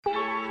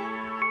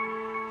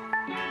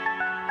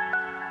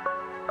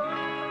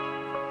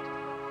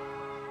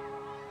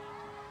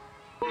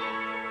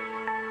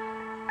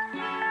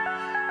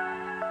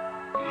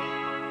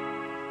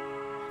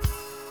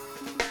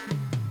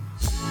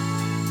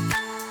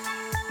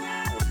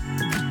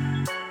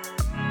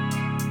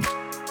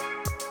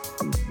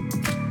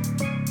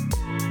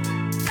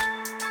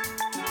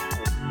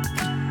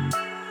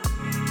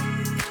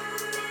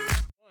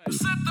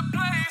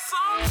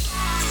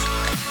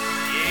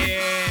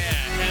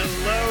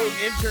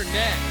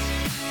Internet.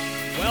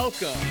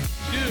 Welcome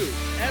to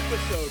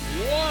episode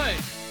 1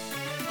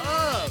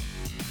 of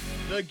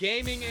the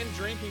Gaming and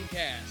Drinking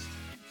Cast.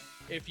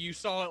 If you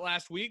saw it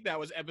last week, that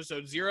was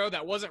episode 0.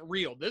 That wasn't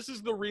real. This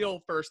is the real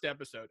first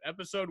episode,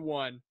 episode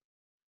 1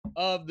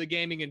 of the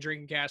Gaming and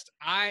Drinking Cast.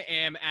 I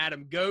am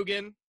Adam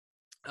Gogan.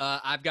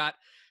 I've got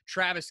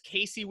Travis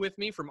Casey with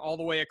me from all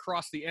the way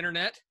across the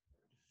internet.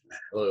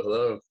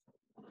 Hello,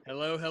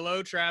 hello.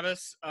 Hello,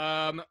 Travis.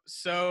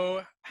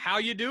 So how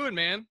you doing,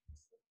 man?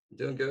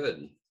 Doing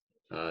good.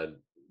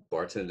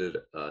 Bartended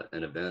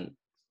an event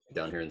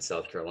down here in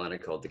South Carolina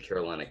called the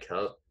Carolina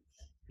Cup,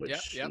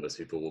 which most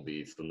people will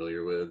be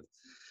familiar with.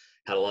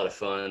 Had a lot of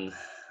fun.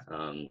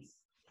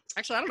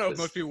 Actually, I don't know if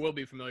most people will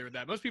be familiar with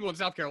that. Most people in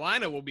South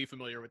Carolina will be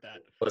familiar with that.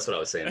 Well, that's what I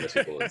was saying. Most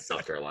people in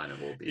South Carolina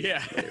will be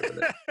familiar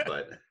with it.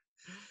 But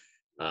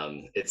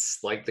it's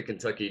like the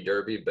Kentucky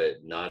Derby,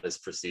 but not as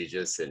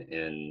prestigious and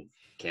in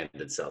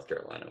Camden, South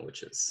Carolina,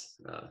 which is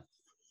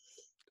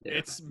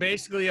it's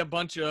basically a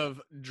bunch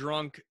of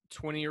drunk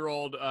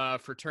 20-year-old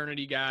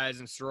fraternity guys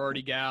and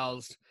sorority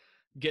gals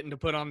getting to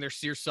put on their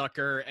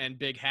seersucker and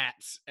big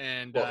hats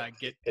and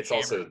get it's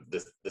hammered. Also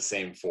the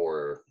same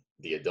for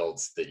the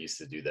adults that used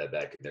to do that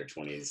back in their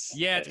 20s.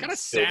 Yeah, it's kind of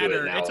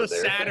sadder. It's a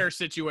sadder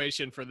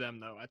situation for them,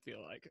 though, I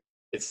feel like.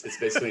 It's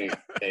basically an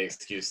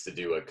excuse to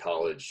do a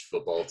college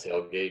football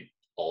tailgate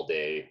all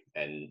day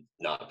and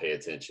not pay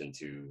attention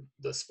to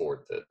the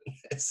sport that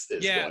is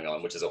going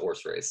on, which is a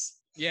horse race.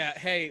 Yeah,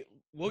 hey,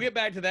 we'll get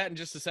back to that in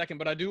just a second,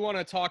 but I do want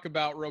to talk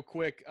about real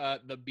quick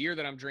the beer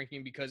that I'm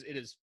drinking because it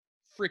is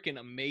freaking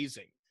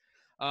amazing.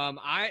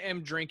 I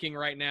am drinking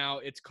right now.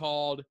 It's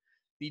called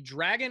the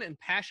Dragon and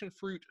Passion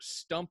Fruit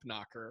Stump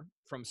Knocker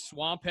from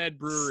Swamphead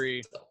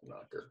Brewery.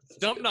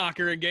 Stump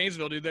Knocker in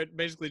Gainesville, dude. They're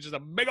basically just a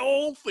big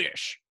old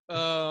fish.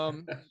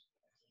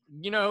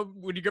 You know,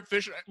 when you get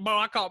fish, well,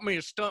 I caught me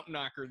a stump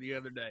knocker the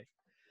other day.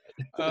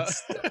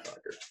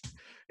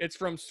 It's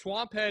from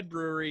Swamphead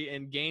Brewery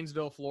in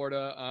Gainesville,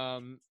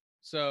 Florida.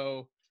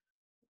 Stump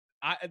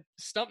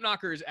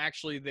Knocker is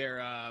actually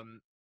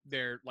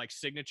their like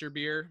signature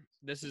beer.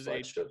 This is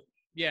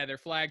their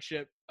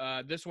flagship.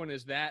 This one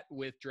is that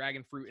with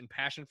dragon fruit and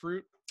passion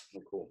fruit.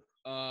 Oh, cool.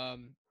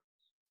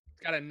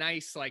 It's got a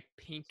nice like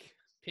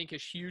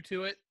pinkish hue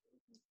to it.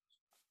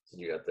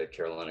 You got the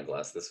Carolina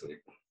glass this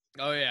week.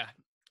 Oh yeah.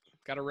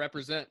 Got to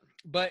represent,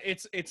 but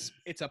it's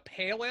a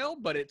pale ale,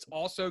 but it's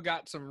also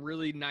got some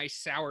really nice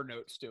sour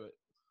notes to it.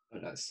 Oh,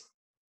 nice.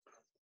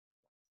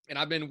 And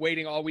I've been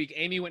waiting all week.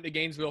 Amy went to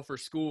Gainesville for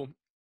school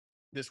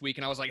this week,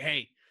 and I was like,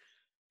 "Hey,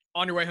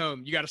 on your way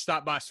home, you got to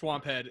stop by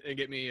Swamphead and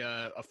get me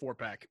a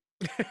 4-pack."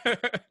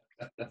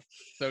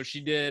 So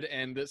she did,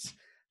 and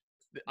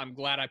I'm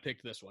glad I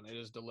picked this one. It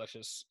is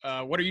delicious.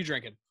 What are you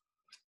drinking?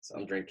 So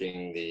I'm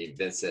drinking the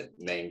Vincent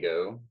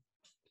Mango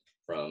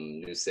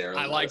from New Sarum.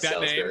 I like that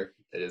name.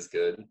 It is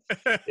good.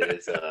 It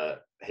is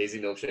a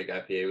hazy milkshake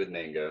IPA with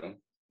mango.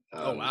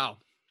 Oh, wow.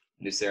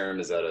 New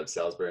Sarum is out of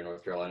Salisbury,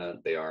 North Carolina.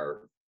 They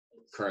are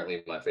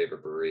currently my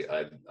favorite brewery.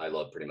 I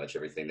love pretty much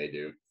everything they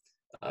do.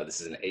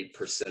 This is an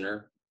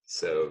 8%er,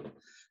 so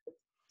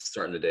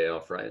starting the day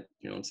off right.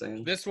 You know what I'm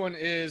saying? This one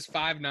is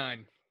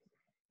 5'9".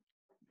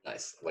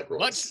 Nice. Like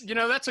Royce.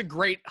 That's a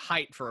great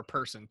height for a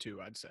person, too,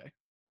 I'd say.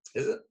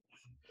 Is it?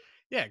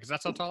 Yeah, because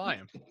that's how tall I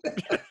am.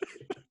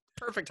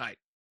 Perfect height.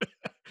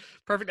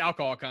 Perfect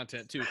alcohol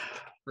content too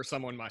for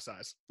someone my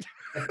size.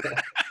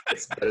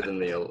 It's better than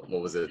the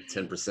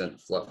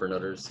 10%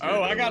 fluffernutters.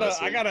 Oh, I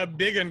got a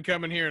big one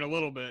coming here in a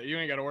little bit. You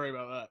ain't got to worry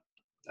about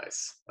that.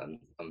 Nice. I'm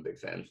a big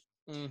fan.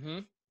 Mm-hmm.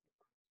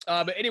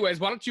 But anyways,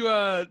 why don't you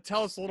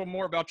tell us a little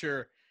more about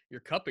your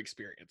cup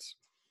experience?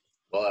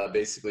 Well, I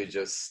basically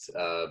just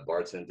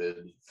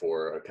bartended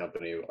for a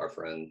company. Our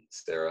friend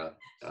Sarah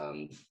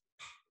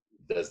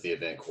does the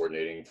event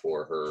coordinating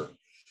for her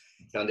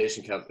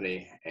foundation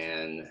company,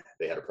 and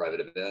they had a private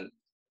event,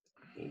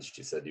 and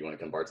she said, "Do you want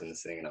to come bartend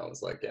this thing?" And I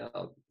was like, "Yeah,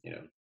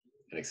 an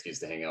excuse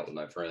to hang out with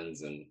my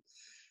friends and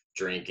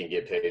drink and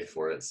get paid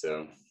for it."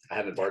 So I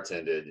haven't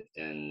bartended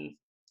in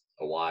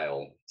a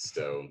while,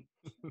 so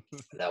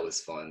that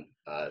was fun.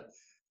 I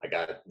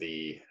got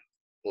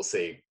we'll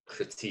say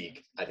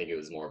critique. I think it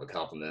was more of a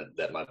compliment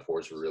that my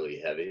pours were really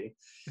heavy.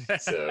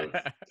 So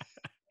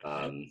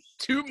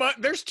too much.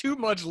 There's too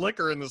much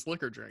liquor in this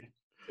liquor drink.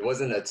 It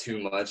wasn't a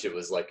too much. It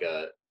was like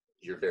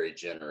you're very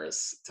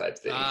generous type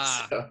thing.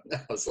 So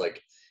I was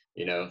like,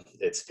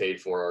 it's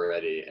paid for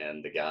already,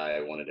 and the guy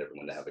wanted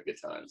everyone to have a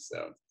good time.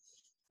 So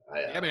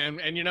man,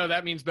 and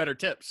that means better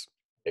tips.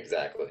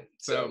 Exactly.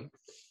 So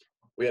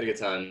we had a good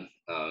time,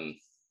 and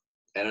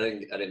I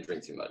didn't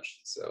drink too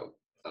much. So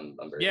I'm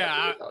very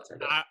happy with how it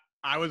turned out.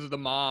 I was the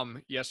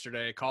mom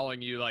yesterday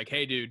calling you like,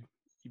 "Hey, dude,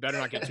 you better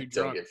not get too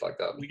Don't drunk. Get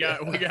fucked up.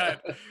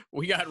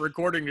 We got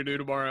recording to do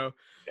tomorrow."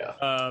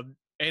 Yeah.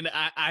 And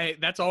I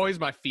that's always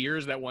my fear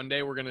is that one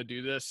day we're going to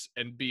do this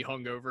and be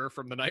hungover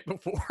from the night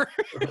before.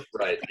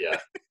 Right. Yeah.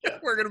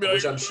 We're going to be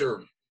which I'm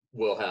sure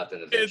will happen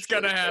eventually. It's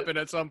going to happen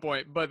at some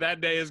point, but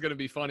that day is going to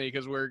be funny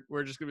because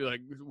we're just going to be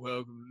like,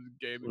 "Welcome to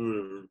the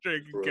Gaming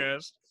Drinking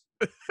Cast."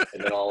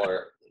 And then all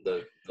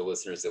the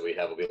listeners that we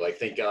have will be like,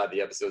 thank God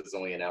the episode is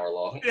only an hour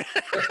long.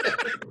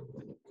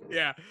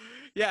 Yeah.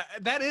 Yeah,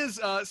 that is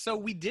so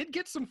we did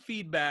get some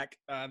feedback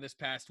this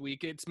past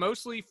week. It's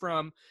mostly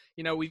from,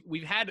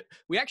 we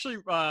actually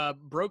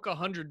broke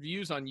 100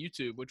 views on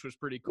YouTube, which was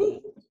pretty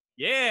cool. Ooh.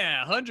 Yeah,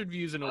 100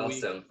 views in a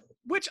week.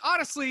 Which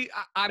honestly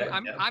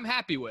I'm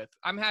happy with.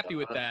 I'm happy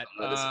with that.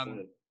 I'm not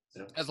disappointed.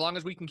 Yeah. As long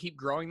as we can keep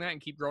growing that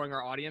and keep growing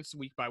our audience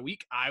week by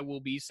week, I will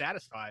be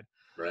satisfied.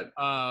 Right.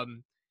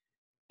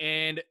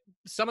 And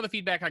some of the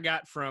feedback I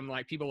got from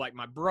like people like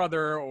my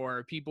brother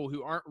or people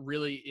who aren't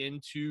really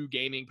into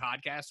gaming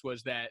podcasts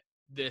was that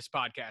this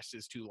podcast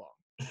is too long.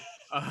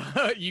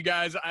 You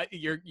guys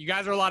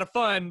are a lot of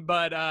fun,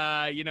 but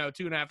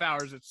 2.5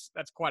 hours,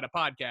 that's quite a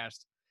podcast.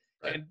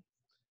 Right. And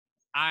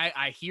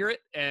I hear it,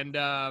 and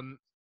I'm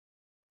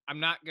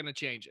not gonna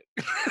change it.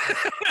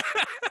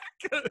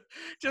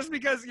 Just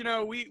because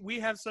we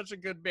have such a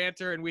good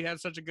banter and we have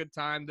such a good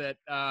time that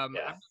I'm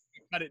not gonna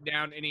cut it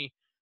down any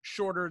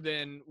shorter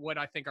than what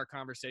I think our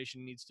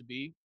conversation needs to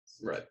be.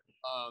 Right.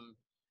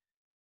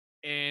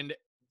 And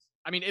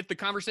I mean, if the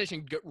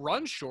conversation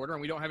runs shorter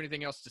and we don't have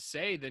anything else to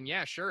say, then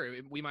yeah, sure,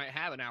 we might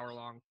have an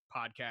hour-long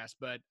podcast.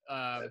 But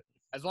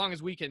as long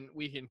as we can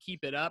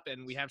keep it up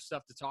and we have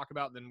stuff to talk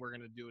about, then we're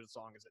going to do it as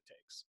long as it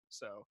takes.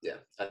 So yeah,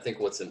 I think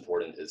what's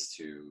important is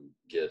to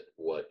get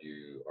what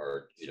you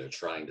are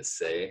trying to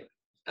say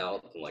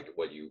out and like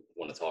what you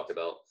want to talk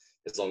about.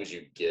 As long as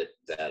you get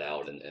that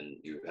out and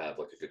you have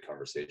like a good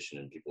conversation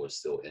and people are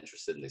still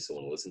interested and they still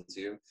want to listen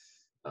to you.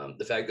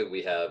 The fact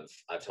that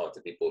I've talked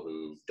to people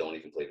who don't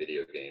even play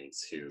video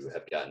games who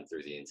have gotten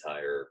through the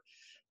entire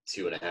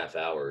 2.5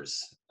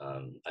 hours,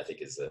 I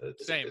think is a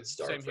good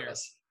start for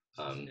us.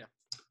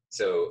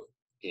 So,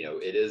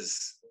 it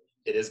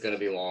is going to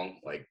be long.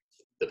 Like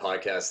the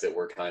podcasts that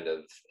we're kind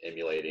of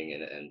emulating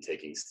and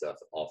taking stuff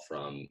off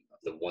from,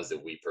 the ones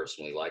that we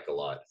personally like a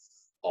lot,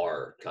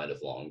 are kind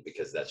of long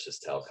because that's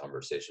just how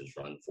conversations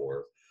run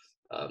for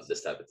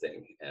this type of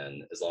thing.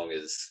 And as long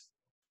as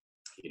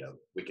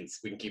we can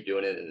keep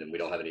doing it and we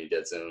don't have any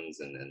dead zones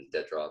and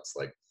dead drops,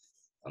 like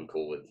I'm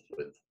cool with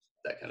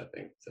that kind of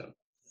thing. So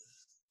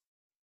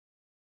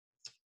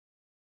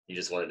you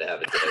just wanted to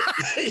have it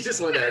dead. You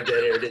just wanted to have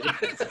dead air,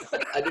 didn't you?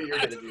 I knew you were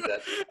going to do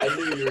that. I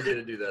knew you were going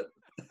to do that.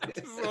 I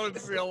just wanted to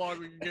see how long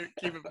we can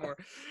keep it for.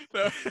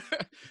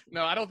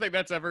 No, I don't think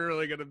that's ever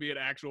really going to be an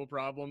actual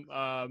problem.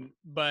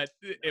 But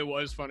it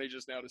was funny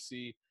just now to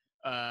see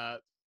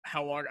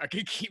how long I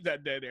can keep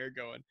that dead air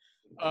going.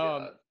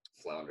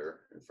 Flounder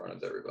in front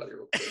of everybody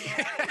real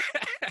quick.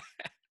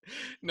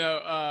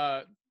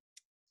 No,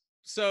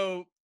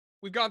 so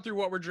we've gone through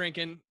what we're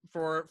drinking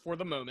for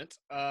the moment.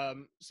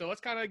 So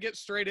let's kind of get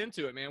straight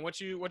into it, man. What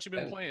you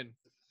been playing?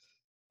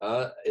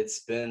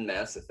 It's been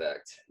Mass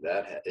Effect.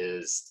 That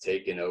is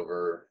taken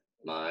over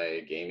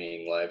my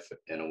gaming life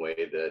in a way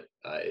that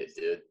it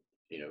did,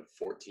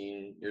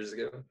 14 years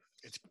ago.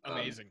 It's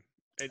amazing.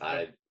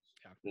 I'm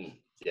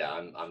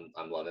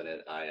loving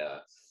it.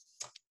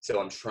 So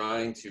I'm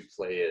trying to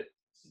play it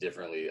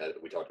differently.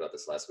 We talked about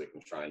this last week.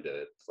 I'm trying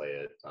to play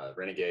it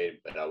Renegade,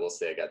 but I will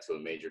say I got to a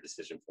major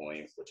decision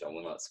point, which I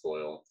will not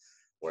spoil,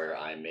 where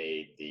I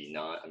made the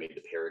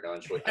Paragon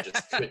choice. I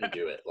just couldn't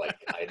do it. Like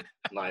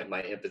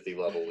my empathy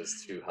level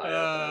was too high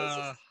up,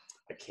 and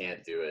I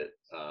can't do it.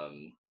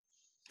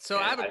 So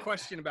I have a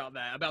question about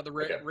that, about the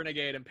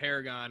Renegade and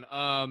Paragon.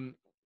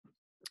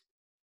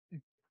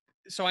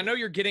 So I know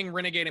you're getting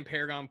Renegade and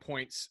Paragon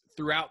points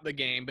throughout the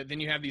game, but then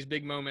you have these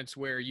big moments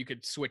where you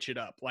could switch it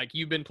up. Like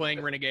you've been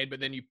playing Renegade, but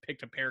then you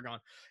picked a Paragon.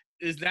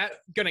 Is that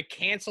going to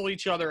cancel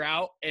each other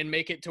out and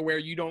make it to where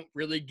you don't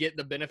really get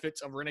the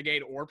benefits of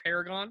Renegade or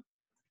Paragon?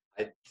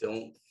 I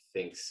don't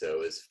think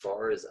so, as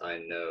far as I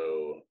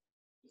know.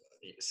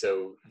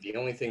 So the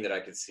only thing that I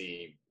could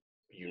see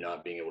you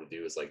not being able to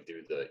do is like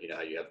do the,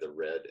 how you have the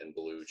red and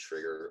blue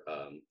trigger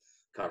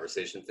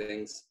conversation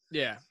things.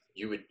 Yeah.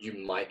 You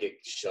might get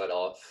shut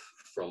off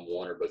from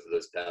one or both of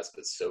those paths,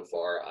 but so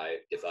far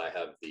if I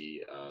have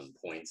the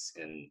points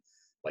in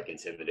like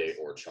Intimidate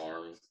or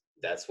Charm,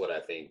 that's what I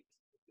think,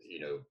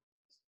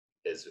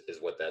 is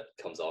what that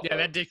comes off. Yeah,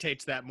 that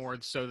dictates that more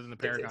so than the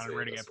Paragon and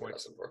Renegade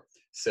points.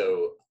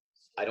 So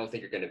I don't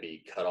think you're going to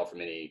be cut off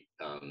from any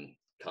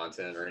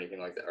content or anything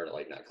like that, or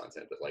like not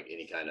content, but like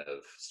any kind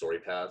of story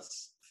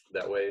paths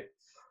that way.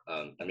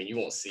 You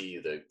won't see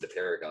the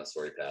Paragon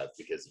story path,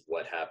 because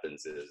what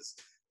happens is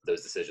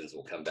those decisions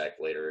will come back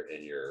later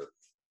in your,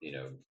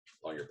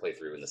 on your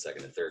playthrough in the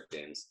second and third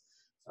games.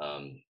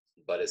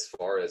 But as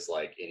far as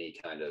like any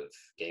kind of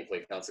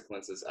gameplay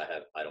consequences,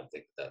 I don't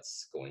think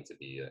that's going to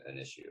be an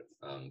issue.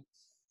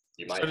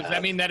 You might. So does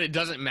that mean that it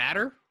doesn't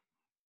matter?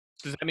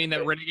 Does that mean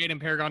that Renegade and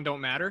Paragon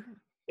don't matter?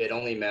 It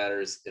only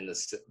matters in the.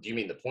 Do you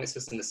mean the point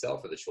system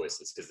itself or the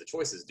choices? Because the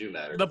choices do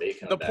matter.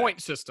 The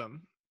point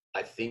system.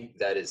 I think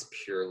that is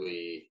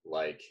purely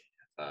like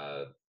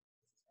a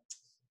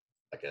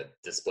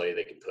display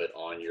they can put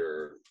on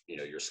your,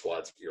 your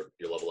squads, your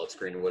level up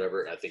screen or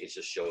whatever. And I think it's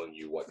just showing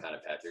you what kind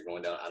of path you're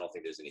going down. I don't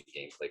think there's any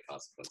gameplay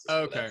consequences.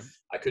 Okay. For that.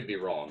 I could be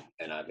wrong,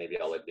 and maybe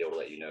I'll be able to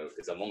let you know,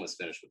 because I'm almost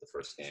finished with the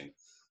first game.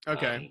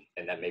 Okay.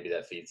 And that maybe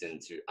that feeds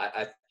into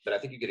but I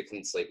think you get a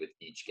clean slate with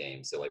each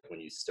game. So like when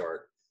you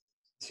start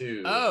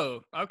two,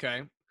 Oh,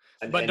 okay.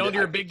 But and don't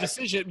your big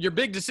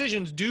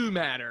decisions do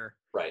matter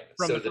right.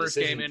 from So the the first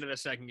game decision, into the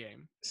second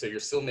game. so you're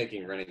still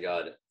making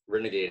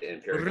renegade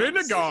and paragon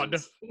Renegade.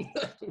 decisions.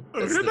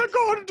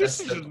 Renegade That's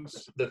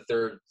decisions. the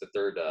third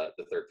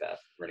path,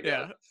 renegade,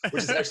 Yeah.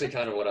 which is actually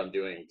kind of what I'm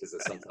doing, because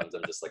sometimes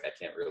I'm just like I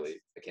can't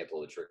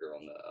pull the trigger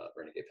on the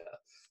renegade path.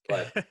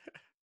 But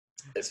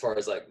as far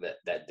as like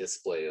that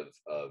display of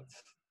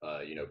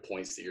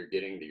points that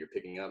you're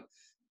picking up,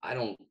 I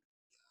don't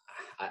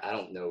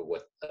know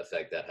what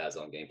effect that has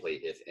on gameplay,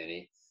 if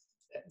any.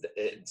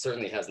 It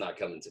certainly has not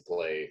come into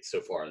play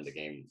so far in the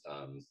game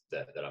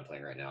that I'm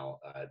playing right now.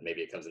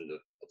 Maybe it comes into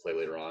play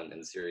later on in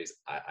the series.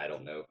 I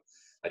don't know.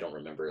 I don't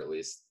remember, at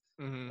least.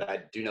 Mm-hmm. I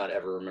do not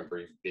ever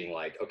remember being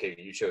like, okay,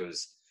 you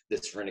chose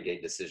this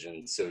renegade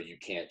decision, so you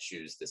can't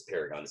choose this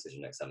paragon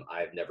decision next time.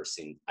 I've never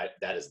seen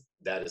that is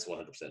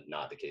 100%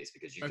 not the case,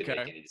 because you can make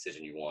any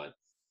decision you want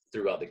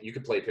throughout you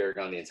could play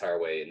paragon the entire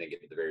way and then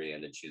get to the very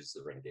end and choose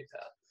the renegade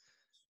path.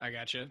 I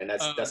gotcha. And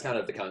that's kind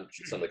of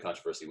some of the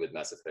controversy with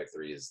Mass Effect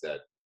 3, is that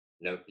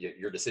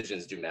your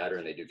decisions do matter,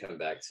 and they do come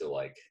back to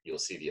like you'll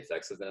see the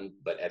effects of them.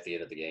 But at the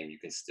end of the game, you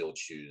can still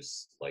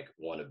choose like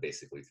one of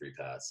basically three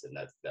paths, and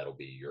that'll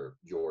be your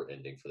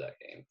ending for that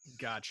game.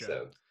 Gotcha.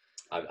 So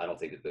I don't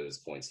think that those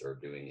points are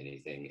doing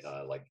anything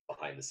like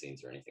behind the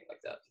scenes or anything like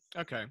that.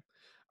 Okay.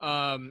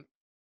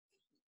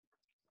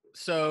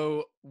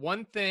 So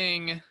one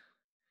thing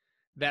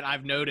that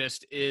I've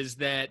noticed is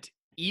that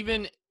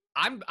even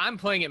I'm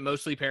playing it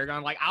mostly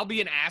Paragon. Like, I'll be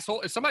an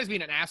asshole. If somebody's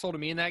being an asshole to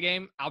me in that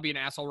game, I'll be an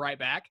asshole right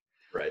back.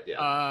 Right,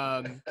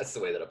 yeah. That's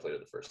the way that I played it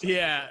the first time.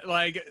 Yeah,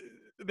 like,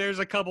 there's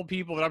a couple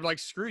people that I'm like,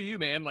 screw you,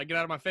 man. Like, get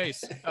out of my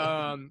face.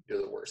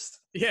 You're the worst.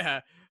 Yeah,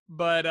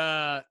 but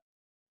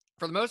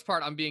for the most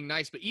part, I'm being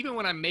nice. But even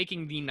when I'm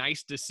making the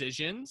nice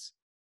decisions,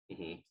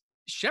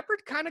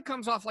 Shepard kind of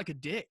comes off like a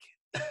dick.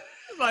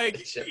 Like,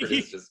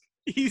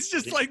 he's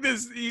just like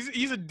this.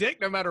 He's a dick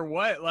no matter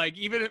what. Like,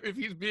 even if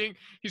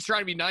he's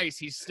trying to be nice,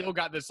 he's still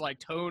got this like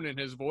tone in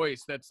his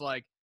voice that's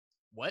like,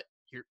 what?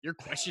 You're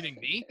questioning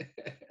me?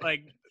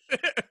 Like,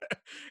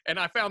 and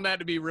I found that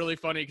to be really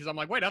funny, because I'm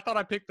like, wait, I thought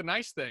I picked the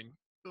nice thing.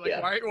 Like,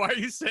 yeah. Why are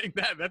you saying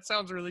that? That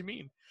sounds really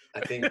mean.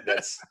 I think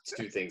that's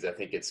two things. I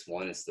think it's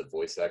the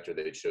voice actor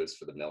that they chose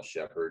for the male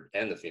Shepard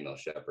and the female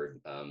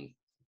Shepard.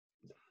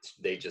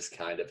 They just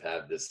kind of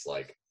have this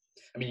like,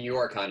 I mean, you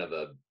are kind of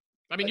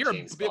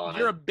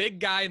you're a big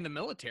guy in the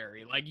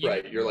military. Like, you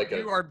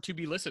are to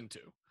be listened to.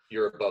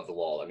 You're above the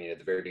law. I mean, at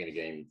the very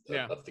beginning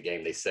of the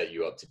game, they set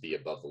you up to be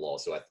above the law.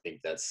 So I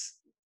think that's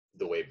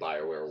the way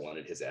BioWare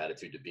wanted his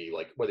attitude to be.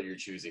 Like, whether you're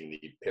choosing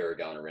the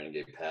Paragon or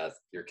Renegade path,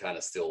 you're kind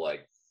of still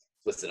like,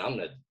 listen, I'm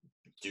going to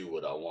do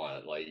what I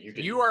want. Like,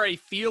 you are a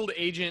field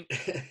agent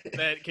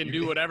that can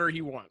do whatever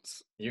he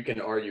wants. You can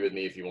argue with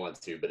me if you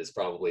want to, but it's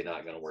probably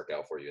not going to work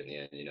out for you in the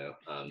end,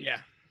 Yeah.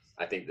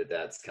 I think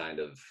that's kind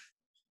of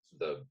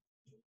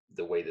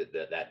the way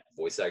that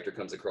voice actor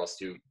comes across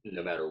too,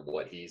 no matter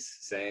what he's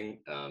saying.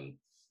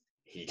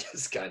 He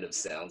just kind of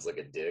sounds like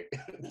a dick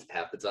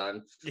half the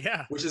time.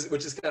 Yeah. Which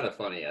is kind of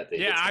funny, I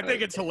think. Yeah, I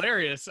think it's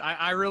hilarious.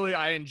 I really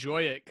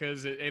enjoy it,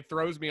 because it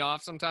throws me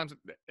off sometimes,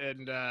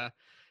 and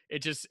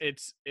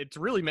it's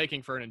really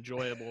making for an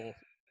enjoyable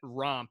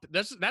romp.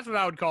 That's what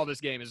I would call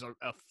this game, is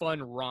a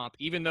fun romp,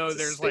 even though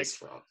there's like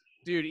romp.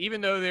 Dude, even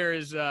though there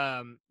is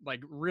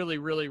like really,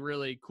 really,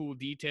 really cool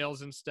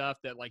details and stuff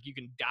that like you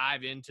can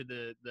dive into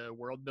the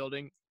world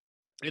building,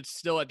 it's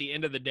still, at the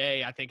end of the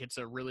day, I think it's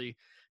a really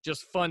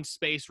just fun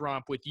space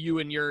romp with you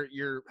and your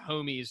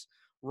homies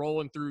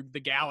rolling through the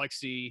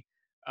galaxy,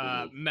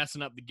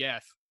 messing up the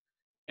Geth.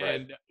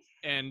 Right.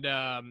 And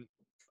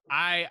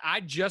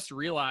I just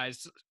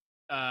realized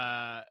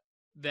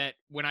that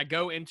when I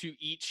go into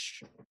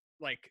each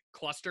like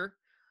cluster,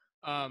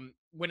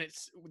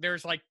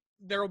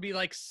 there will be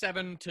like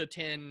 7 to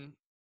 10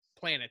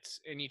 planets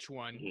in each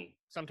one.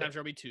 Sometimes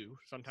there'll be 2,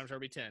 sometimes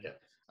there'll be 10. Yeah.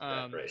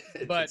 Right.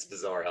 But it's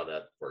bizarre how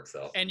that works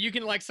out. And you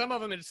can, like, some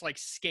of them it's like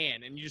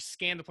scan, and you just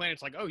scan the planet.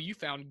 It's like, oh, you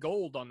found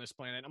gold on this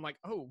planet. I'm like,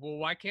 oh, well,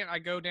 why can't I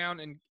go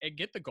down and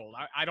get the gold?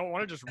 I don't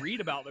want to just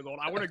read about the gold.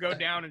 I want to go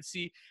down and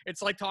see.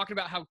 It's like talking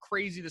about how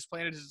crazy this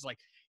planet is. It's like,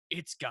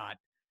 it's got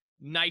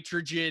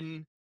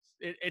nitrogen.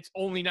 It's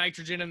only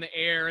nitrogen in the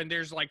air, and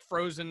there's like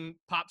frozen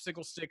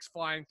popsicle sticks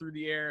flying through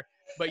the air.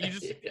 But you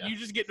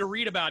just get to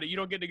read about it. You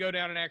don't get to go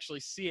down and actually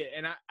see it.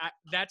 And I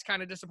that's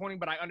kind of disappointing.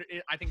 But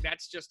I think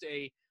that's just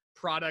a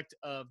product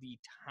of the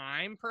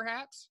time,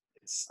 perhaps.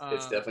 It's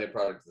definitely a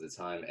product of the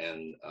time,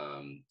 and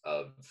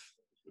of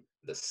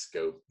the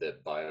scope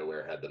that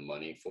BioWare had the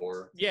money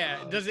for.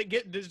 Yeah. Does it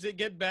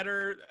get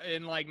better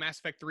in like Mass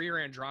Effect 3 or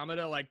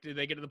Andromeda? Like, do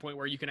they get to the point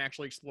where you can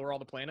actually explore all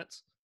the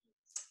planets?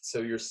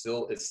 So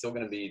it's still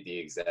going to be the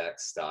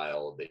exact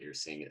style that you're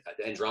seeing.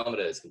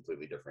 Andromeda is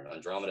completely different.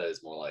 Andromeda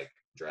is more like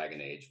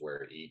Dragon Age,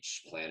 where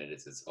each planet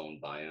is its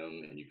own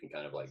biome, and you can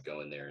kind of like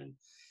go in there and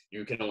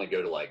you can only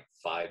go to like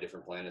 5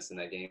 different planets in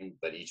that game,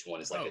 but each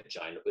one is like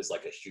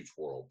a huge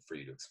world for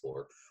you to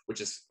explore, which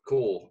is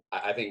cool.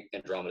 I think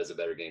Andromeda is a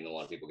better game than a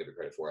lot of people give it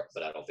credit for,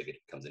 but I don't think it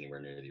comes anywhere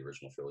near the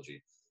original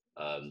trilogy.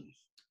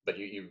 But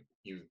you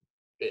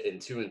in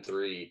 2 and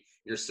 3,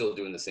 you're still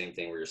doing the same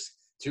thing where you're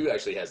 2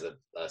 actually has a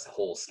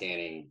whole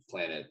scanning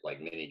planet like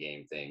mini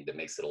game thing that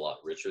makes it a lot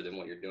richer than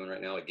what you're doing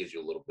right now. It gives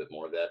you a little bit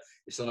more of that.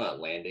 You're still not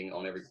landing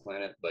on every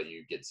planet, but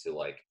you get to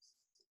like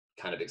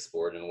kind of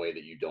explore it in a way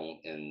that you don't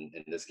in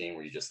this game,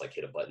 where you just like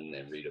hit a button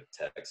and read a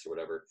text or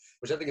whatever,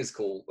 which I think is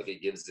cool. Like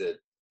it gives it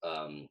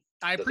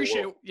I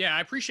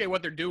appreciate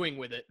what they're doing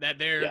with it, that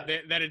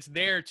that it's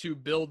there to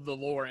build the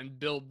lore and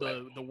build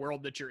the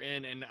world that you're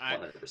in. And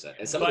 100%.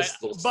 And some of the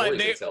little stories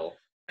they tell.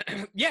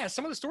 Yeah,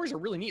 some of the stories are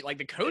really neat. Like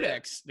the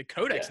codex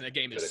in the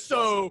game is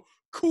so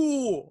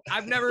cool.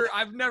 I've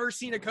never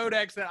seen a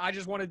codex that I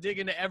just want to dig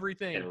into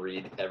everything and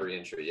read every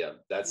entry. Yeah,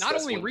 that's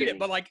only read it,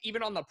 but like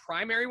even on the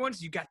primary ones,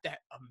 you got that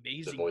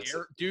amazing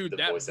dude.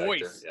 That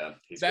voice,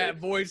 that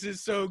voice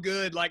is so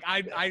good. Like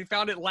I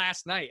found it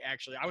last night.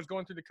 Actually, I was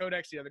going through the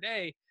codex the other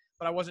day,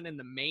 but I wasn't in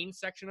the main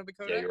section of the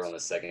codex. Yeah, you were on the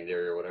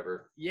secondary or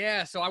whatever.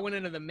 Yeah, so I went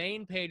into the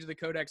main page of the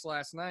codex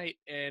last night,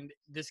 and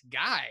this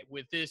guy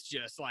with this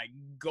just like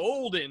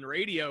golden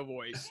radio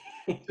voice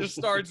just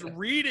starts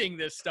reading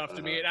this stuff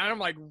to me, and I'm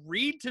like,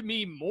 read to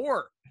me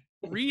more.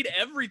 Read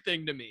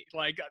everything to me.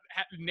 Like,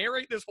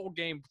 narrate this whole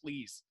game,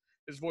 please.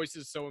 His voice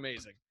is so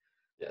amazing.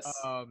 Yes.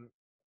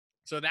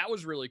 So that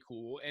was really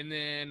cool. And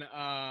then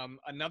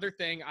another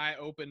thing I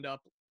opened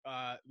up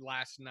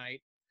last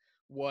night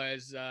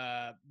was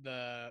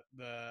the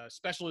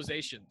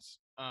specializations.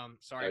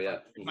 Sorry,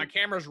 my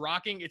camera's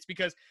rocking. It's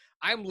because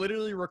I'm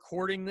literally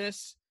recording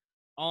this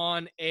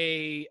on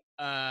a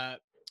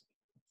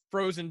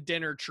frozen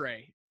dinner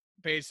tray,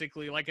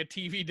 basically like a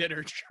TV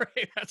dinner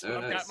tray. That's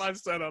what I've got my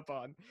setup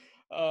on.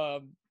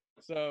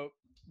 So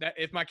that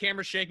if my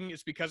camera's shaking,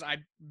 it's because I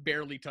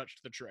barely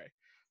touched the tray.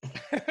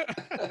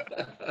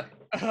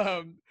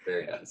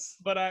 Very nice.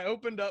 But I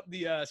opened up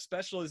the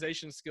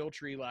specialization skill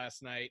tree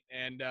last night,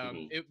 and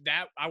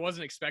I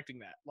wasn't expecting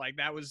that. Like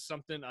that was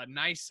something a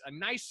nice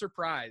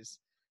surprise.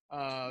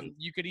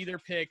 You could either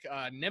pick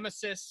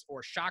Nemesis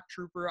or Shock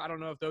Trooper. I don't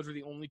know if those are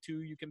the only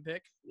 2 you can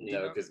pick.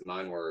 No, because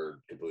mine were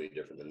completely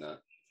different than that.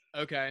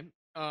 Okay.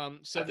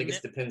 So I think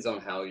it depends on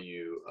how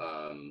you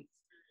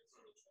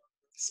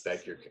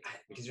spec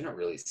because you're not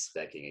really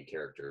specking a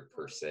character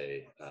per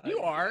se.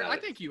 You are. I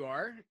think you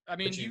are. I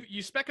mean,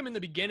 you spec them in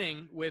the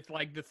beginning with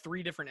like the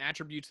 3 different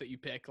attributes that you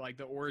pick, like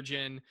the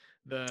origin,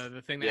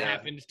 the thing that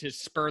happens to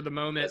spur the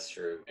moment. That's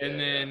true.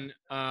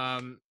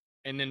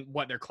 And then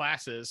what their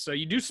class is. So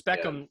you do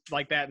spec them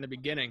like that in the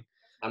beginning.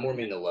 I'm more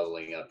mean to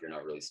leveling up. You're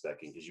not really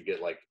specking because you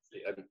get like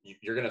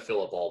you're gonna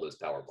fill up all those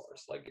power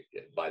bars. Like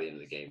by the end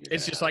of the game,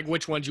 it's just like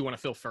which ones you want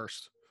to fill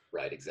first.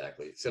 Right,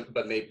 exactly. So,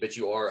 but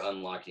you are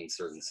unlocking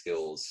certain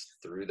skills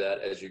through that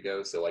as you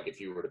go. So, like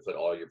if you were to put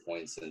all your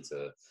points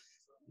into,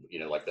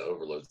 like the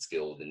overload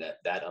skill, then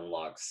that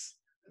unlocks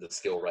the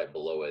skill right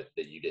below it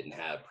that you didn't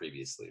have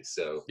previously.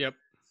 So,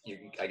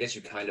 I guess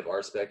you kind of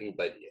are specking,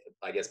 but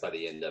I guess by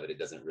the end of it, it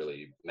doesn't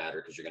really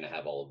matter because you're going to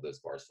have all of those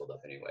bars filled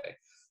up anyway.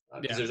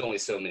 Because there's only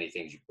so many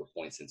things you put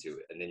points into,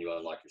 and then you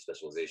unlock your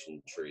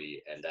specialization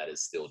tree, and that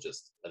is still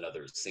just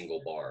another single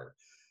bar.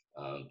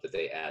 That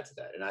they add to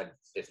that. And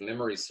if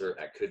memory serves,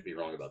 I could be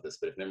wrong about this,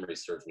 but if memory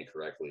serves me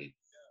correctly,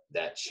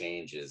 that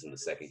changes in the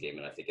second game,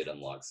 and I think it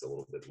unlocks a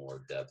little bit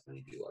more depth when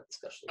you do like the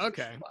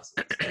specialization classes.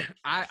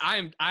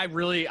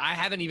 I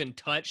haven't even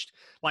touched,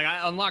 like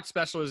I unlocked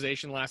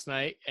specialization last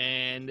night,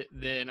 and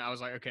then I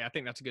was like, okay, I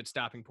think that's a good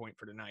stopping point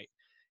for tonight.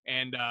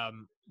 And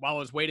while I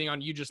was waiting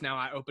on you just now,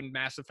 I opened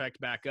Mass Effect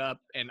back up,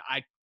 and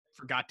I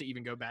forgot to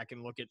even go back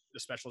and look at the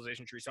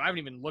specialization tree. So I haven't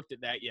even looked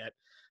at that yet.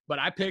 But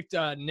I picked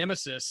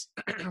Nemesis,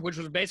 which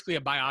was basically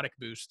a biotic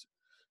boost.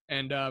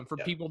 And for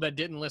people that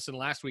didn't listen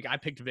last week, I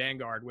picked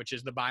Vanguard, which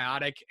is the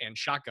biotic and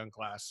shotgun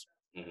class.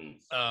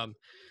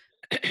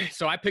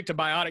 So I picked a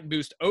biotic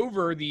boost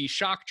over the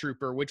Shock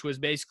Trooper, which was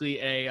basically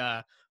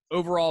a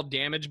overall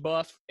damage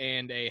buff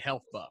and a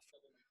health buff.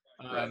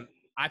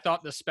 I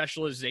thought the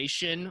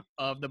specialization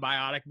of the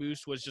biotic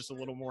boost was just a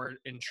little more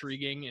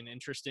intriguing and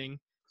interesting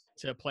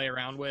to play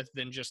around with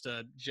than just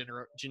a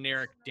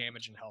generic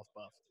damage and health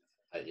buff.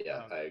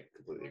 I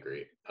completely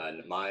agree.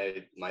 And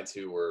my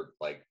 2 were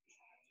like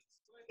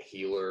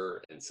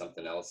healer and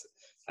something else.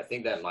 I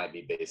think that might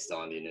be based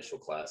on the initial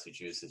class you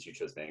choose, since you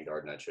chose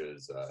Vanguard and I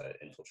chose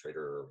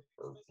Infiltrator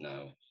or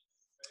no,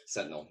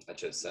 Sentinel. I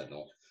chose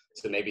Sentinel.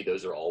 So maybe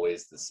those are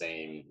always the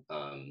same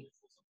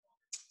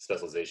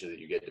specialization that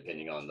you get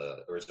depending on the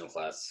original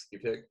class you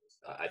pick.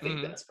 I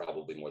think that's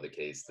probably more the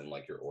case than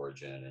like your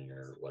origin and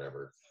your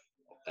whatever.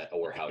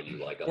 Or how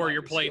you like or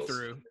your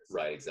playthrough.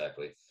 Right,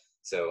 exactly.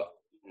 So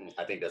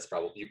I think that's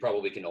you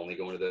probably can only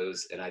go into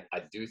those. And I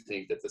do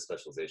think that the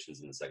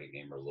specializations in the second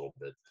game are a little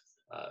bit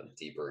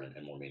deeper and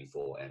more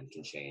meaningful and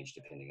can change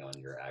depending on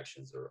your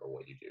actions or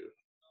what you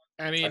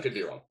do. I mean, I could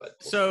be wrong, but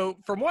so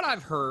from what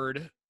I've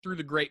heard through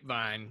the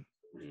grapevine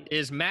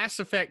is Mass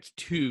Effect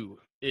 2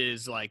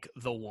 is like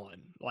the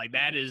one. Like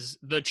that is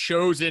the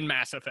chosen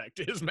Mass Effect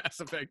is Mass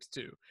Effect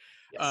 2.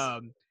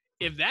 Yes.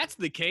 If that's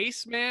the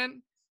case,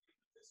 man,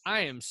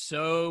 I am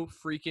so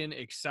freaking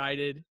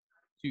excited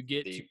to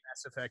get to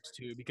Mass Effect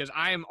 2 because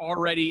I am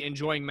already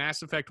enjoying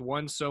Mass Effect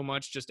 1 so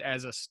much just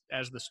as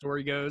the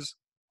story goes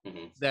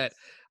that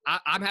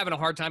I'm having a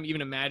hard time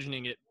even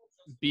imagining it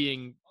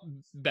being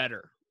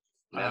better.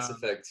 Mass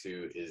Effect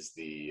 2 is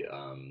the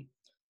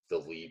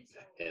leap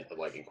in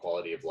like in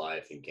quality of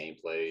life and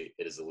gameplay.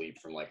 It is a leap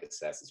from like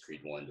Assassin's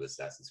Creed 1 to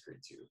Assassin's Creed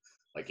 2.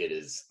 Like it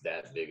is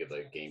that big of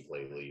a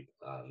gameplay leap.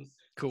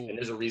 Cool. And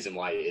there's a reason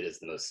why it is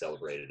the most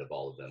celebrated of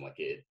all of them. Like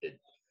it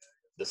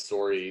the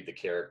story, the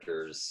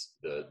characters,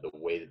 the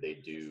way that they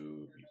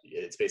do.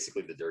 It's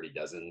basically the Dirty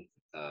Dozen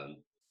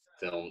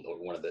film, or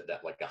one of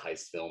that like a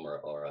heist film,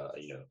 or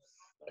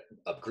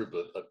a group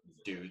of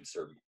dudes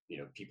or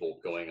people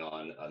going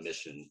on a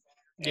mission.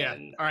 Yeah.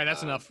 And, all right,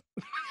 that's enough.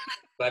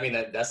 But I mean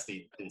that's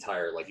the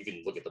entire, like, you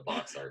can look at the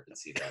box art and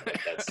see that. Like,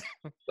 that's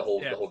the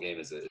whole game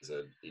is a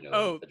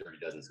Dirty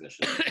Dozen's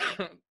mission.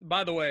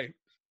 By the way,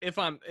 if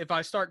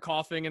I start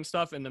coughing and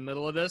stuff in the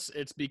middle of this,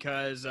 it's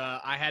because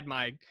I had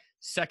my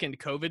second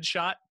COVID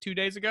shot 2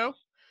 days ago,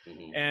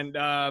 and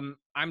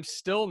I'm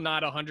still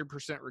not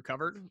 100%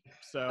 recovered.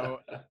 So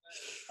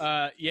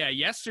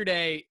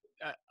yesterday.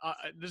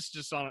 This is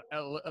just on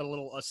a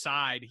little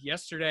aside.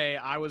 Yesterday,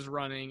 I was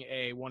running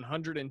a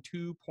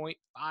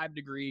 102.5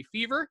 degree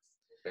fever.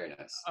 Very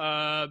nice.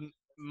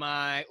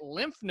 My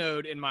lymph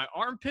node in my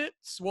armpit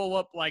swelled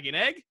up like an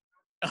egg.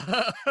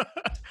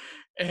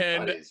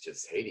 And body's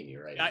just hating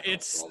you right now.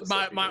 It's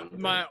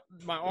my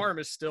arm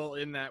is still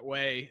in that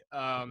way.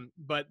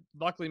 But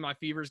luckily my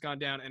fever's gone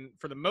down, and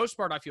for the most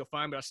part I feel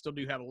fine, but I still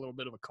do have a little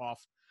bit of a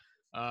cough.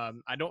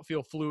 I don't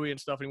feel fluey and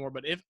stuff anymore,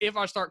 but if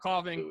I start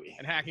coughing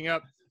and hacking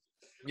up,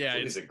 yeah,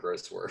 it's a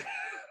gross word.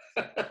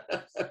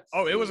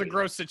 Oh, it was a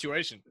gross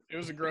situation. It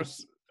was a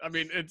gross. I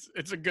mean,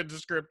 it's a good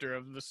descriptor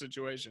of the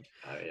situation.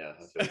 Yeah.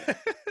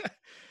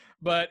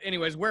 But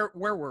anyways, where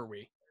were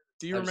we?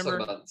 Do you remember?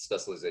 Just about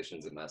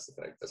specializations in Mass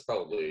Effect. That's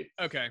probably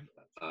okay.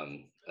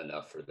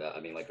 Enough for that. I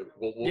mean, like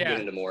we'll get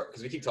into more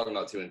because we keep talking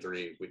about 2 and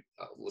 3.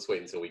 Let's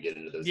wait until we get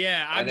into those.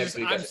 Yeah, I'm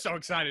so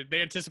excited.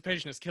 The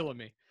anticipation is killing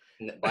me.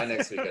 By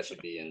next week, I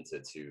should be into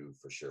 2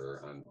 for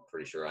sure. I'm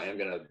pretty sure. I am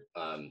gonna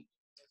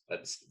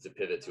to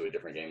pivot to a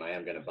different game. I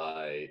am gonna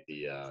buy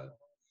the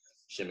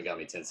Shin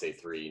Megami Tensei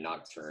 3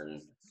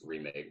 Nocturne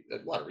remake.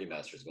 There's a lot of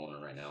remasters going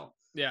on right now.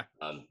 Yeah.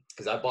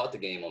 Because I bought the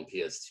game on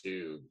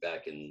PS2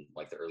 back in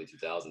like the early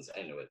 2000s. I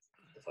didn't know what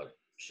the fuck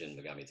Shin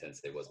Megami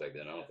Tensei was back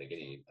then. I don't think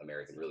any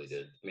American really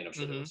did. I mean, I'm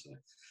sure there were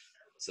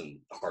some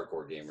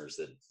hardcore gamers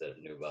that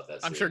knew about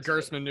that. I'm sure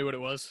Gersman knew what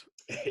it was.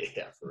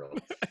 Yeah, for real.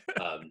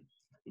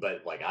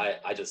 But like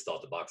I just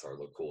thought the box art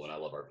looked cool, and I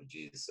love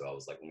RPGs, so I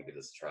was like, let me give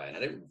this a try. And I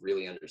didn't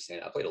really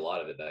understand. I played a lot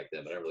of it back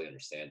then, but I didn't really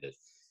understand it.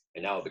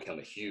 And now I've become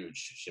a huge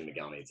Shin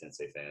Megami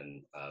Tensei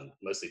fan,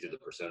 mostly through the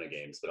Persona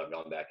games. But I've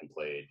gone back and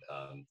played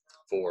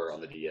 4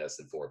 on the DS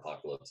and 4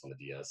 Apocalypse on the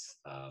DS,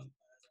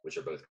 which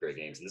are both great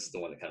games. And this is the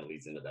one that kind of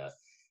leads into that.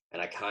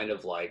 And I kind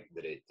of like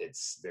that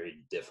it's very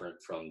different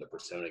from the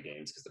Persona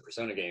games, because the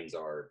Persona games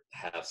are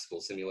half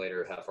school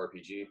simulator, half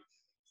RPG,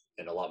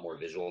 and a lot more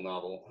visual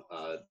novel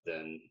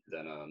than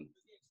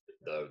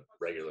the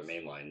regular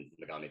mainline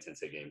Megami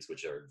Tensei games,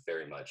 which are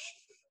very much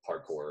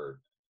hardcore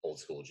old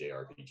school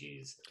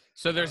JRPGs.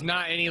 So there's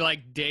not any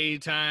like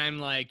daytime,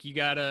 like you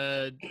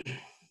gotta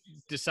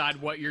decide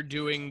what you're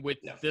doing with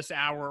this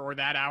hour or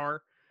that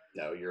hour.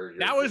 No, you're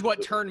that was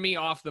what turned me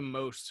off the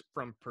most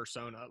from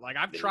Persona. Like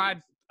I've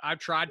tried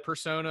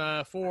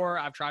Persona 4,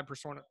 I've tried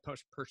Persona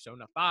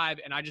 5,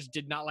 and I just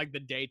did not like the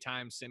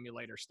daytime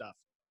simulator stuff.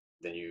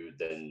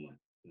 Then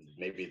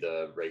maybe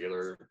the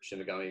regular Shin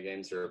Megami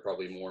games are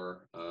probably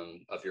more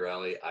up your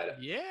alley.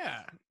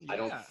 I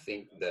don't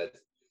think that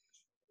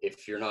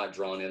if you're not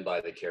drawn in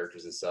by the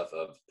characters and stuff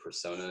of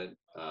Persona,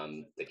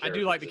 I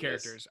do like the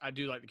characters. I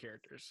do like the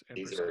characters.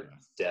 These Persona are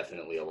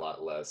definitely a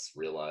lot less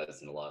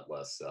realized and a lot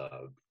less,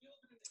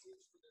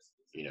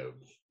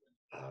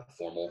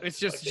 formal. It's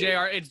just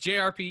it's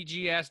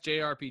JRPG-ass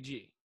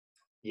JRPG.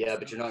 Yeah,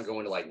 but you're not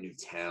going to like new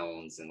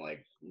towns and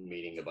like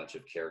meeting a bunch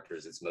of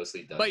characters. It's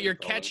mostly done. But you're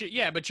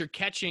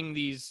catching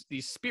these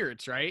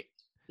spirits, right?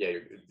 Yeah,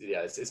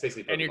 it's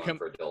basically Pokemon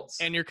for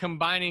adults. And you're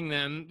combining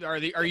them. Are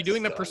you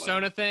doing the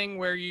Persona thing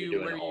where you're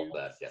doing all of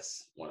that?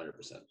 Yes, 100%.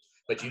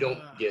 But you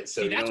don't get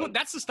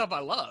that's the stuff I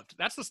loved.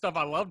 That's the stuff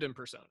I loved in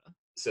Persona.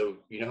 So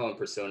you know how in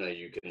Persona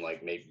you can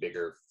like make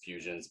bigger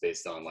fusions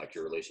based on like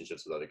your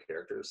relationships with other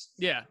characters?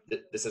 Yeah.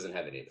 This doesn't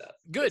have any of that.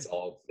 Good. It's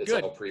all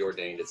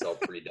preordained. It's all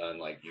pre-done.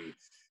 Like you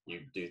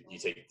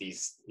take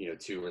these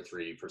 2 or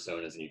 3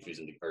 personas and you fuse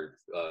them or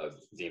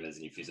demons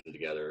and you fuse them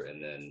together,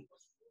 and then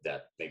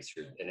that makes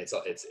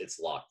it's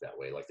locked that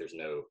way. Like there's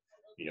no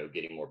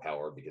getting more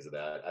power because of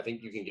that. I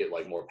think you can get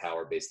like more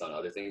power based on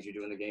other things you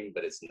do in the game,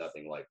 but it's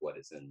nothing like what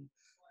is in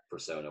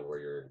Persona, where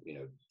you're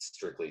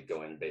strictly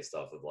going based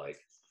off of like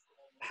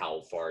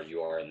how far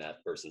you are in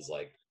that person's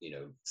like,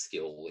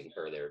 skill link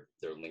or their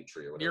link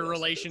tree or whatever. Your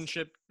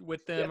relationship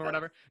with them or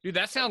whatever. Dude,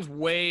 that sounds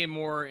way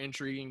more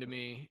intriguing to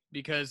me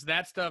because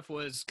that stuff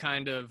was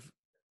kind of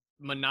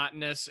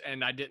monotonous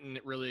and I didn't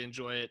really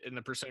enjoy it in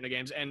the Persona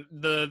games. And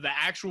the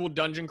actual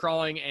dungeon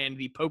crawling and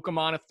the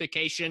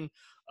Pokemonification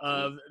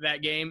of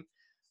that game,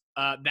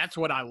 that's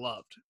what I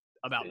loved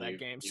about that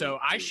game. So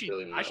I should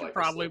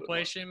probably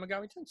play Shin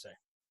Megami Tensei.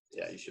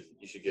 Yeah, you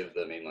should give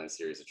the mainline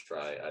series a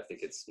try. I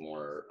think it's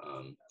more,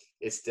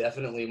 it's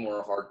definitely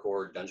more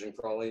hardcore dungeon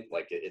crawling.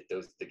 Like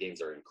the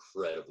games are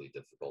incredibly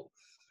difficult,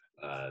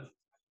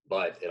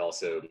 but it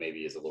also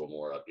maybe is a little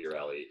more up your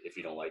alley if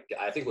you don't like.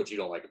 I think what you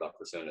don't like about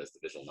Persona is the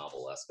visual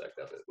novel aspect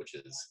of it, which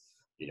is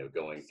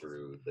going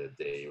through the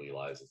daily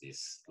lives of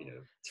these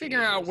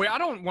figuring out where I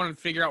don't want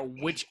to figure out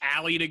which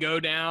alley to go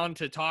down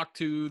to talk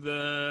to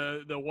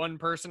the one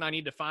person I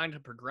need to find to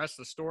progress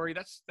the story.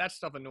 That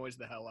stuff annoys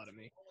the hell out of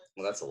me.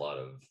 Well, that's a lot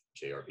of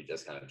JRPG.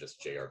 That's kind of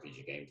just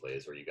JRPG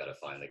gameplays where you got to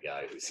find the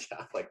guy who's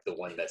got like the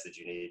one message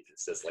you need that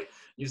says like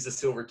use the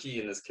silver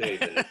key in this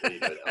cave and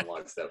it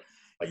unlocks stuff.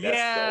 Like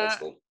that's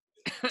the old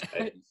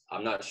school.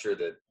 I'm not sure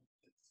that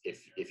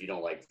if you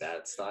don't like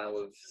that style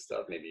of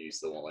stuff, maybe you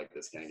still won't like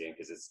this kind of game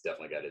because it's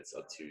definitely got its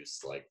obtuse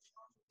like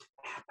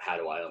how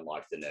do I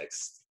unlock the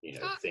next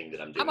thing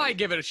that I'm doing. I might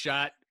give it a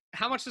shot.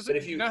 How much does it?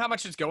 If you know how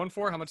much it's going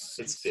for? How much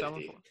it's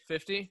 50.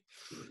 50.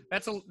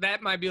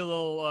 That might be a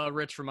little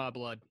rich for my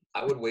blood.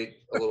 I would wait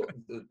a little.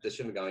 The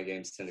Shin Megami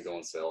games tend to go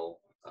on sale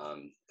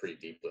pretty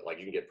deep. Like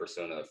you can get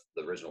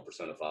the original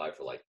Persona 5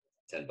 for like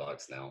 $10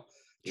 now.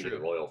 You can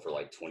get Royal for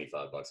like $25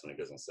 when it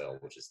goes on sale,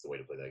 which is the way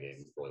to play that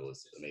game. Royal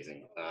is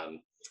amazing.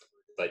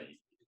 But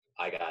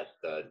I got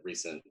the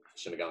recent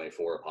Shin Megami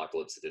 4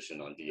 Apocalypse Edition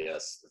on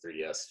DS, the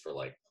 3DS for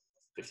like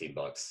 $15,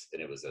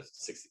 and it was a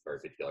 $60 or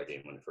 $50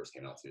 game when it first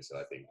came out too. So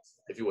I think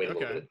if you wait a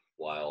little bit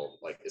while,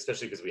 like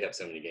especially because we have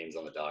so many games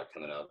on the dock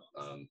coming up,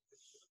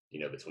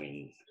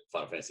 between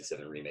Final Fantasy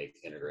VII Remake,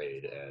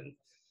 Intergrade, and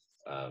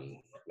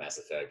Mass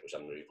Effect, which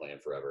I'm going to be playing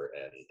forever,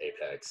 and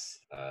Apex.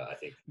 I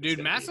think, dude,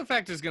 Mass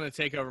Effect is going to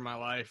take over my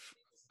life.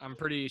 I'm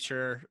pretty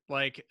sure.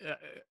 Like,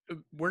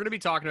 we're going to be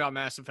talking about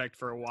Mass Effect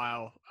for a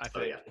while, I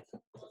think. Oh,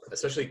 yeah.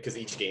 Especially because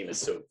each game is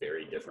so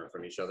very different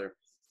from each other.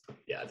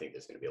 Yeah, I think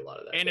there's going to be a lot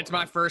of that. And it's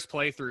my first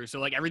playthrough, so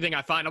like everything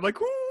I find, I'm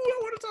like, ooh, I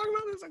want to talk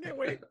about this. I can't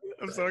wait.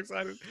 I'm so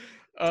excited.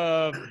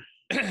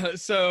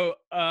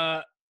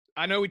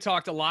 I know we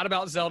talked a lot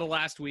about Zelda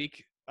last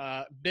week.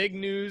 Big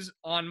news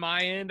on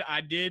my end.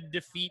 I did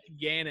defeat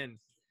Ganon.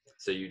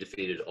 So you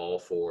defeated all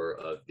 4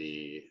 of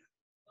the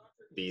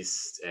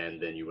beasts,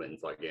 and then you went and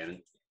fought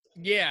Ganon?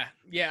 Yeah.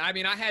 I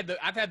mean, I've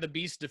had the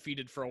beast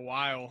defeated for a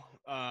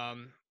while.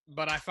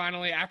 But I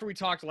finally, after we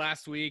talked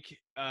last week,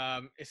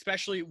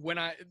 especially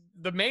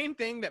the main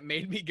thing that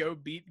made me go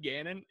beat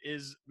Ganon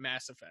is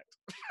Mass Effect.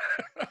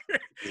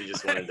 You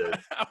just wanted to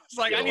I was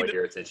like, I need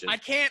your attention. I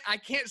can't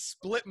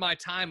split my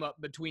time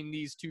up between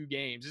these two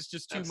games. It's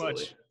just too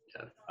much.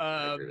 Yeah,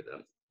 I agree with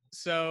that.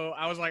 So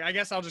I was like, I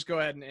guess I'll just go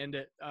ahead and end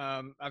it.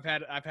 I've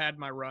had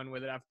my run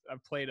with it.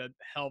 I've played a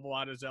hell of a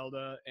lot of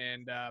Zelda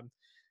and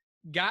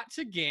got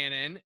to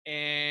Ganon,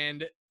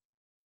 and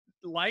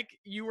like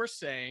you were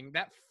saying,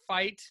 that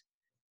fight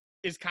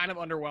is kind of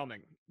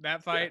underwhelming.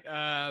 That fight,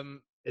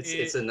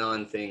 it's a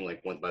non-thing.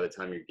 Like by the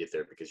time you get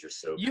there, because you're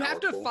so you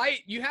powerful.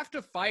 You have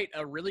to fight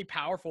a really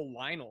powerful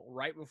Lionel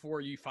right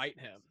before you fight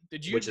him.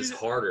 Which is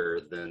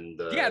harder than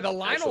the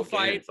Lionel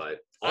fight.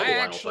 All the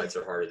Lionel fights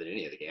are harder than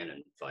any of the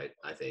Ganon fight,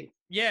 I think.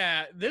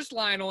 Yeah, this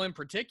Lionel in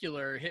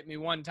particular hit me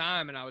one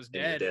time and I was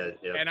dead.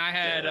 Yep. And I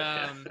had,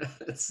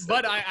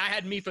 but I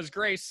had Mipha's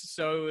Grace,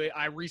 so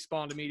I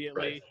respawned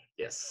immediately. Right.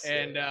 Yes.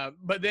 And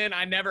but then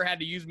I never had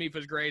to use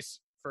Mipha's Grace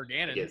for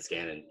Ganon. Against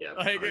Ganon, yeah.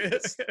 Like,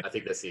 I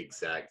think that's the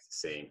exact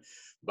same.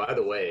 By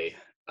the way,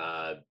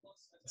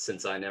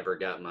 since I never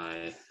got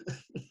my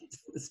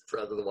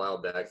Breath of the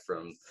Wild back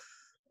from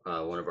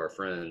one of our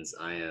friends,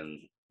 I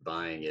am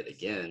buying it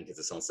again because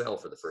it's on sale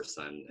for the first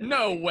time.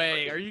 No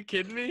way! Are you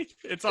kidding me?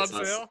 It's on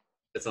sale.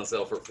 It's on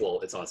sale for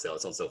it's on sale.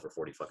 It's on sale for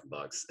 $40 fucking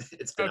bucks.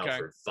 It's been out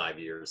for 5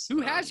 years.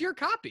 Who has your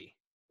copy?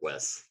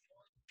 Wes.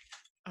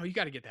 Oh, you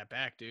got to get that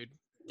back, dude.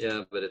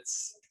 Yeah, but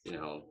it's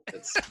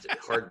it's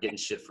hard getting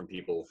shit from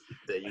people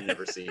that you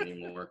never see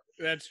anymore.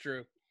 That's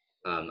true.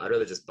 I'd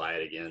rather just buy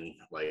it again,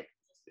 like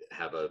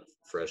have a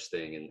fresh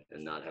thing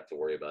and not have to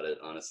worry about it.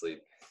 Honestly,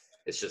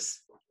 it's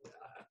just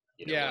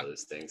one of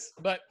those things.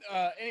 But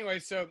anyway,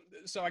 so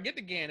I get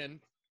to Ganon,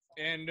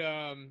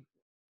 and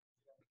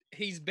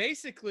he's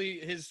basically,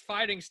 his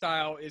fighting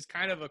style is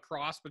kind of a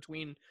cross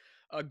between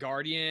a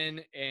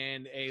Guardian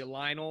and a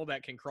Lionel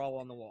that can crawl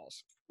on the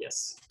walls.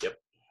 Yes. Yep.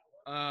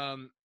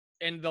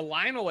 And the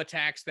Lionel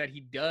attacks that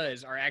he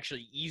does are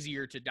actually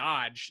easier to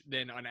dodge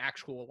than an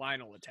actual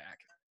Lionel attack.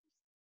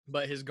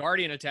 But his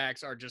Guardian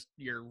attacks are just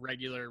your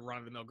regular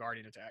run-of-the-mill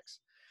Guardian attacks.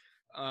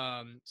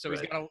 So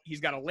he's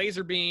got a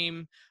laser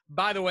beam.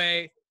 By the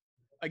way,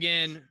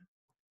 again,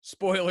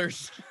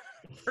 spoilers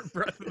for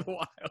Breath of the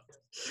Wild.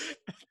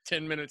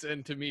 10 minutes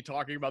into me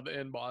talking about the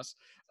end boss.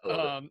 I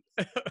love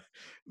it.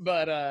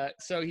 But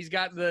so he's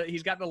got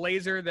the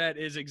laser that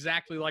is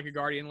exactly like a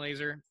Guardian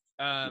laser.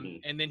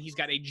 And then he's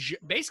got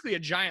basically a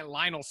giant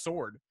Lionel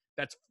sword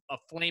that's a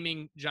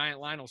flaming giant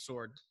Lionel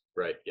sword.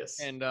 Right. Yes.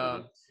 And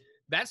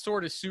that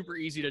sword is super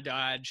easy to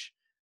dodge.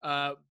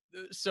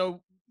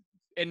 So,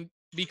 and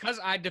because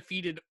I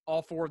defeated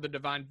all 4 of the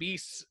Divine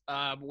Beasts,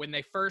 when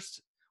I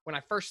first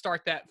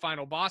start that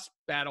final boss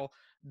battle,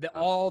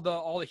 all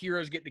the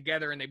heroes get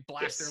together and they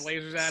blast their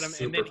lasers at him.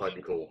 Super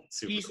fucking cool.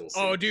 Super cool.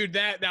 Oh, dude,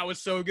 that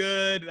was so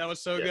good. That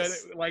was so good.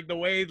 Like the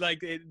way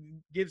like it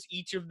gives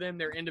each of them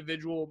their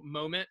individual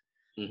moment.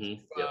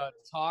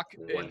 Talk.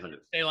 100.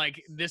 They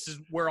like, this is,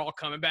 we're all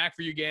coming back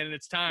for you again, and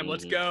it's time.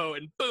 Let's go.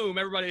 And boom,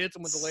 everybody hits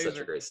them with the laser. Such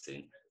a great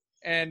scene.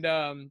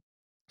 And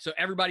so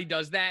everybody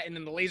does that, and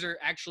then the laser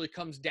actually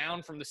comes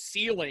down from the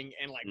ceiling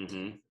and like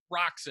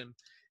rocks him.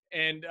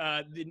 And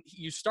then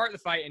you start the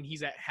fight, and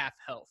he's at half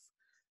health.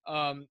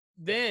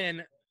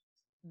 Then,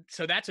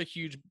 so that's a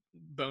huge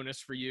bonus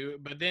for you.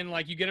 But then,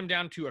 like, you get him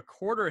down to a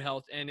quarter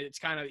health, and it's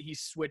kind of, he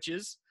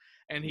switches,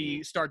 and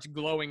he starts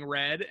glowing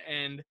red.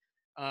 And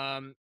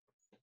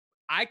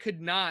I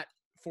could not,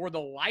 for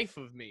the life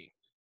of me,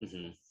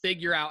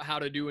 figure out how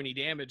to do any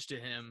damage to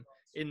him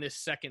in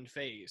this second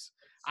phase.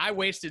 I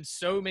wasted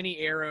so many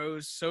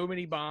arrows, so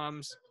many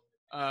bombs,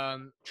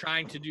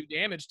 trying to do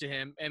damage to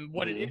him. And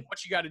what you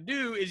got to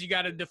do is you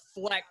got to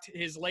deflect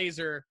his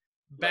laser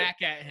back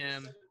at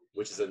him.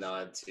 Which is a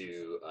nod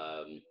to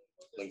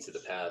Link to the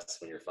Past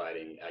when you're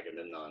fighting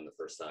Agamemnon the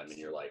first time and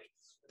you're like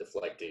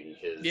deflecting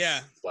his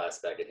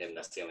blast back at him.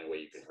 That's the only way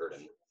you can hurt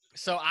him.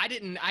 So I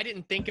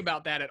didn't think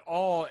about that at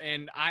all,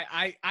 and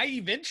I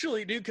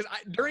eventually do, because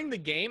during the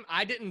game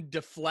I didn't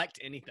deflect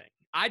anything.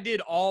 I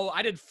did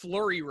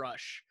flurry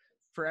rush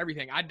for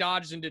everything. I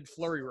dodged and did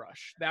flurry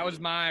rush. That was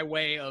my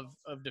way of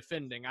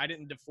defending. I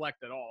didn't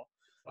deflect at all.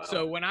 Wow.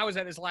 So when I was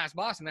at this last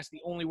boss, and that's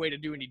the only way to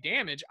do any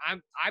damage,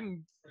 I'm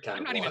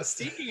not even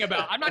thinking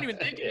about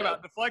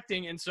about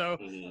deflecting, and so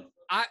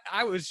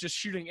I was just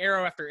shooting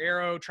arrow after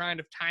arrow, trying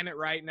to time it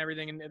right and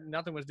everything, and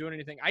nothing was doing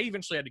anything. I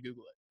eventually had to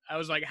Google it. I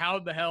was like, how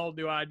the hell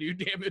do I do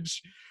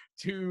damage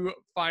to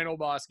final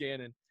boss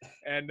Ganon?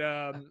 And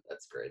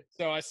that's great.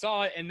 So I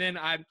saw it, and then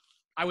I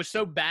was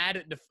so bad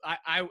at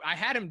I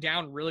had him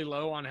down really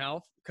low on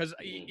health, because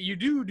you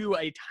do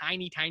a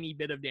tiny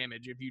bit of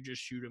damage if you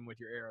just shoot him with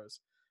your arrows.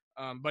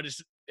 But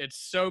it's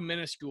so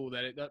minuscule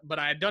but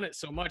I had done it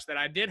so much that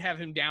I did have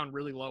him down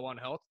really low on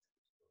health.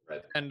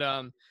 Right. And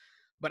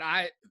but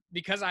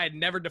because I had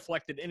never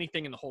deflected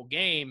anything in the whole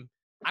game,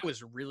 I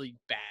was really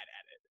bad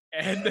at it.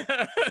 And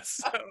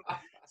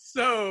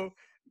so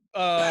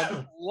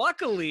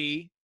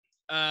luckily,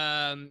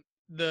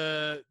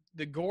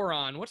 the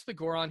Goron, what's the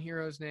Goron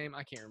hero's name?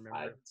 I can't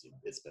remember.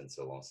 It's been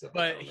so long since.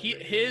 But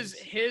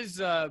his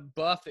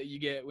buff that you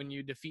get when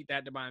you defeat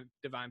that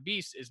divine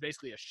beast is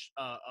basically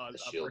a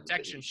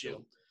protection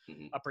shield.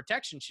 A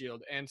protection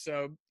shield. And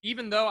so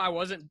even though I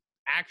wasn't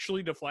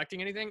actually deflecting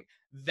anything,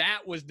 that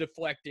was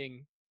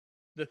deflecting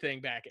the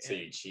thing back at him. So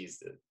you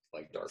cheesed it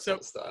like Dark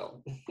Souls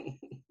style.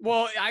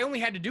 Well, I only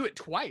had to do it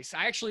twice.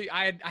 I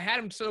had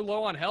him so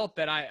low on health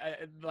that I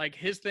like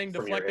his thing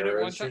deflected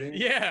it one time.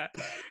 Yeah.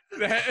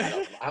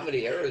 How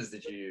many arrows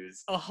did you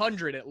use?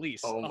 100 at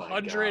least. Oh my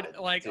 100,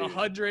 God, like dude.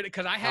 100,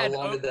 because I had. How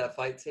long did that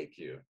fight take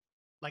you?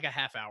 Like a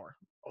half hour.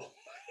 Oh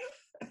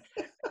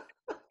my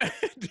God.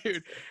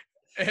 Dude.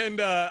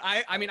 And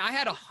I mean, I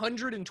had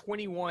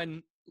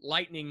 121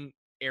 lightning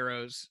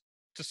arrows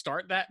to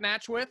start that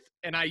match with,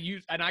 and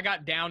I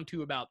got down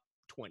to about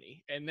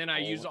 20, and then I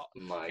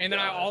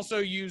also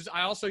used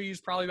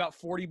probably about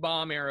 40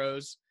 bomb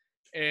arrows,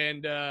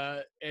 and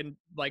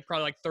like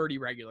probably like 30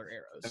 regular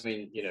arrows. I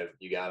mean,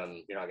 you got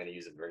them. You're not going to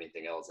use them for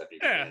anything else after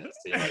you get it,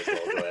 so you might as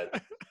well go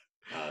ahead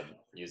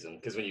use them,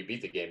 because when you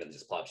beat the game, it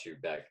just pops you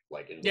back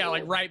like in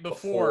like right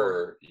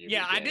before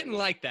I didn't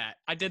like that.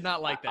 I did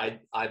not like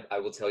that. I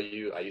will tell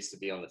you, I used to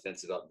be on the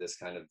fence about this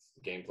kind of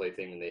gameplay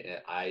thing,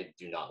 and I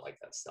do not like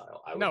that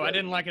style. I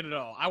didn't like it at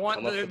all. I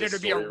want there to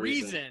be a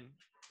reason.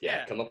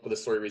 Yeah, come up with a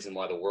story reason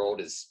why the world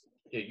is.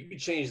 You can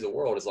change the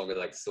world as long as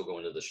I can still go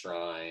into the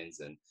shrines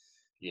and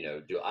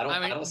I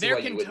don't see why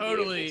you wouldn't be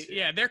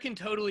able to. There can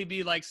totally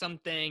be like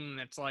something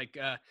that's like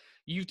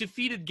you've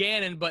defeated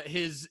Ganon, but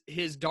his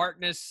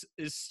darkness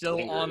is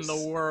still on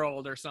the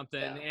world or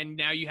something, and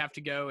now you have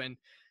to go and.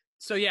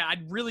 So yeah,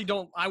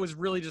 I was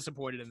really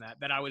disappointed in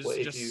that I was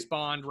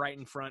spawned right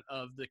in front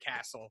of the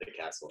castle. The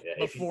castle, yeah.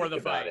 Before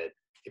the fight.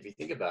 If you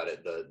think about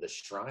it, the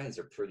shrines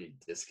are pretty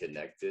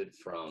disconnected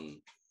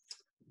from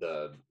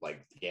the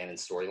like Ganon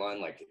storyline.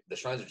 Like the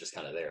shrines are just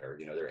kind of there,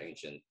 they're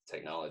ancient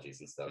technologies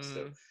and stuff.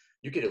 So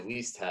you could at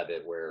least have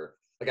it where,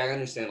 like, I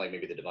understand like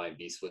maybe the divine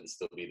beast wouldn't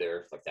still be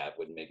there, like that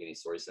wouldn't make any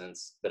story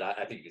sense. But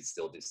I think you could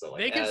still do so.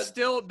 Like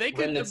they could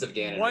remnants of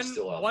Ganon are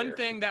still out one there.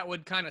 thing that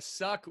would kind of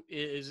suck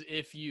is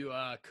if you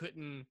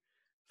couldn't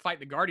fight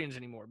the Guardians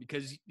anymore,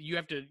 because you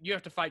have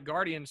to fight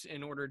Guardians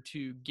in order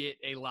to get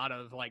a lot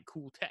of like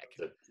cool tech.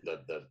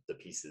 The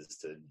pieces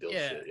to build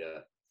shit, yeah.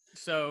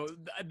 So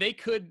they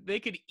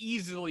could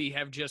easily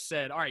have just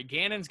said, all right,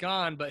 Ganon's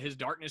gone, but his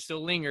darkness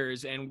still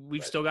lingers, and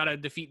we've Right. still got to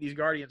defeat these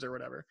guardians or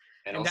whatever.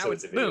 And And that also, would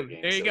it's a video boom,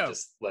 game, there you so go.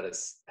 just let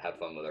us have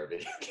fun with our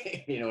video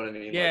game. You know what I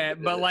mean? Yeah,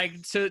 Like, but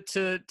like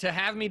to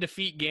have me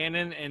defeat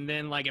Ganon, and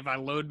then like if I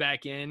load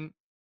back in,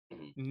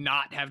 Mhm.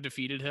 not have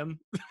defeated him,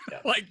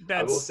 Yeah. like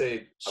I will that's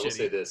say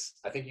shitty. this.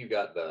 I think you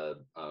got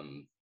the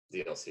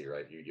DLC,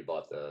 right? You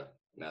bought the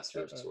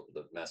Master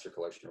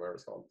Collection or whatever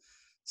it's called.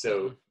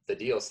 So Mm-mm. the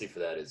DLC for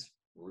that is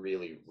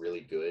really,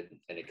 really good,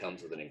 and it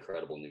comes with an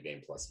incredible New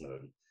Game Plus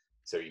mode.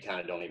 So you kind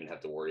of don't even have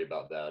to worry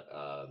about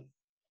that,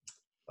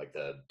 like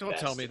the Don't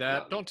tell me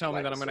that. Don't tell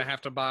me that I'm gonna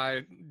have to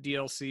buy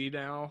DLC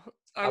now.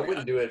 I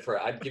wouldn't do it for.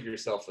 I'd give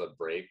yourself a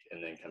break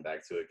and then come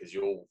back to it because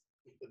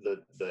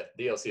the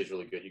DLC is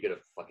really good. You get a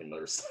fucking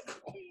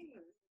motorcycle.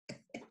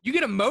 You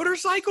get a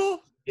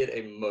motorcycle? Get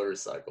a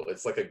motorcycle.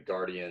 It's like a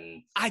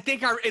Guardian. I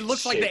think it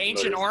looks like the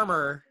ancient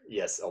armor.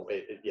 Yes. Oh,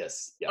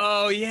 yes. Yeah.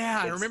 Oh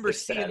yeah, I remember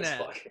it's seeing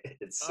that.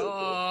 It's so cool.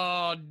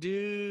 Oh,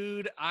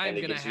 dude,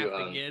 I'm gonna have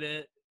to get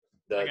it.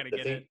 I gotta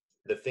get it.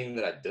 The thing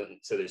that I don't.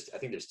 So I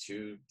think there's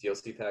 2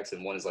 DLC packs,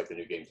 and one is like the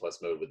New Game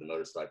Plus mode with the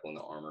motorcycle and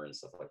the armor and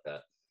stuff like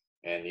that,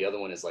 and the other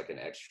one is like an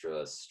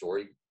extra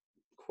story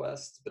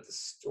quest. But the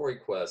story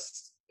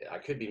quest, I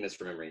could be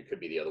misremembering. It could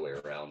be the other way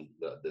around.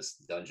 This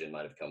dungeon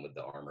might have come with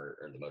the armor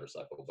or the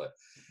motorcycle, but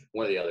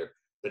one or the other.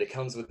 But it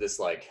comes with this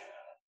like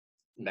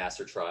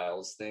Master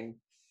Trials thing,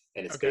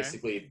 and it's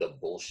basically the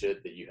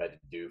bullshit that you had to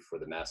do for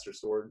the Master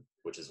Sword,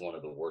 which is one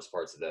of the worst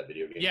parts of that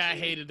video game. Yeah, I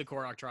hated the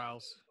Korok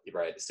Trials.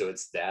 Right. So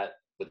it's that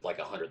with like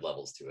 100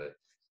 levels to it,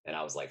 and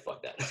I was like,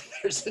 "Fuck that!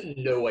 There's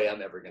no way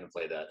I'm ever gonna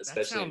play that,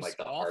 especially in like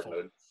the hard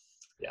mode."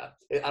 Yeah,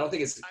 I don't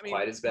think it's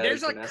quite as bad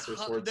as the Master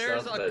Sword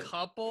there's stuff. There's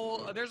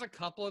a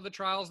couple of the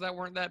trials that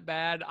weren't that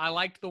bad. I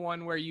liked the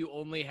one where you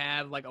only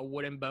have like a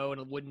wooden bow and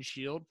a wooden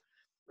shield.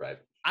 Right.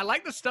 I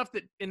like the stuff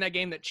that in that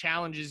game that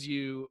challenges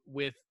you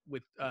with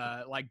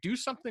like do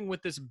something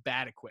with this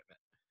bad equipment.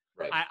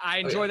 Right. I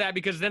enjoy that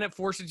because then it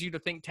forces you to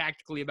think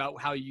tactically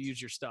about how you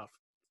use your stuff.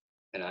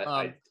 And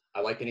I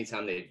like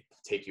anytime they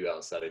take you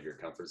outside of your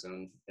comfort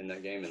zone in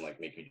that game and like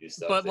make you do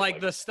stuff. But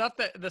like the stuff.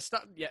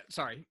 Yeah.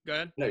 Sorry. Go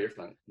ahead. No, you're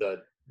fine.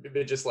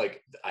 Just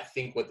like I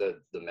think what the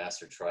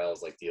Master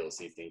Trials like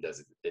DLC thing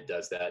does, it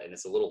does that, and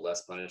it's a little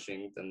less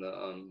punishing than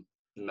the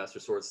Master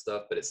Sword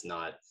stuff, but it's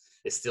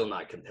still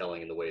not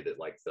compelling in the way that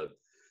like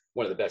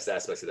one of the best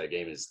aspects of that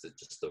game is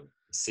just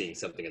seeing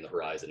something in the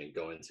horizon and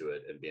going to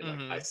it and being like,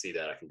 I see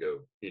that, I can go,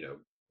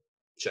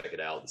 check it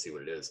out and see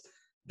what it is.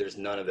 There's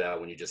none of that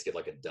when you just get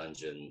like a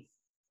dungeon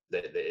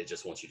that it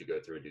just wants you to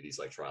go through and do these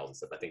like trials and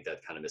stuff. I think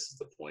that kind of misses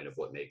the point of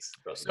what makes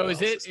Breath of the Wild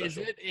so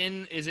special.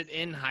 Is it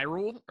in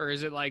Hyrule, or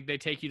is it like they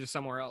take you to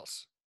somewhere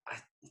else? I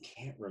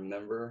can't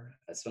remember.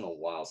 It's been a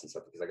while because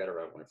I got it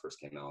right when it first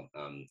came out.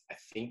 I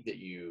think that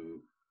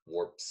you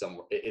warp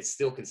somewhere. It's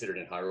still considered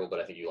in Hyrule,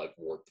 but I think you like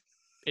warp.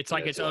 It's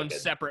like its own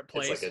separate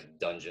place. It's like a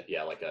dungeon,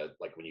 yeah, like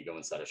when you go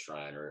inside a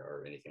shrine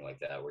or anything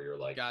like that, where you're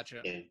like,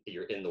 gotcha.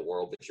 You're in the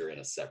world, but you're in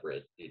a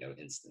separate,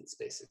 instance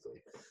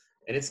basically.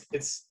 And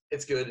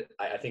it's good.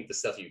 I think the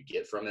stuff you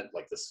get from it,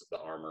 like the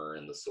armor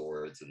and the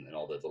swords and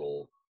all the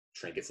little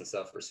trinkets and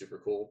stuff, are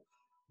super cool.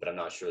 But I'm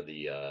not sure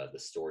the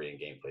story and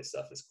gameplay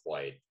stuff is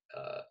quite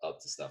up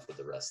to snuff with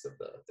the rest of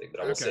the thing.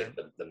 But I will say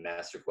the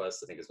Master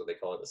Quest, I think is what they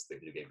call it. That's the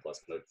New Game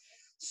Plus mode.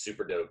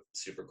 Super dope,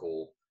 super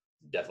cool.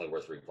 Definitely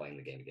worth replaying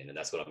the game again, and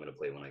that's what I'm going to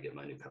play when I get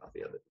my new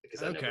copy of it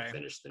because I never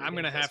finished the. I'm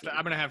going to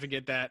have to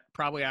get that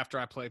probably after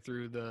I play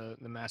through the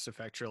Mass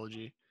Effect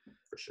trilogy.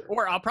 For sure.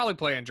 Or I'll probably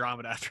play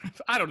Andromeda after.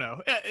 I don't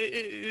know.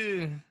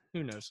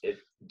 Who knows?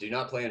 Do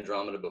not play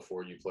Andromeda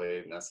before you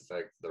play Mass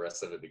Effect, the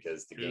rest of it,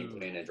 because the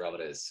gameplay in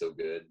Andromeda is so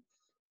good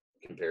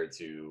compared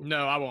to.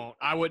 No, I won't.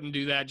 I wouldn't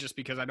do that just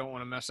because I don't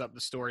want to mess up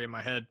the story in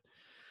my head.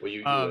 Well,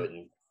 you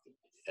wouldn't.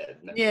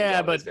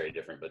 Yeah, but it's very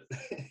different. But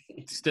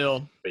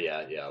still. But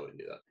yeah, I wouldn't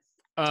do that.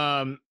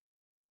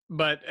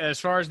 But as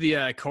far as the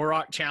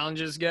Korok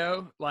challenges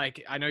go,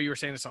 like I know you were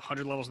saying it's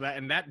 100 levels of that,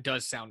 and that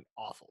does sound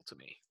awful to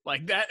me.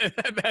 Like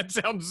that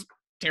sounds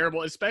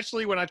terrible,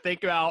 especially when I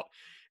think about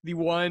the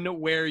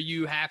one where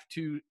you have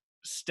to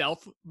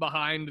stealth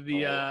behind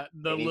the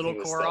little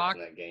Korok.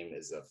 That game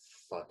is a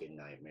fucking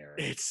nightmare.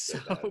 It's so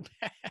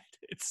bad.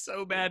 It's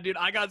so bad, dude.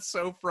 I got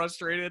so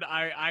frustrated.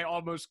 I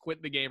almost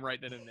quit the game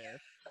right then and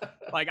there.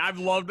 Like I've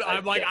loved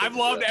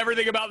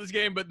everything about this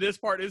game, but this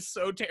part is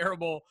so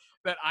terrible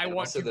that I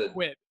want to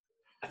quit.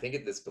 I think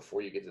it's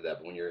before you get to that,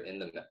 but when you're in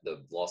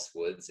the Lost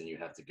Woods and you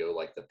have to go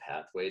like the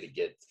pathway to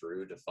get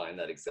through to find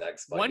that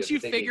exact spot. Once you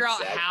figure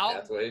out how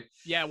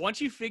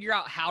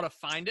to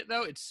find it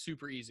though, it's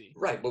super easy.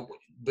 Right,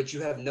 but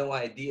you have no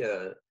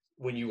idea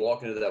when you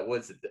walk into that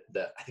woods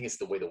that I think it's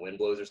the way the wind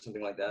blows or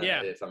something like that.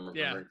 Yeah, if I'm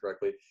remembering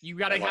correctly. You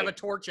got to have a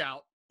torch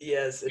out.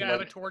 Yes, you gotta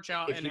have a torch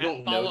out. If you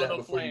don't know that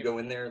before you go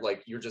in there,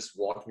 like you're just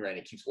walking around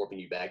and it keeps warping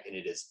you back, and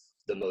it is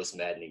the most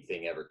maddening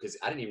thing ever. Because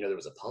I didn't even know there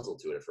was a puzzle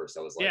to it at first.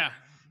 I was like,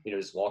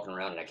 just walking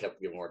around, and I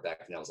kept getting more back,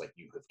 and I was like,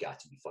 you have got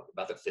to be fucking.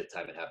 About the 5th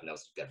time it happened, I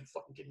was got to be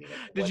fucking kidding me.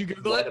 Like, Did you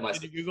Google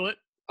it?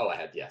 Oh, I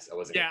had, yes. I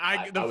wasn't. Yeah,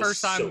 I the was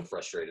first time so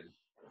frustrated.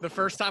 the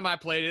first time I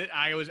played it,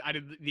 I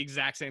did the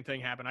exact same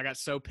thing happen. I got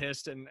so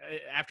pissed, and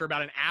after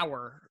about an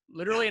hour,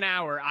 literally an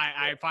hour,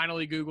 I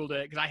finally Googled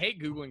it because I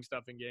hate Googling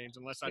stuff in games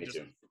unless I Me just.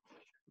 too.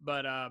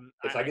 But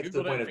If I get to the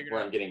Googled it point and of figured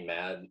where it I'm out. getting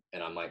mad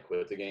and I might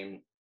quit the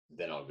game,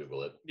 then I'll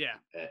Google it. Yeah,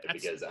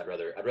 Because I'd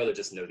rather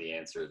just know the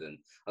answer than,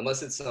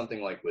 unless it's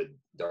something like with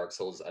Dark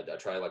Souls. I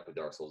try, like with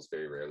Dark Souls,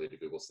 very rarely to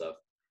Google stuff.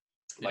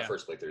 My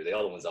first playthrough, the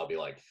other ones I'll be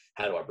like,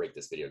 how do I break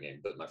this video game?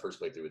 But my first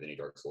playthrough with any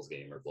Dark Souls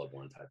game or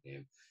Bloodborne type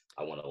game,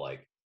 I want to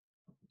like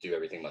do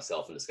everything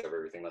myself and discover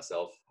everything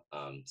myself.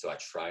 So I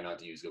try not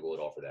to use Google at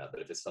all for that. But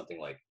if it's something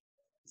like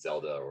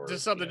Zelda or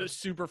just something that's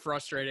super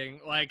frustrating.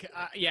 Like,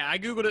 I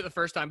Googled it the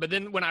first time, but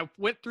then when I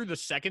went through the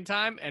second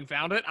time and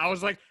found it, I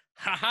was like,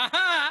 ha ha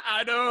ha,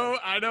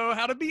 I know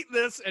how to beat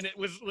this. And it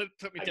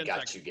took me 10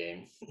 seconds. You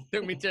game.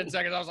 Took me 10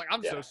 seconds. I was like,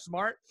 I'm so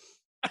smart.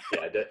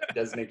 Yeah, it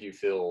does make you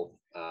feel,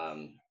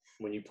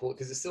 when you pull,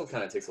 because it still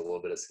kind of takes a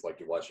little bit of, like,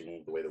 you're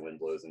watching the way the wind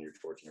blows and your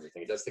torch and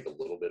everything. It does take a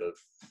little bit of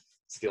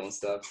skill and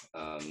stuff.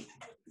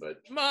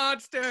 But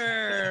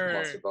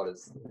Monster brought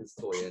his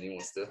toy in. He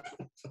wants to.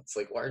 It's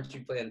like, why aren't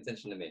you paying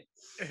attention to me?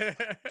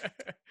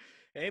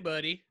 Hey,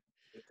 buddy.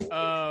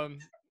 But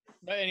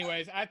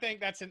anyways, I think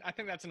that's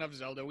enough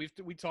Zelda. We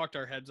talked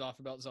our heads off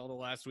about Zelda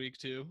last week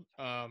too.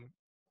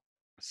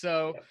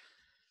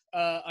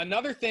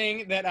 Another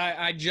thing that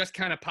I just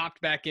kind of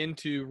popped back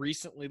into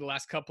recently, the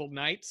last couple of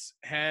nights,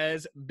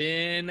 has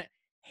been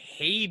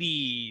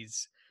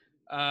Hades.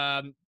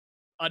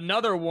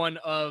 Another one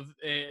of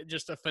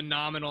just a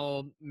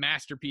phenomenal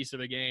masterpiece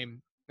of a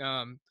game.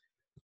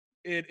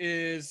 It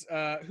is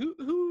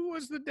who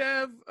was the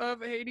dev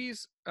of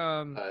Hades?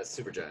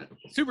 Supergiant.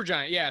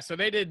 Supergiant, yeah. So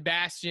they did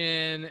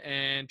Bastion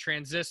and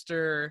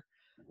Transistor,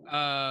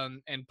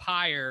 and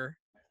Pyre.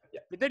 Yeah.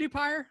 Did they do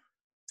Pyre?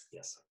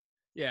 Yes.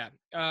 Yeah.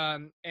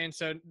 And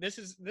so this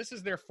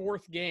is their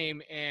fourth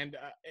game, and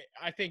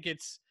I think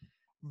it's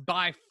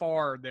by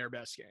far their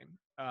best game.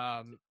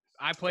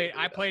 I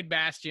played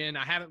Bastion.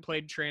 I haven't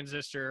played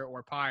Transistor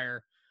or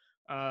Pyre.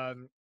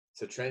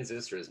 So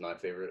Transistor is my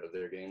favorite of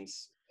their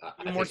games.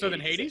 More so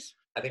than Hades?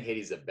 I think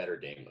Hades is a better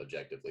game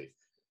objectively,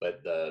 but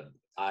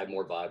I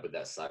more vibe with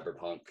that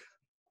cyberpunk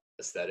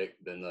aesthetic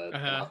than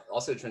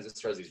also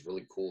Transistor has these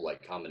really cool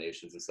like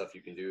combinations and stuff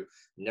you can do.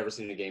 Never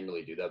seen a game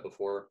really do that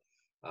before.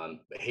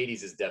 But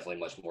Hades is definitely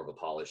much more of a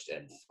polished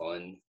and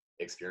fun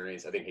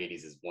experience. I think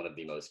Hades is one of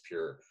the most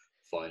pure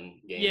fun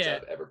games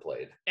I've ever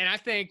played. And I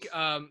think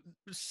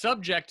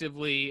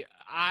subjectively,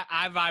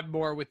 I vibe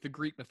more with the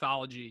Greek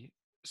mythology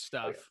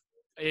stuff. Oh, yeah.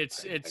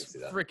 It's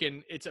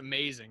freaking, it's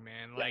amazing,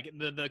 man. Like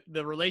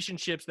the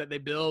relationships that they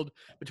build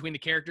between the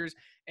characters.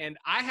 And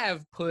I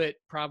have put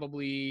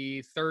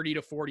probably 30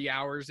 to 40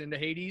 hours into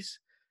Hades.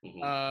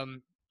 Mm-hmm.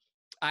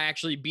 I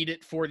actually beat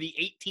it for the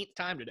 18th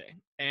time today.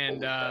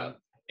 And that's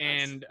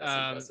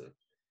impressive.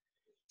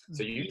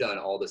 So you've done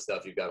all the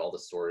stuff. You've got all the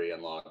story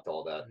unlocked,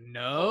 all that.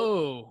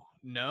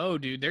 No,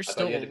 dude. There's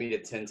still. You had to beat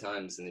it 10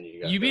 times, and then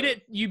you beat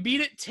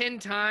it 10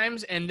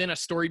 times, and then a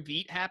story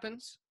beat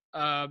happens.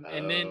 But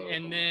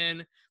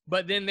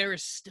then there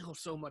is still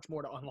so much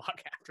more to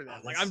unlock after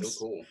that. Like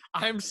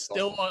I'm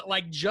still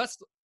like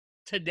just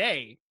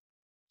today.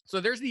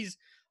 So there's these.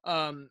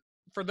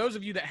 For those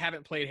of you that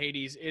haven't played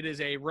Hades, it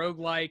is a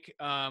roguelike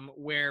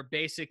where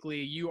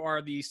basically you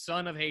are the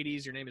son of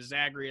Hades. Your name is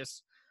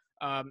Zagreus.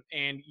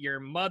 And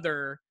your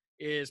mother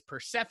is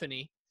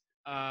Persephone,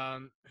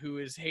 who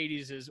is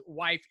Hades'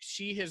 wife.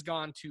 She has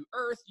gone to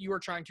Earth. You are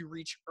trying to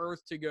reach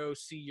Earth to go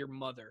see your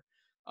mother.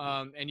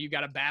 And you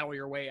got to battle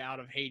your way out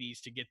of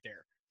Hades to get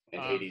there.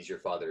 And Hades, your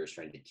father, is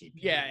trying to keep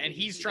you. Yeah, and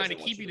he's trying to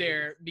keep you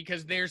there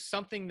because there's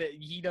something that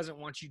he doesn't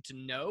want you to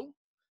know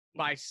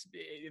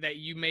that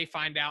you may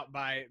find out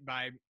by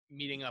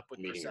meeting up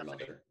with Persephone. Your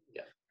mother.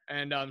 Yeah.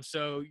 And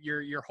so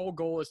your whole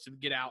goal is to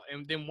get out.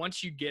 And then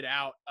once you get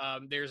out,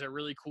 there's a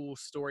really cool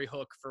story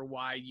hook for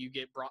why you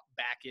get brought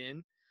back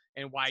in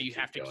and why you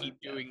have to keep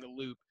doing the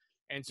loop.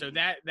 And so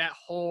that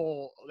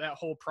whole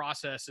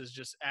process is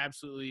just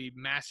absolutely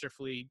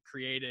masterfully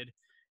created.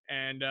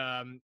 And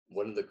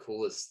one of the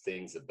coolest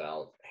things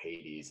about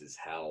Hades is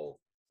how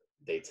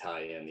they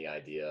tie in the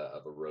idea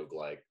of a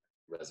roguelike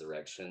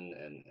resurrection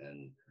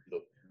and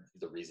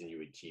the reason you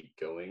would keep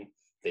going.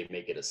 They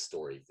make it a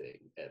story thing,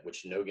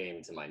 which no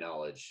game, to my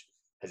knowledge,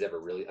 has ever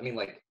really. I mean,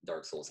 like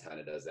Dark Souls kind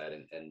of does that,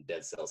 and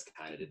Dead Cells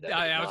kind of did that.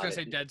 I was gonna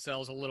say Dead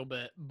Cells a little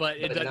bit, but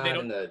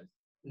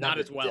not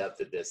as well. Depth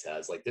that this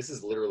has. Like this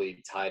is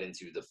literally tied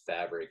into the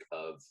fabric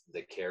of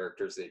the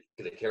characters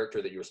the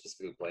character that you were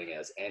specifically playing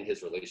as, and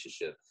his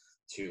relationship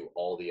to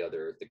all the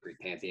Greek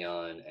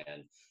pantheon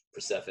and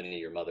Persephone,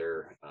 your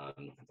mother,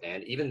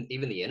 and even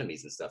the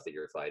enemies and stuff that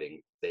you're fighting.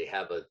 They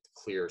have a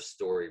clear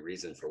story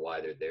reason for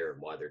why they're there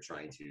and why they're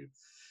trying to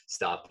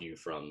stop you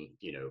from,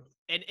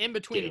 And in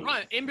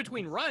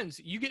between runs,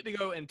 you get to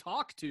go and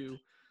talk to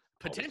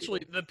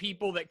potentially the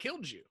people that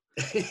killed you.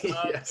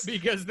 Yes.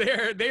 Because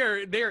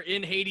they're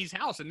in Hades'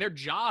 house, and their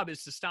job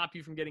is to stop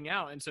you from getting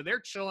out. And so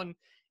they're chilling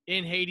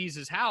in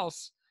Hades'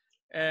 house,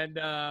 And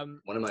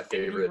one of my when he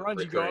favorite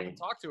runs, you go up and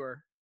talk to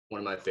her. One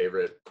of my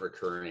favorite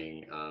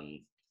recurring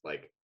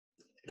like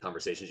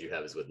conversations you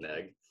have is with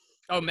Meg.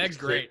 Oh, Meg's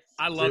great.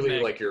 I love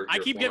Meg. Like your I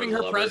keep giving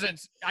her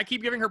presents. I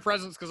keep giving her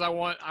presents because I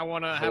want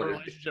to have a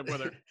relationship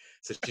with her.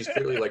 So she's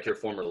clearly like your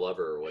former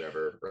lover or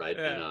whatever, right?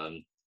 Yeah.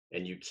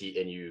 And you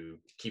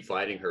keep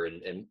fighting her,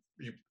 and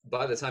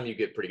by the time you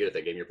get pretty good at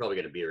that game, you're probably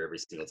going to beat her every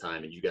single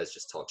time, and you guys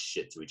just talk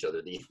shit to each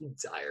other the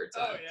entire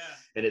time. Oh yeah.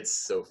 And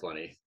it's so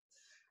funny.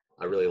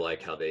 I really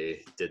like how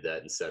they did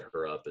that and set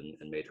her up and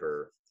made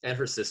her, and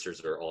her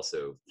sisters are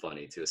also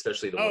funny too,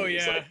 especially the one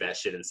who's like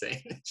batshit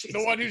insane.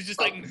 The one who's just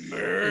like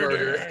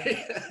murder.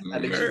 I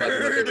think she's my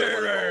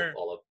favorite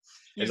all of.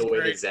 And the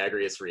way that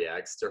Zagreus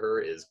reacts to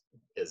her is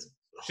she's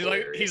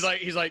hilarious.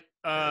 He's like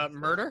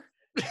murder.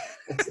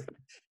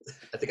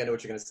 I think I know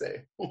what you're gonna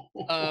say.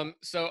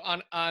 So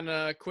on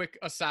a quick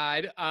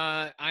aside,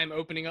 I'm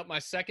opening up my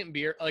second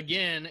beer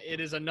again. It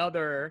is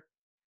another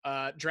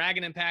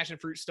Dragon and Passion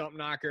Fruit Stump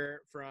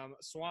Knocker from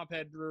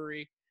Swamphead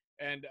Brewery,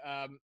 and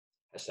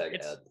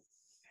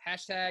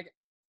hashtag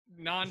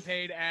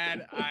non-paid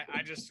ad.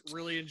 I just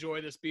really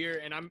enjoy this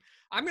beer, and I'm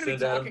gonna be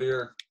talking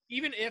beer.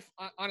 Even if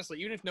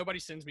nobody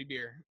sends me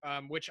beer,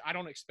 which I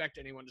don't expect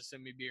anyone to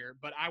send me beer,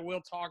 but I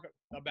will talk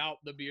about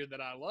the beer that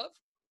I love,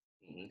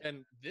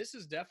 and this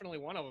is definitely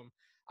one of them.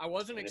 I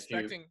wasn't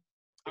expecting.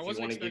 If you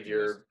want to give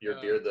your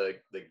beer the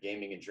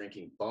gaming and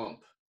drinking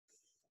bump,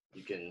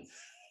 you can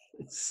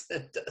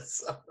send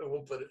us something.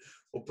 We'll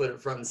put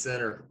it front and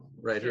center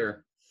right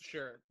here.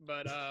 Sure,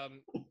 but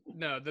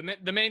no.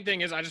 The main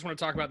thing is I just want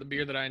to talk about the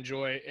beer that I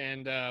enjoy,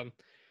 and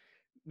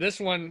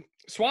this one,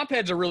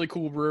 Swamphead's a really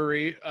cool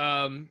brewery.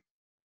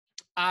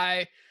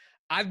 I've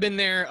been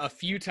there a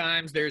few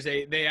times.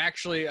 They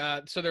actually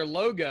so their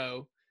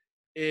logo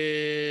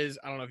is,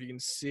 I don't know if you can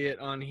see it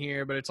on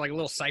here, but it's like a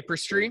little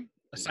cypress tree,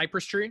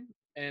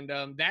 and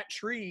that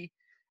tree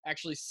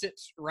actually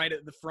sits right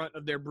at the front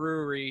of their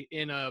brewery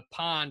in a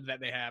pond that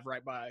they have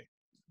right by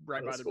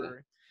the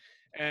brewery.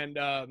 And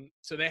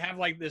so they have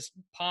like this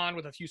pond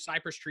with a few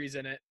cypress trees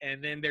in it,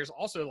 and then there's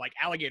also like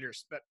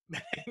alligators that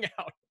hang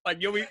out.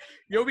 Like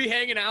you'll be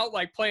hanging out,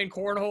 like playing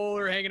cornhole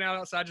or hanging out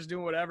outside just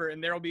doing whatever,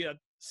 and there'll be a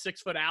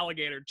 6-foot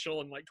alligator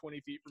chilling like 20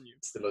 feet from you.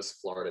 It's the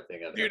most Florida thing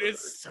I've ever heard.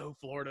 It's so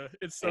Florida.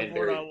 It's so and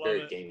Florida. Very, I love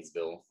very it.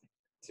 Gainesville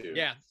too.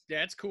 Yeah,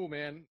 it's cool,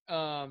 man.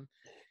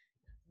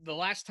 The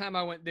last time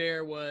I went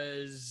there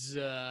was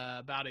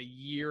about a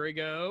year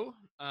ago.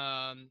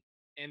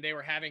 And they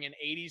were having an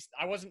 80s.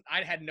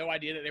 I had no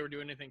idea that they were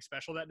doing anything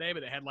special that day,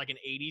 but they had like an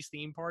 80s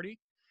theme party.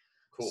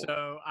 Cool.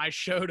 So I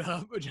showed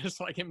up just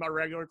like in my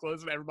regular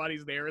clothes, and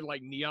everybody's there in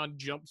like neon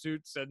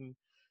jumpsuits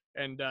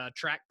and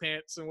track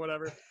pants and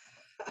whatever.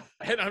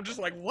 And I'm just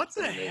like, what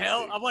the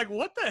hell? I'm like,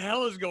 what the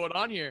hell is going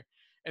on here?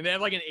 And they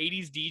have like an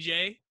 80s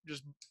DJ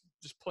just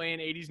playing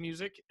 80s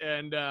music.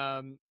 And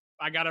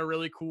I got a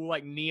really cool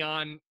like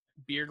neon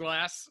beer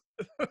glass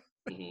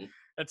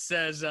that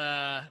says,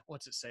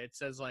 what's it say? It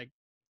says like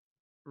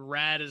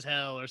rad as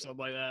hell or something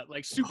like that,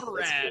 like super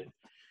rad. Cool.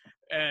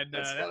 And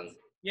that's fun.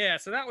 Yeah,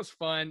 so that was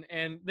fun.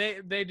 And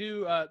they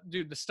do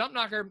dude, the Stump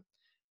Knocker.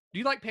 Do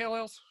you like pale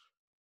ales?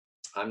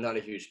 I'm not a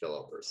huge pale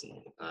ale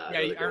person. I'd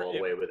rather go all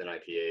the way with an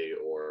IPA,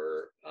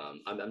 or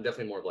I'm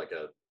definitely more of like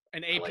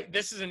an AP.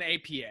 This is an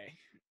APA.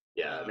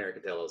 Yeah,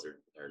 American pale ales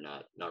are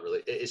not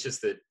really. It's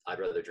just that I'd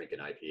rather drink an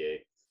IPA.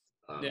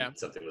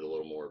 Something with a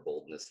little more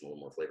boldness and a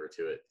little more flavor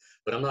to it.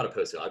 But I'm not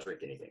opposed to it. I'll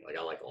drink anything. Like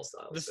I like all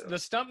styles. The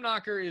Stump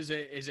Knocker is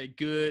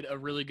a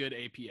really good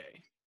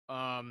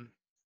APA.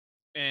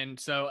 And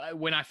so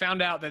when I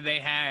found out that they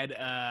had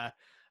a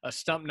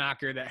Stump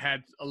Knocker that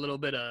had a little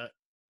bit of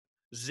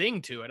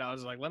zing to it, I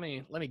was like, let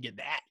me get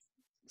that.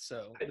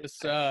 So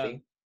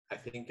I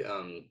think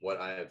what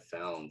I have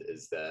found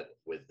is that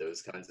with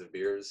those kinds of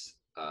beers,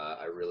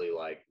 I really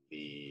like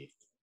the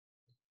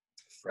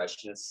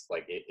freshness.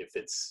 Like if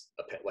it's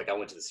like I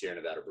went to the Sierra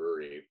Nevada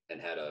brewery and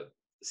had a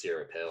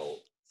Sierra Pale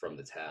from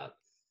the tap,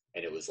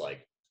 and it was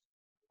like,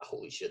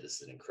 holy shit,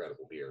 this is an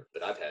incredible beer.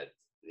 But I've had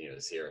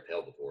the Sierra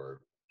Pale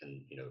before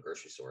in the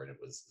grocery store, and it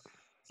was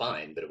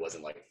fine, but it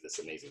wasn't like this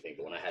amazing thing.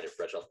 But when I had it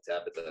fresh off the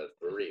tap at the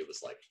brewery, it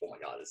was like, oh my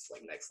god, it's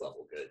like next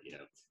level good.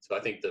 So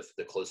I think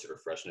the closer to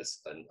freshness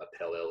a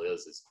pale ale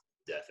is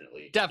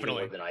definitely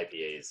more than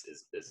IPAs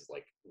is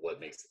like what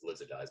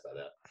lives or dies by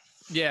that.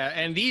 Yeah,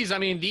 and these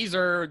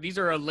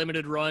are a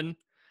limited run,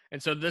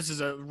 and so this is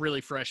a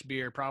really fresh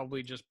beer,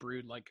 probably just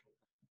brewed like,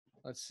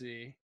 let's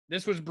see,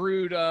 this was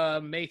brewed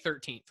May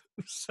 13th.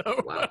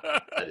 So wow,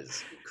 that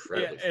is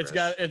incredibly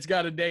fresh. It's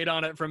got a date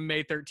on it from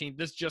May 13th.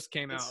 This just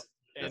came out,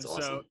 and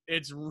awesome. So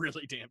it's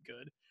really damn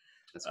good.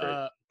 That's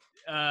great.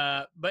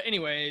 But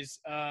anyways,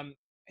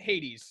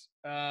 Hades.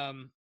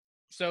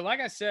 So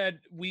like I said,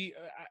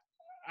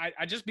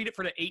 I just beat it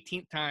for the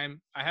 18th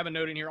time. I have a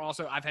note in here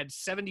also. I've had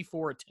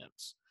 74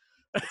 attempts.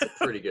 That's a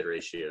pretty good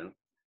ratio.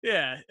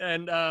 Yeah,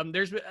 and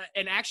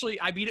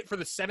actually I beat it for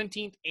the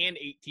 17th and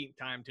 18th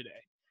time today.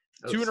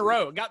 Oh, 2 in a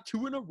row. Got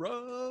 2 in a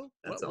row.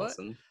 That's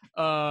awesome.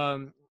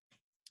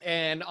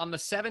 And on the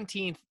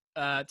 17th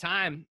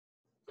time,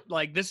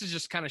 like this is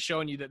just kind of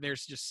showing you that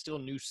there's just still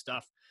new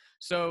stuff.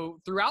 So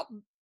throughout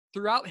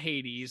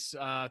Hades,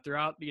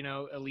 throughout, you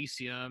know,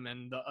 Elysium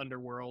and the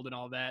underworld and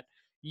all that,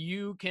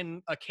 you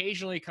can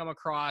occasionally come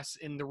across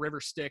in the river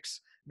Styx,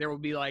 there will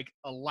be like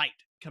a light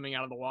coming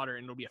out of the water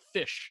and there'll be a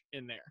fish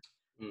in there.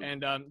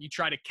 And you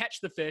try to catch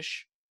the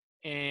fish,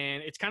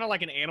 and it's kind of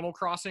like an Animal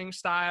Crossing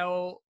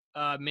style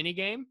mini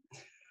game.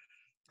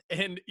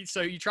 And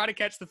so you try to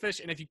catch the fish,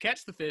 and if you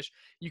catch the fish,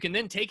 you can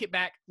then take it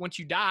back once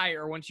you die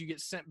or once you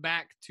get sent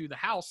back to the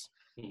house.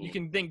 You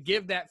can then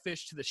give that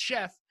fish to the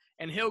chef,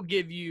 and he'll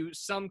give you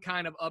some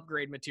kind of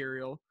upgrade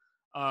material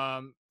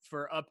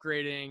for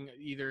upgrading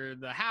either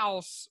the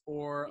house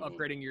or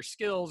upgrading your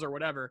skills or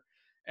whatever.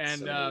 And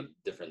so many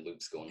different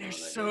loops going on. There's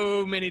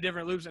so many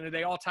different loops, and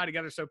they all tie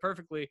together so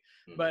perfectly.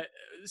 But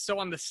so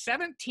on the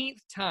 17th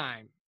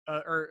time,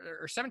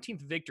 or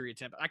 17th victory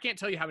attempt, I can't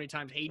tell you how many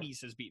times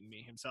Hades has beaten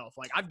me himself.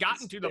 Like I've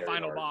gotten to the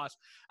final boss.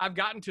 I've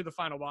gotten to the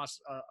final boss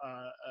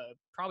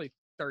probably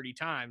 30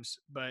 times,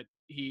 but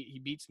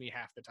he beats me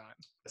half the time.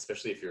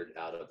 Especially if you're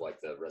out of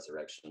like the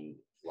resurrection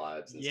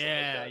lives. And yeah, stuff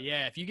like that.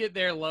 Yeah. If you get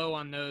there low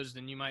on those,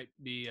 then you might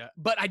be.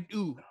 But I'll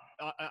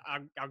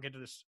get to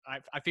this.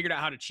 I figured out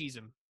how to cheese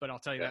him, but I'll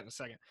tell you that in a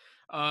second.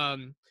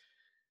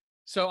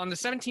 So on the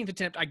 17th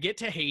attempt, I get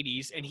to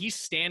Hades, and he's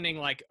standing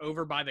like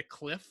over by the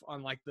cliff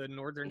on like the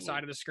northern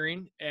side of the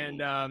screen, and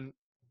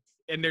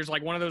there's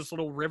like one of those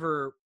little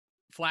river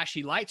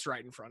flashy lights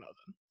right in front of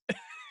him.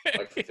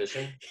 Like for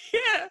fishing?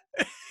 Yeah.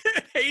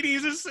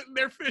 Hades is sitting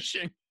there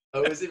fishing.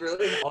 Oh, is he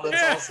really? Oh,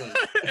 that's awesome.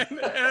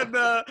 and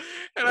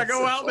I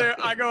go out there.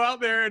 I go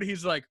out there, and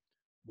he's like,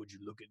 "Would you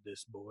look at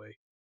this, boy?"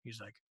 He's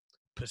like,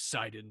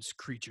 "Poseidon's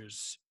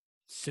creatures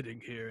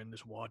sitting here in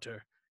this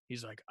water."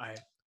 He's like,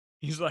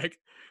 He's like,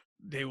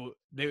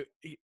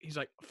 he's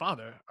like,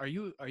 "Father, are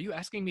you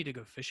asking me to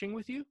go fishing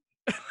with you?"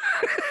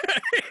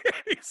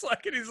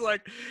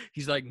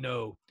 He's like,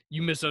 "No,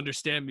 you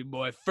misunderstand me,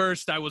 boy.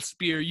 First I will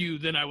spear you,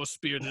 then I will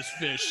spear this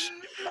fish."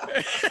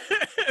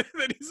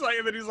 then he's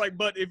like,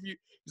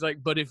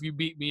 but if you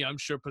beat me, I'm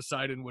sure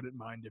Poseidon wouldn't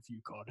mind if you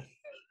caught it.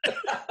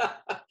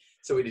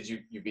 So wait, did you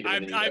beat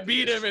him? I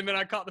beat him, and then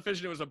I caught the fish,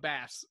 and it was a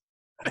bass.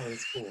 Oh,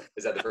 that's cool.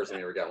 Is that the first time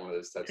you ever got one of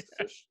those types of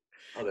fish?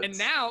 Oh, and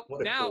now,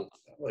 what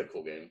a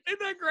cool game. Isn't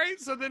that great?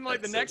 So then,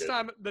 like the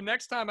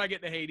next time I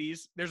get to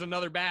Hades, there's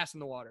another bass in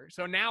the water.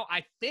 So now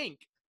I think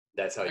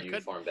that's how you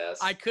farm bass.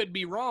 I could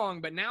be wrong,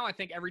 but now I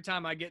think every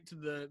time I get to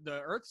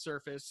the Earth's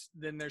surface,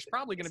 then there's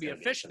probably going to be a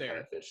fish there.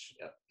 Kind of fish.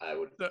 Yeah, I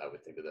would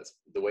think that's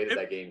the way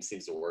that game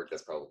seems to work.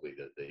 That's probably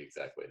the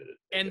exact way that it.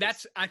 And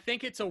I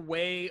think it's a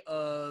way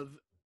of,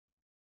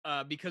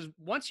 because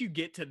once you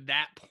get to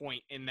that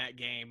point in that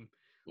game,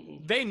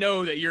 they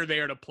know that you're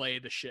there to play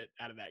the shit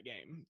out of that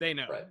game. They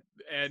know. Right.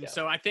 And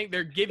so I think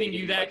they're giving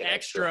you that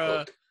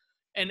like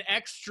an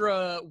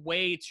extra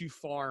way to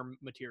farm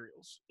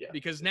materials. Yeah.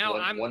 Because now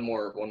one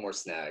more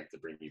snag to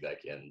bring you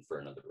back in for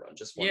another run.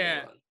 Just one more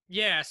run.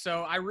 Yeah.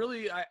 So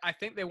I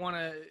think they want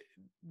to,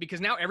 because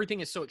now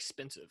everything is so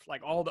expensive.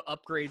 Like all the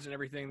upgrades and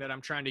everything that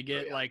I'm trying to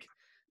get, like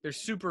they're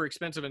super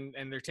expensive and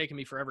they're taking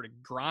me forever to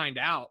grind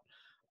out.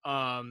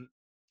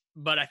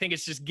 But I think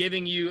it's just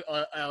giving you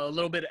a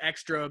little bit of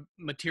extra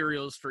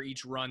materials for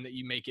each run that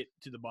you make it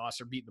to the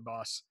boss or beat the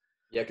boss.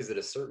 Yeah, because at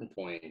a certain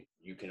point,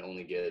 you can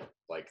only get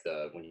like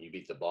when you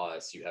beat the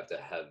boss, you have to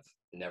have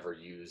never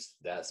used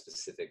that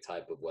specific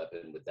type of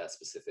weapon with that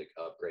specific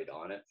upgrade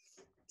on it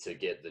to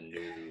get the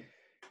new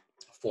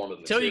form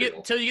of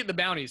material. Till you get the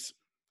bounties.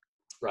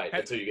 Right,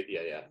 until you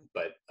get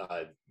But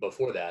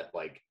before that,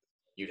 like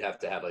you'd have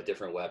to have a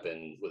different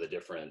weapon with a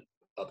different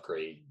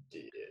upgrade.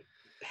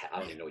 I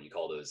don't even know what you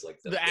call those, like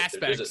the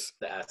aspects.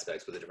 The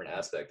aspects with a different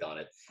aspect on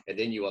it, and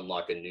then you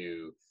unlock a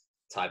new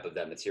type of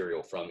that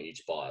material from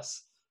each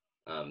boss.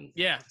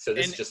 So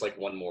this is just like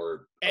one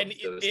more. And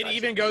it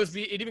even goes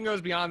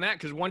beyond that,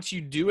 because once you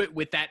do it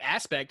with that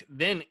aspect,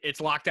 then it's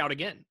locked out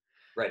again.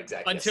 Right.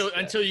 Exactly.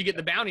 Until you get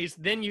the bounties,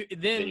 then you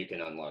can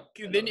unlock.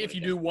 Then if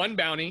you do one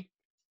bounty,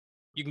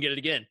 you can get it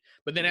again.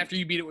 But then after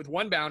you beat it with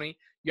one bounty,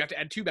 you have to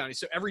add two bounties.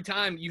 So every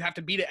time you have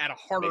to beat it at a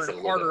harder and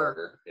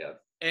harder. Yeah.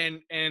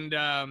 And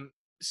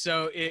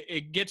so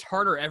it gets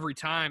harder every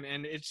time,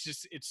 and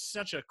it's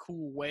such a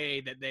cool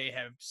way that they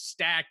have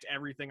stacked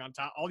everything on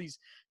top, all these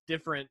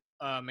different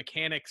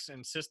mechanics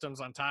and systems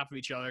on top of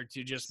each other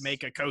to just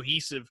make a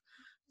cohesive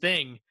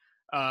thing.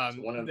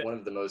 One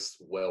of the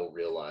most well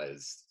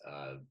realized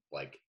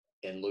like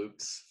end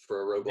loops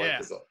for a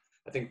roguelike. Yeah.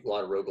 I think a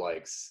lot of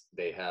roguelikes,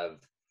 they have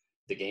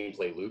the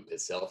gameplay loop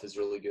itself is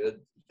really good,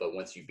 but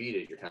once you beat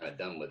it, you're kind of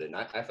done with it. And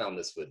I found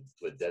this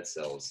with Dead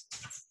Cells.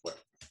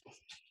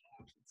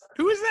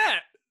 Who is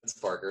that? It's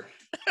Parker.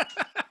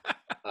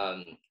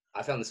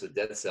 I found this with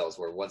Dead Cells,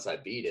 where once I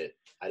beat it,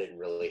 I didn't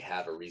really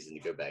have a reason to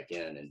go back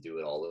in and do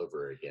it all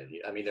over again.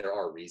 I mean, there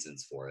are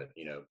reasons for it,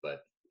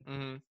 but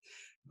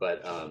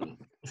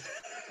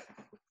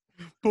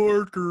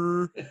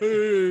Parker,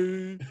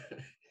 hey.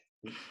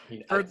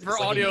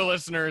 For audio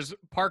listeners,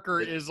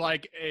 Parker is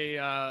like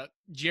a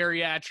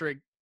geriatric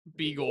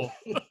beagle.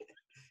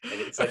 And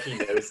it's like he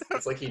knows.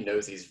 It's like he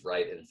knows he's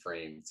right in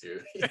frame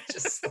too. He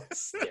just like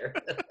staring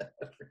at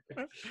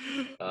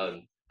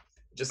it.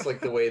 Just like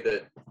the way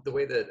that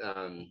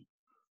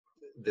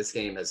this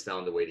game has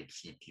found a way to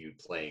keep you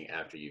playing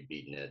after you've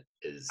beaten it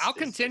is. I'll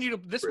continue to.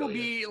 This brilliant.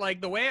 will be like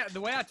the way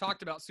I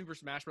talked about Super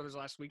Smash Brothers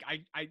last week.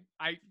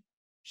 I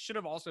should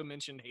have also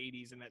mentioned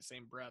Hades in that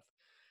same breath,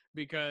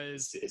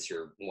 because it's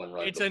your one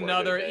run. It's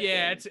another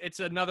it's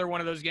another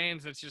one of those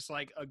games that's just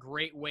like a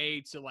great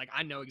way to like,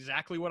 I know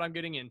exactly what I'm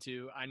getting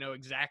into. I know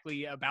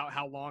exactly about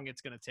how long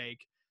it's gonna take.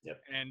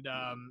 Yep.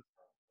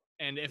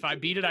 And if I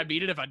beat it, I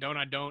beat it. If I don't,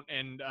 I don't.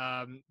 And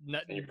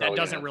that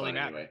doesn't really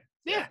matter. Anyway.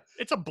 Yeah,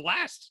 it's a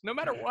blast no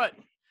matter what.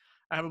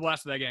 I have a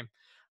blast with that game.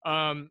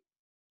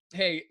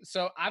 Hey,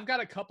 so I've got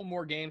a couple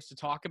more games to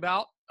talk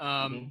about,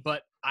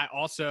 but I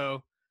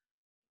also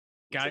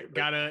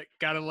gotta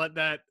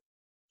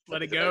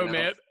let it go,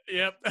 man.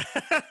 Yep.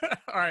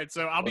 All right,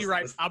 so I'll be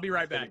right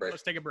back.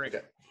 Let's take a break.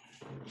 Okay.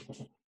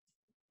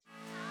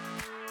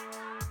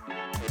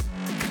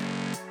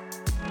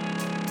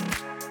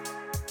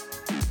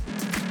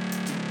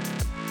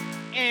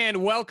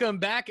 And welcome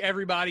back,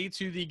 everybody,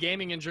 to the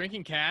Gaming and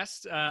Drinking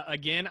Cast.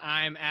 Again,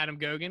 I'm Adam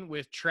Gogan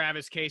with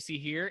Travis Casey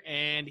here,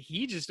 and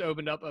he just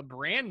opened up a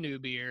brand new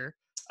beer.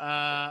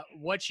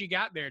 What you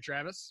got there,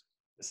 Travis?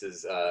 This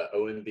is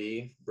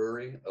OMB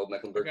Brewery, Old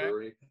Mecklenburg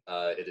Brewery.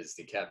 It is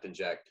the Captain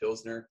Jack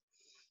Pilsner.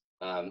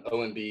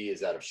 OMB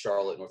is out of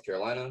Charlotte, North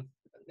Carolina,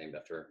 named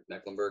after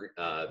Mecklenburg.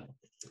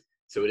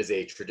 So it is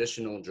a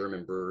traditional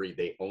German brewery.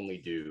 They only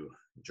do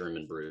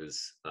German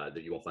brews.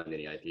 That you won't find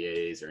any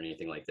IPAs or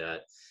anything like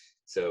that.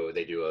 So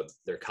they do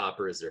their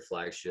Copper is their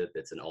flagship.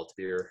 It's an alt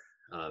beer,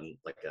 it's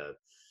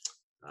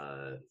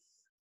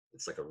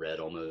like a red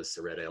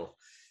ale.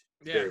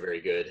 Yeah. Very, very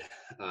good.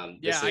 I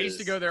used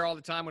to go there all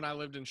the time when I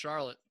lived in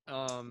Charlotte.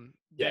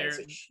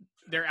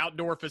 Their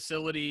outdoor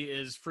facility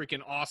is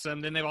freaking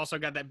awesome. Then they've also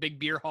got that big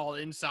beer hall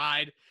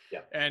inside.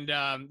 Yeah. And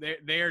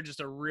they are just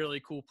a really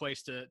cool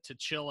place to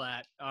chill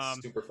at.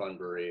 Super fun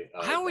brewery.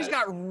 I always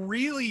got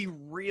really,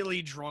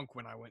 really drunk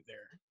when I went there.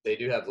 They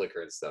do have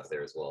liquor and stuff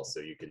there as well, so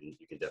you can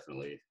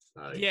definitely.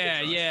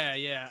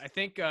 Yeah. I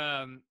think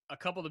a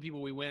couple of the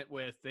people we went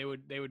with, they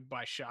would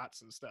buy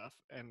shots and stuff,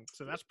 and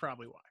so that's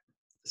probably why.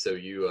 So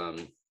you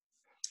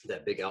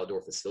that big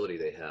outdoor facility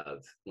they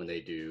have when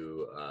they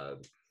do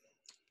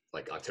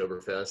like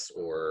Oktoberfest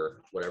or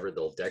whatever,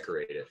 they'll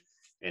decorate it,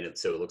 and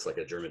so it looks like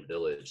a German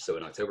village. So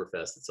in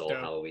Oktoberfest, it's all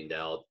Halloweened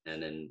out,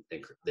 and then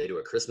they do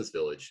a Christmas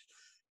village,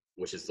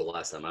 which is the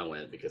last time I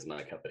went because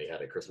my company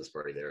had a Christmas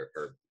party there,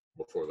 or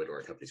before we went to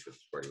our company's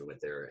Christmas party, we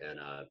went there, and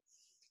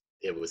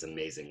it was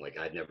amazing. Like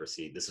I'd never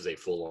seen. This was a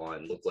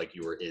full-on, looked like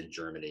you were in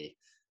Germany.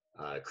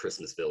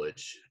 Christmas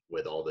village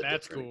with all the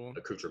different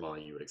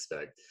accoutrements you would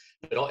expect,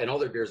 but all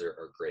their beers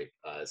are great,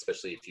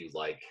 especially if you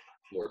like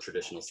more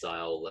traditional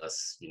style,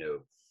 less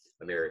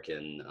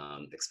American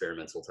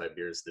experimental type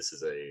beers.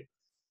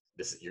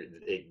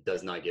 It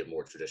does not get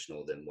more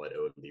traditional than what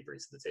OMB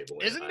brings to the table.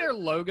 Isn't their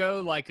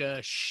logo like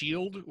a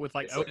shield with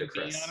like OMB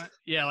on it?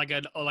 Yeah, like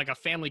a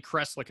family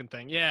crest looking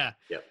thing. Yeah.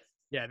 Yep.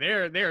 Yeah,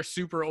 they're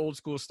super old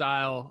school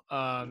style,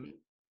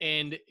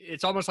 and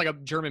it's almost like a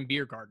German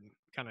beer garden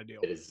kind of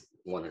deal. It is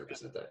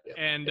 100% that. Yeah.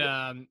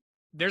 And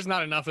there's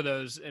not enough of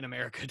those in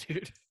America,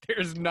 dude.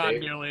 There's not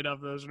nearly enough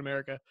of those in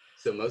America.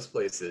 So most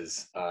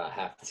places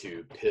have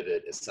to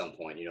pivot at some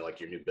point. Like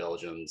your New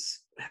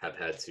Belgiums have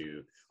had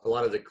to. A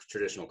lot of the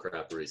traditional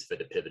craft breweries had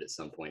to pivot at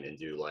some point and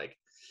do like,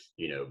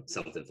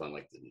 something fun.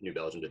 Like the New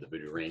Belgium did the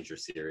Voodoo Ranger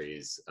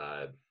series.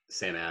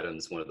 Sam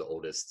Adams, one of the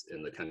oldest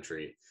in the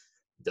country,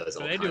 does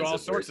all. They do all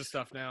sorts of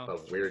stuff now.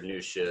 Of weird new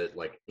shit.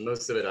 Like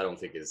most of it, I don't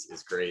think is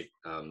great.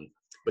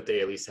 But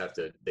they at least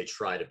they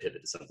try to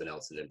pivot to something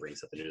else and then bring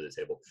something new to the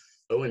table.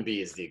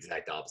 OMB is the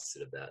exact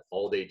opposite of that.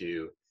 All they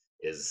do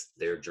is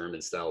their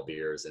German style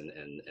beers and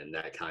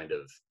that kind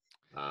of.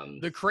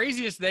 The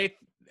craziest they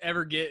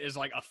ever get is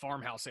like a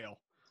farmhouse ale,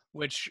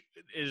 which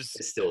is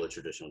it's still a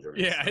traditional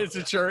German. Yeah, style,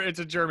 it's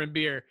a German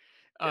beer.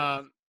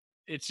 Yeah.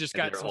 It's just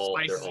got some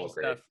spices and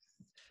stuff.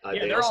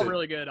 They're all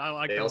really good. I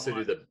like. They also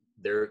do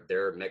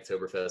their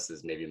Mecktoberfest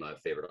is maybe my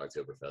favorite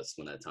Oktoberfest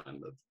when that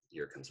time of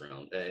year comes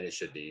around, and it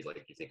should be.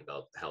 Like you think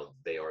about how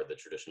they are the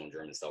traditional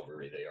German style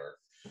brewery, they are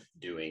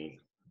doing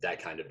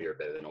that kind of beer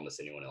better than almost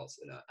anyone else,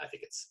 and I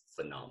think it's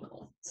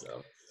phenomenal.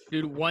 So,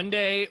 dude, one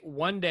day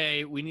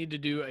we need to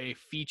do a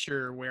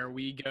feature where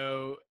we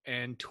go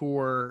and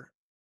tour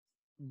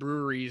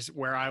breweries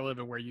where I live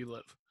and where you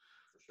live.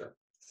 For sure,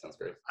 sounds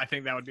great. I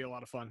think that would be a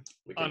lot of fun.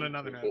 On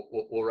another note,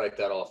 we'll write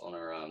that off on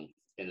our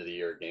end of the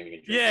year gaming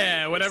and drinking.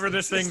 Yeah, whenever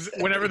this thing's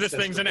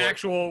an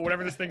actual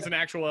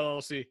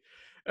LLC.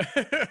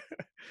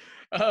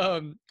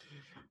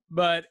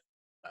 But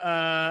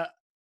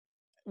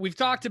we've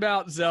talked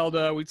about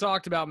Zelda, we've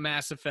talked about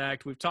Mass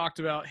Effect, we've talked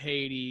about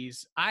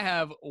Hades. I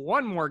have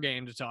one more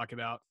game to talk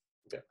about.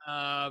 Okay.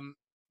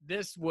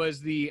 This was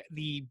the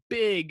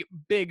big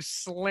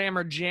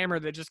slammer jammer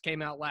that just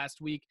came out last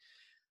week.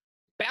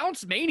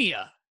 Bounce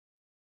Mania.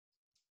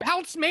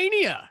 Have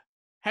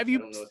you?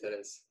 I don't know what that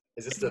is.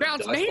 Is this the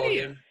Bounce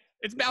Mania?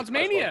 It's Is it Bounce dodgeball?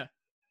 Mania.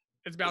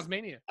 It's Bounce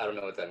Mania. I don't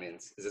know what that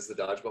means. Is this the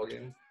dodgeball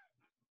game?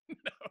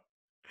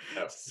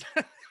 No.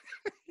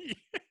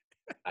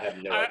 I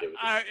have no idea what this is.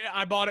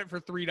 I bought it for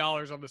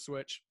 $3 on the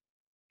Switch.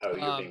 Oh,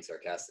 you're being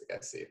sarcastic. I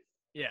see.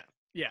 Yeah.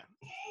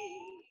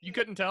 You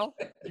couldn't tell?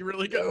 You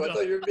really couldn't No, I tell?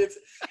 thought you were being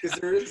because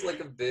there is like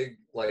a big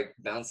like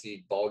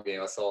bouncy ball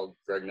game. I saw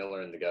Greg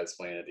Miller and the guys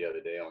playing it the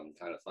other day on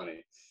Kind of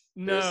Funny.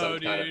 There's some No,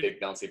 kind of dude. big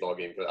bouncy ball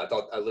game. But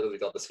I literally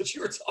thought that's what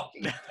you were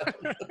talking about.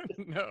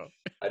 No.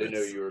 I didn't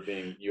know you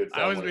had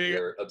found one of being-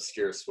 your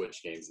obscure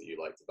Switch games that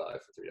you like to buy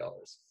for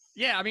 $3.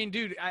 Yeah, I mean,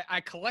 dude,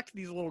 I collect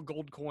these little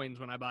gold coins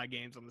when I buy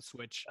games on the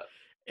Switch,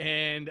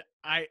 and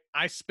I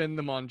spend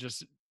them on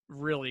just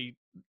really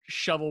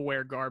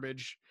shovelware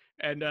garbage.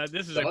 And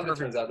this is Some a of it perfect.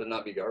 turns out to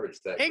not be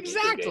garbage. That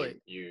Exactly.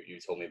 game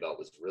you told me about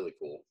was really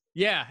cool.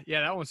 Yeah,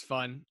 that was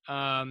fun.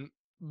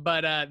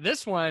 But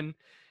this one,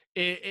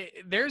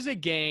 there's a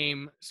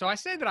game. So I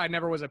say that I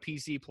never was a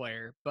PC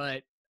player,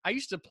 but I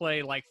used to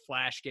play like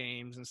Flash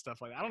games and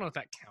stuff like that. I don't know if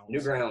that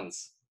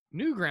counts.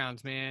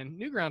 Newgrounds, man.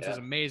 Newgrounds was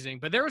amazing.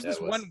 But there was this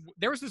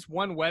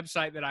one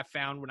website that I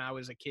found when I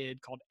was a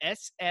kid called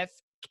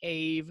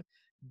sfcave.com.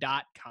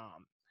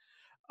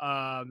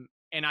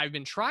 And I've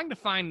been trying to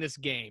find this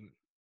game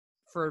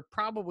for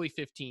probably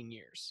 15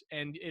 years.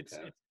 And it's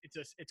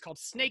called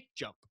Snake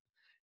Jump.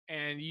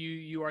 And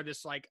you are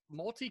this like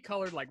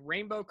multicolored, like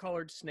rainbow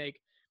colored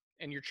snake,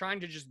 and you're trying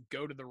to just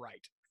go to the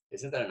right.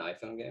 Isn't that an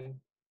iPhone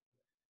game?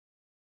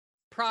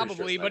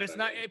 Probably, sure but it's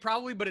not.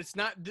 But it's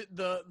not.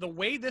 The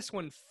way this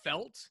one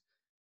felt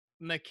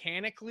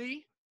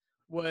mechanically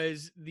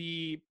was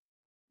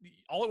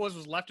all it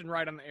was left and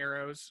right on the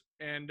arrows,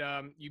 and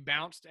you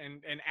bounced,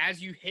 and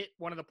as you hit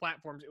one of the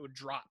platforms, it would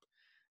drop,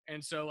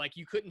 and so like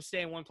you couldn't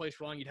stay in one place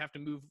for long. You'd have to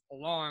move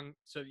along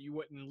so that you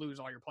wouldn't lose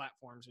all your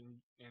platforms,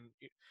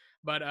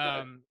 but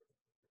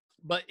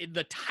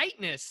the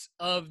tightness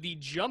of the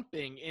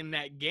jumping in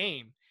that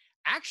game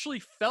actually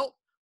felt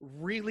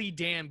really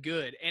damn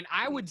good, and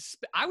I would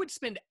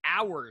spend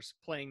hours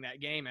playing that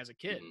game as a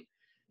kid.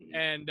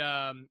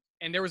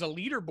 And there was a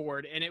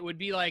leaderboard, and it would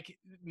be like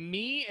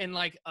me and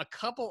like a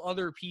couple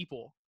other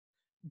people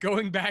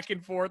going back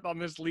and forth on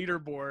this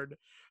leaderboard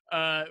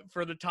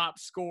for the top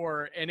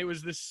score, and it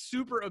was this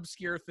super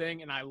obscure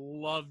thing, and I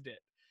loved it.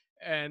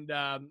 And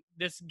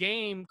this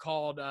game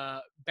called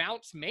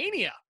Bounce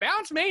Mania,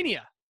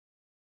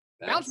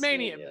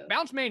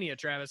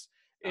 Travis.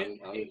 I'm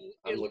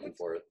looking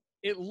for it.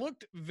 It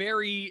looked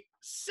very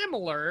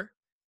similar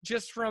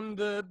just from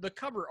the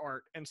cover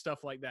art and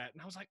stuff like that.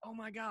 And I was like, oh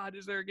my God,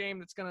 is there a game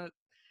that's going to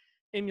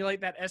emulate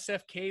that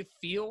SFK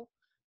feel?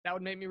 That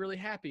would make me really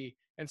happy.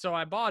 And so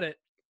I bought it.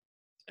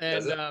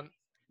 And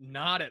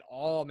not at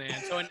all, man.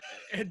 So,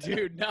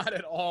 dude, not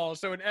at all.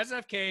 So in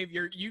SFK,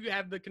 you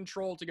have the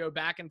control to go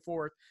back and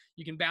forth.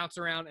 You can bounce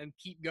around and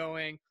keep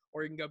going,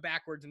 or you can go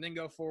backwards and then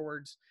go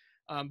forwards.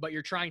 But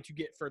you're trying to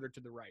get further to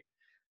the right.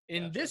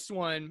 In this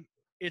one,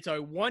 it's a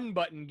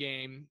one-button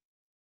game.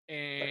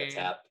 And like a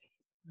tap.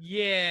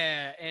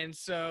 Yeah, and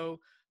so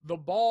the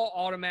ball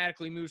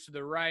automatically moves to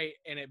the right,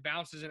 and it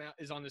bounces and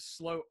is on this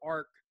slow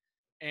arc.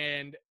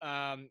 And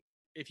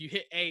if you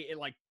hit A, it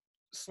like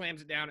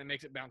slams it down and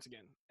makes it bounce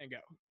again and go.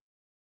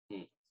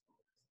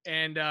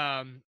 And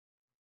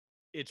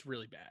it's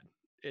really bad.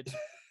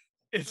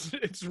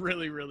 It's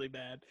really, really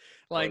bad.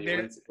 Like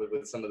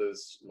with some of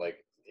those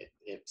like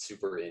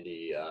super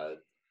indie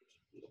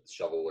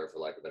shovelware, for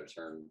lack of a better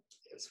term,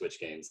 Switch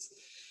games.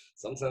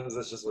 Sometimes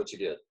that's just what you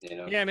get, you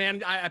know? Yeah,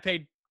 man. I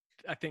paid,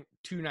 I think,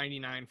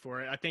 $2.99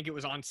 for it. I think it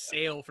was on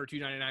sale for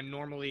 $2.99.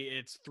 Normally,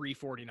 it's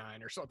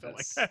 $3.49 or something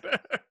like that.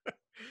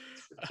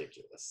 It's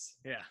ridiculous.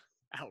 Yeah,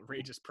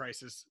 outrageous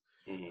prices.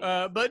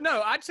 Mm-hmm. But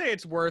no, I'd say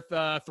it's worth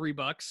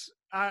 $3.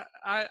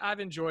 I've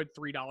enjoyed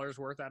 $3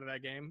 worth out of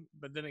that game.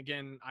 But then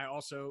again, I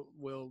also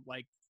will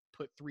like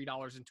put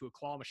 $3 into a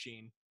claw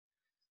machine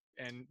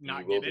and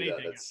not get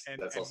anything.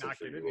 That's also not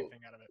true. get anything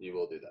out of it. You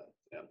will do that,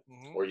 yeah.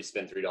 Mm-hmm. Or you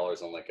spend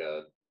 $3 on like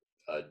a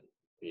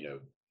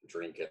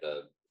drink at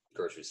a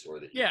grocery store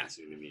that you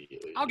consume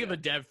immediately. I'll give a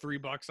dev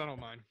 $3. I don't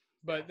mind.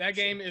 But that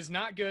game is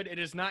not good. It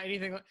is not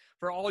anything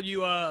for all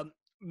you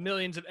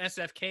millions of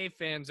SFK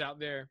fans out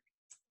there.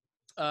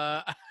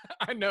 I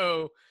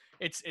know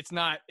it's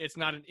not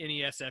an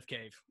NESF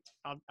cave.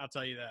 I'll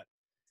tell you that.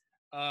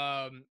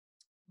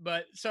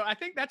 But so I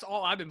think that's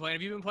all I've been playing.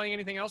 Have you been playing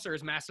anything else, or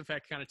is Mass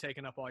Effect kind of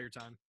taking up all your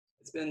time?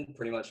 It's been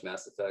pretty much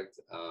Mass Effect.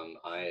 I'm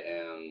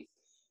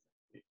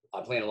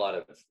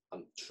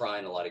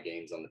trying a lot of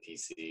games on the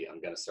PC. I'm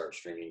going to start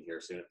streaming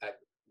here soon.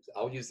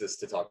 I'll use this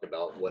to talk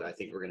about what I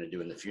think we're going to do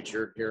in the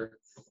future here.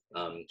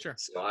 Sure.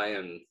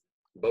 So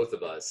both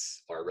of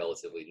us are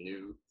relatively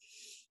new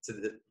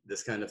to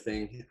this kind of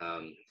thing.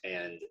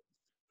 And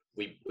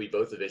we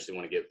both eventually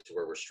want to get to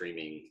where we're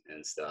streaming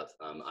and stuff.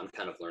 I'm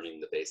kind of learning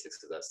the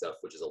basics of that stuff,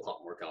 which is a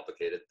lot more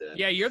complicated than.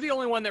 Yeah, you're the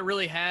only one that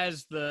really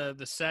has the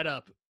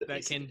setup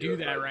that can do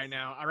that right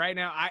now. Right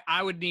now,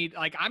 I would need,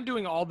 like, I'm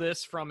doing all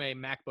this from a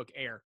MacBook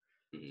Air.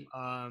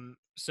 Mm-hmm.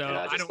 So and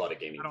I just bought a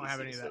gaming PC, I don't have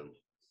any of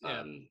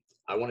that.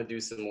 I want to do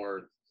some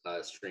more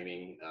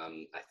streaming.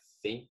 I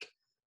think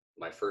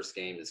my first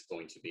game is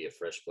going to be a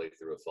fresh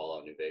playthrough of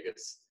Fallout New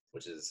Vegas,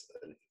 which is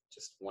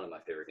just one of my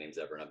favorite games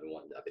ever, and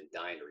I've been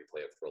dying to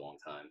replay it for a long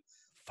time.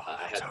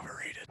 Fallout's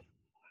overrated.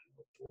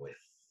 Boy,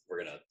 we're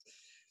gonna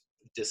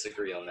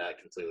disagree on that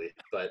completely,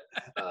 but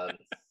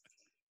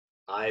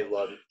I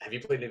love. Have you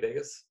played New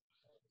Vegas?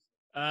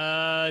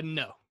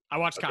 No. I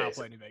watched Kyle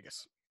So play New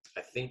Vegas.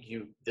 I think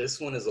this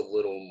one is a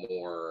little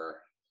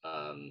more.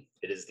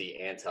 It is the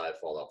anti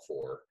Fallout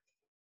 4,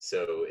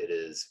 so it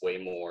is way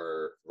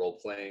more role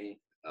playing.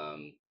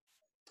 A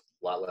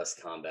lot less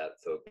combat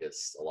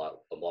focused, a lot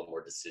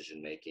more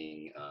decision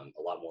making,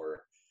 a lot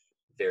more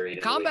varied.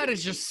 The combat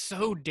is just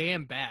so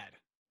damn bad.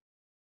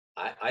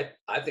 I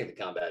think the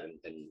combat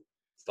in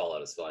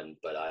Fallout is fun,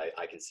 but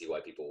I can see why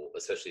people,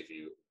 especially if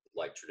you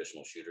like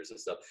traditional shooters and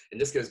stuff.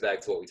 And this goes back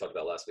to what we talked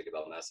about last week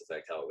about Mass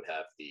Effect, how it would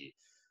have the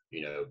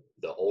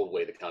old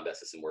way the combat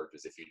system worked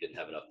was if you didn't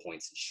have enough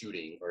points in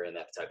shooting or in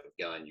that type of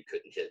gun, you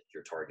couldn't hit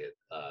your target.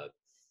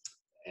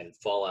 And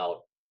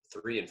Fallout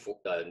 3 and 4,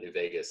 New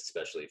Vegas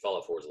especially,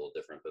 Fallout 4 is a little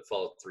different, but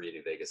Fallout 3 and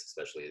New Vegas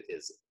especially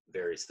is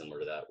very similar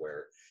to that,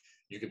 where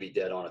you could be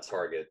dead on a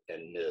target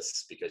and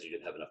miss because you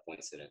didn't have enough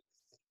points in it.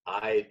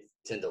 I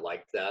tend to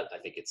like that. I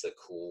think it's a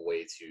cool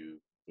way to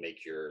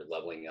make your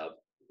leveling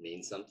up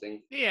mean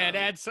something. Yeah, it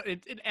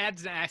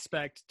adds an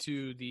aspect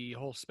to the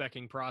whole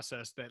specking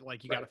process that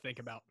like you got to think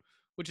about,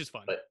 which is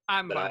fun.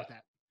 I'm fine with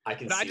that. I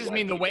just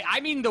mean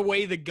the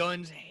way the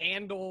guns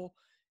handle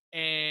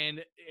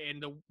and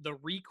the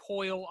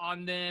recoil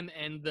on them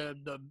and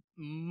the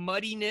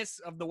muddiness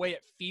of the way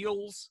it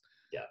feels.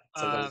 Yeah,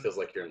 sometimes it feels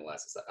like you're in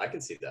molasses. I can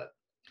see that.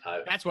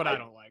 That's what I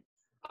don't like.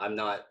 I'm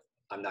not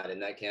in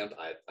that camp.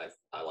 I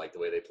like the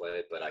way they play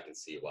it, but I can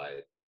see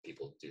why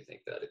people do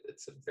think that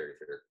it's a very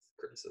fair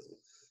criticism.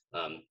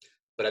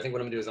 But I think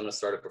what I'm gonna do is I'm gonna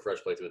start up a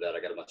fresh playthrough of that.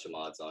 I got a bunch of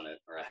mods on it,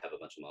 or I have a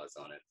bunch of mods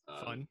on it.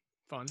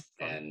 Fun.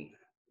 And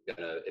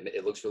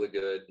it looks really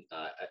good.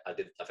 I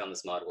found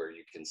this mod where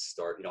you can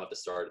start. You don't have to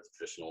start at the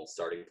traditional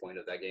starting point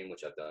of that game,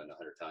 which I've done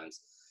 100 times.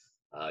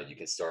 You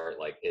can start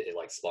like it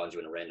like spawns you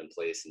in a random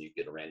place, and you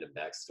get a random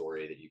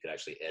backstory that you can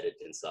actually edit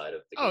inside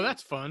of the game. Oh,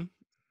 that's fun.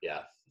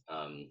 Yeah.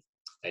 And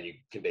you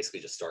can basically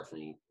just start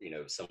from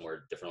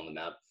somewhere different on the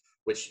map.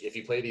 Which, if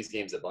you play these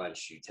games a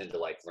bunch, you tend to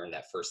like learn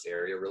that first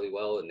area really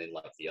well, and then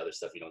like the other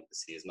stuff you don't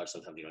see as much.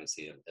 Sometimes you don't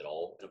see it at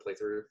all in a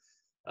playthrough.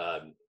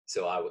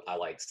 So I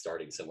like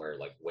starting somewhere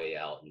like way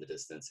out in the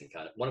distance, and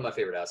kind of one of my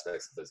favorite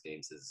aspects of those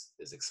games is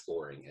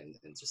exploring and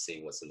just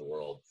seeing what's in the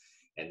world.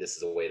 And this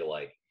is a way to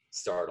like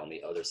start on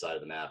the other side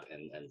of the map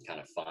and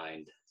kind of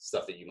find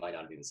stuff that you might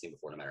not have even seen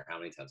before, no matter how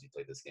many times you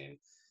played this game.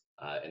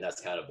 And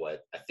that's kind of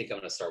what I think I'm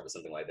going to start with,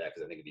 something like that,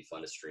 because I think it'd be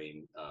fun to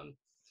stream.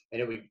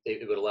 And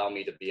it would allow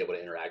me to be able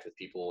to interact with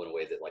people in a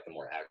way that like a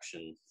more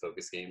action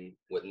focused game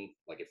wouldn't.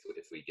 Like if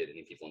we get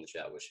any people in the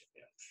chat, which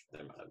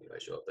there might not be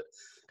anybody show up, but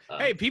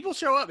hey, people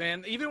show up,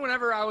 man. Even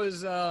whenever I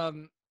was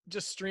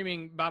just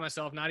streaming by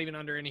myself, not even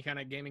under any kind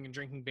of gaming and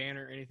drinking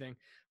banner or anything,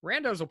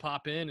 randos will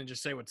pop in and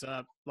just say what's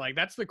up. Like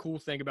that's the cool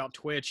thing about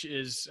Twitch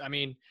is, I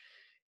mean,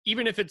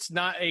 even if it's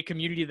not a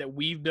community that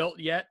we've built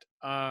yet,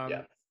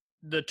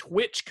 the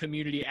Twitch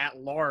community at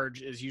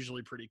large is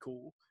usually pretty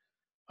cool.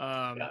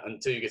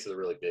 Until you get to the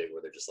really big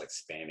where they're just like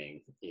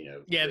spamming,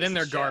 Yeah, then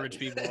they're garbage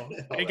people.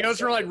 It goes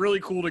from like really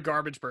cool to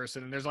garbage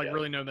person, and there's like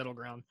really no middle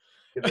ground.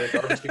 The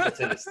garbage people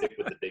tend to stick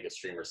with the biggest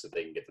streamers so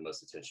they can get the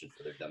most attention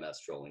for their dumbass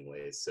trolling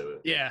ways. So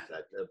that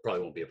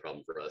probably won't be a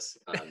problem for us.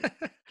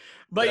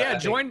 But yeah,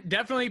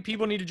 definitely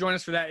people need to join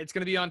us for that. It's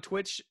going to be on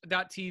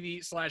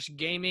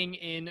twitch.tv/gaming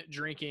in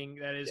drinking.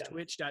 That is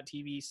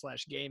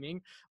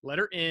twitch.tv/gaming,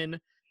 letter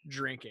N,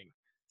 drinking.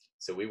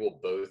 So we will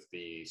both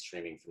be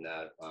streaming from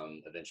that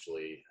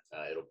eventually.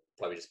 It'll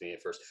probably just be me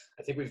at first.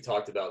 I think we've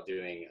talked about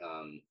doing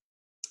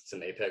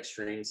some Apex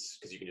streams,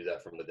 because you can do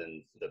that from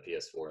within the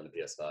PS4 and the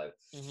PS5.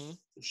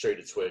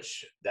 Straight to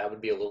Twitch. That would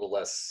be a little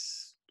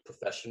less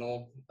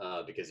professional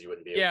because you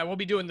wouldn't be able we'll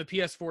be doing the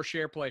PS4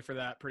 share play for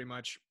that pretty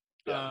much.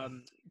 Yeah.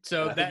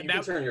 So you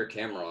can turn your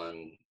camera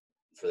on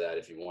for that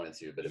if you wanted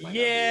to, but it might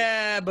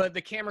not be. But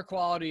the camera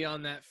quality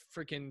on that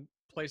freaking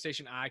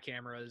PlayStation Eye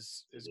camera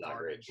is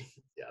garbage.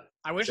 Yeah.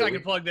 I wish I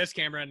could plug this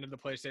camera into the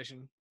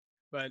PlayStation,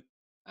 but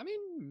I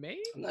mean,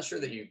 maybe. I'm not sure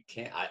that you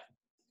can.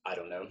 I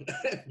don't know,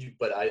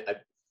 but I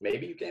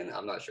maybe you can.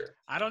 I'm not sure.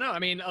 I don't know. I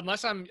mean,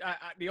 unless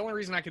the only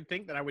reason I could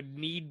think that I would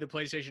need the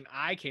PlayStation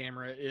Eye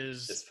camera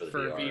is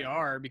for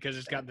VR because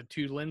it's got the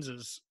two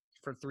lenses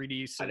for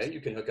 3D. I know you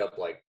can hook up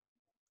like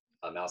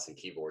a mouse and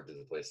keyboard to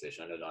the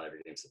PlayStation. I know not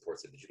every game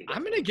supports it, but you can.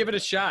 I'm gonna give it a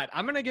shot.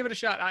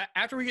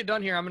 After we get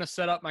done here, I'm gonna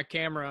set up my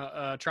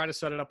camera, try to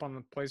set it up on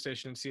the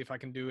PlayStation and see if I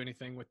can do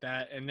anything with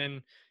that. And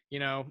then,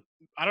 I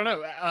don't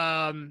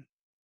know.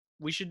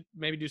 We should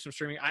maybe do some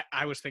streaming.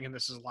 I was thinking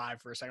this is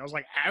live for a second. I was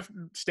like,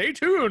 stay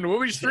tuned.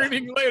 We'll be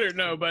streaming later.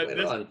 No, but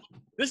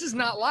this is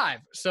not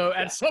live. So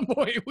at some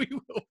point we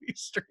will be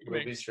streaming.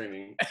 We'll be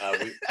streaming.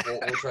 We'll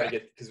try to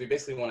get, because we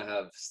basically want to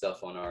have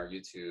stuff on our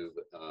YouTube.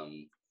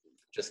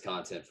 Just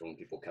content for when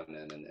people come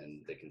in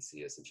and they can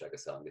see us and check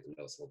us out and get to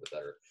know us a little bit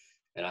better.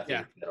 And I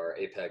think that our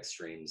Apex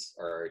streams,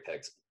 or our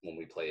Apex, when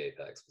we play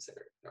Apex,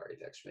 our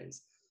Apex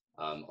streams,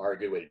 are a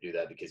good way to do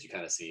that because you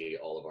kind of see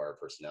all of our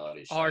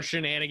personalities. Our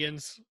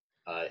shenanigans.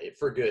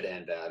 For good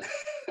and bad.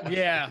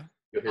 Yeah.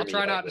 I'll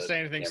try not to say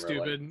anything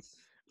stupid.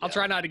 I'll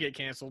try not to get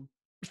canceled.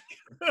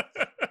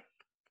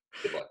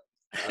 Good luck.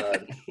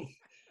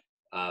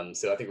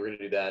 So I think we're going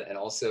to do that. And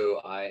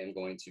also I am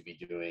going to be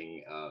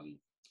doing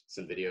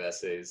some video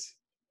essays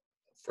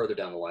further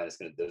down the line.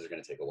 Those are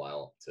going to take a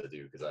while to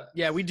do because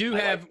we do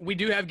have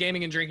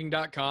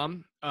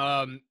gaminganddrinking.com.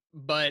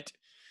 But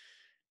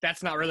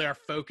that's not really our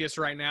focus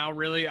right now.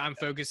 Really, I'm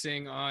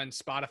focusing on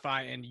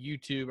Spotify and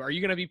YouTube. Are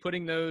you going to be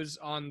putting those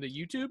on the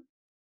YouTube?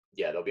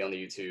 Yeah, they'll be on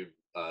the YouTube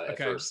at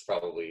first,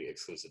 probably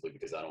exclusively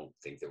because I don't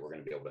think that we're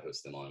going to be able to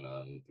host them on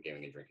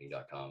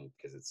gaminganddrinking.com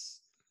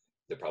because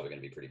they're probably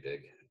going to be pretty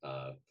big.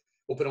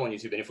 We'll put them on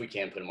YouTube, and if we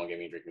can put them on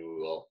Gaming and Drinking,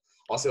 we will.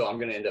 Also, I'm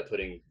going to end up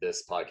putting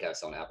this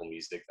podcast on Apple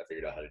Music. I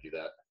figured out how to do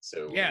that,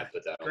 so we're going to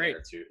put that on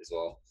there too as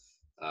well.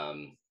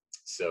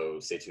 So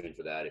stay tuned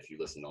for that if you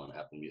listen on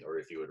Apple Music, or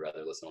if you would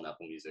rather listen on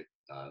Apple Music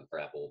or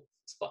Apple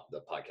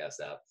the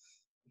podcast app.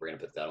 We're going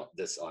to put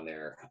this on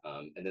there,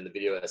 and then the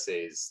video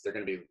essays. They're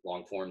going to be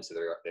long form, so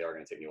they are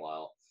going to take me a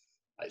while.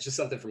 It's just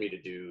something for me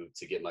to do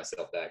to get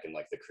myself back in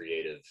like the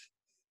creative.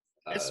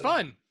 It's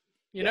fun.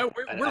 You know,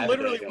 we're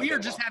literally, we are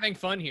just having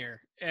fun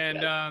here.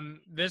 And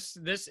this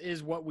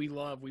is what we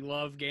love. We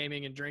love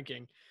gaming and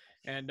drinking.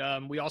 And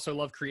we also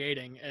love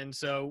creating. And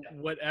so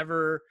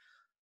whatever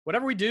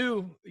we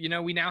do, you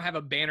know, we now have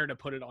a banner to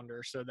put it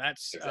under. So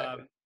that's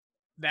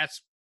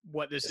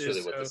what this is.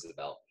 Really what this is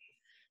about.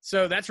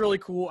 So that's really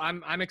cool.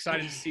 I'm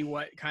excited to see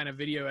what kind of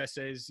video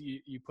essays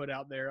you put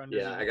out there.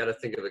 I got to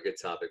think of a good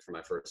topic for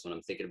my first one.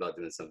 I'm thinking about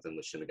doing something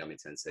with Shin Megami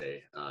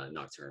Tensei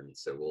Nocturne.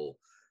 So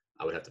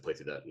I would have to play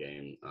through that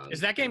game. Is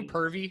that game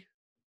pervy?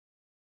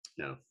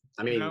 No.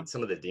 I mean,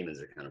 some of the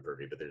demons are kind of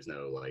pervy, but there's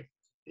no, like,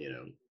 you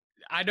know.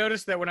 I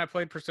noticed that when I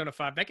played Persona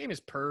 5, that game is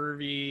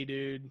pervy,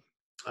 dude.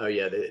 Oh,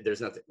 yeah.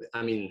 There's nothing.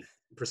 I mean,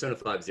 Persona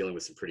 5 is dealing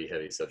with some pretty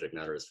heavy subject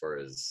matter as far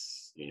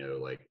as, you know,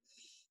 like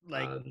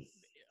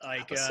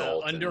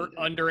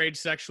underage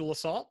sexual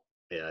assault.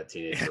 Yeah,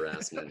 teenage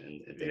harassment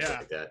and things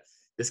like that.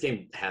 This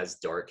game has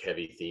dark,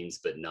 heavy themes,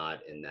 but not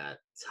in that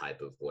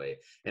type of way.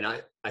 And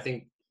I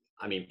think,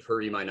 I mean,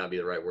 pervy might not be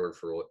the right word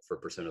for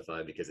Persona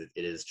 5 because it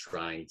is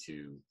trying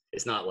to.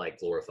 It's not like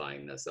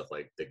glorifying that stuff.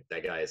 Like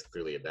that guy is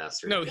clearly a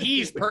bastard. No,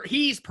 he's pervy.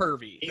 He's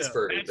pervy.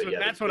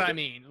 That's what I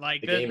mean.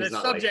 Like the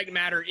subject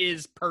matter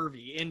is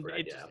pervy, and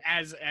it's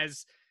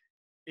as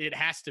it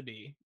has to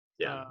be.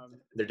 Yeah,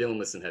 they're dealing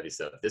with some heavy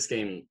stuff. This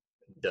game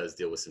does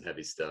deal with some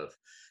heavy stuff.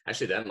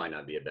 Actually, that might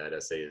not be a bad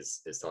essay.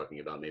 Is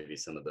talking about maybe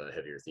some of the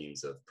heavier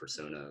themes of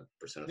Persona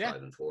 5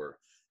 and 4.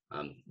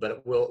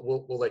 But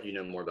we'll let you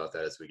know more about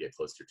that as we get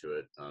closer to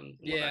it.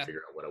 When I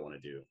figure out what I want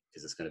to do,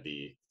 because it's going to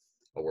be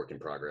a work in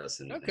progress.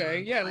 And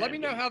let me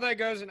know how that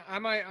goes, and I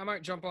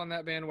might jump on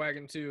that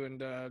bandwagon too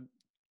and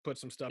put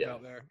some stuff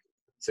out there.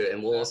 So,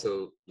 and we'll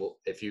also,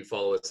 if you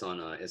follow us on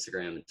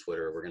Instagram and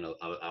Twitter,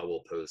 I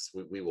will post.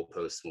 We will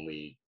post when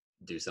we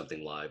do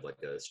something live, like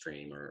a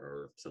stream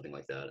or something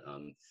like that.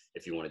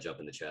 If you want to jump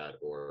in the chat,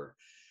 or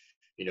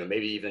you know,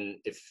 maybe even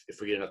if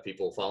we get enough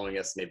people following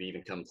us, maybe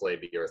even come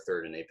be our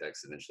third in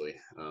Apex eventually.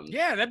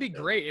 That'd be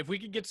great. If we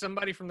could get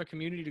somebody from the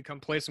community to come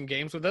play some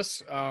games with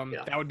us,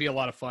 that would be a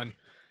lot of fun.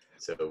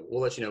 So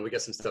we'll let you know. We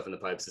got some stuff in the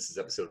pipes. This is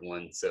episode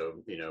 1.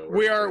 So, you know,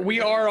 we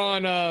are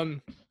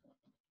on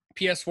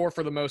PS4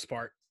 for the most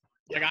part.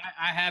 Like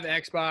I have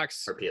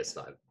Xbox or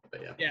PS5,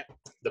 but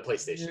the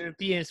PlayStation.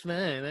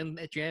 PS5. I'm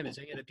at Travis.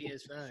 I got a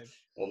PS5.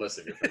 Well, most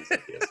of your friends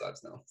have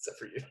PS5s now, except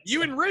for you.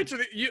 You and Rich,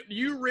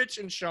 you Rich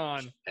and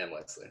Sean and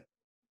Wesley.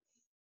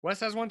 Wes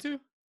has one too.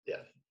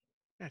 Yeah.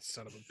 That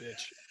son of a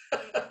bitch.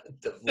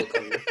 The look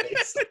on your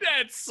face.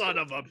 That son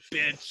of a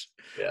bitch.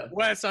 Yeah.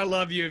 Wes, I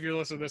love you if you're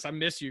listening to this. I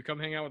miss you. Come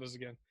hang out with us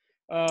again.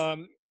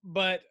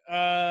 But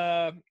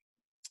on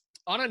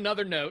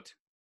another note,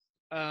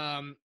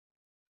 I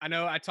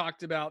know I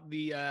talked about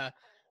the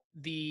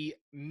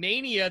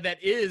mania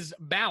that is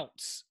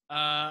Bounce.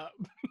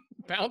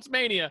 Bounce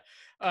Mania.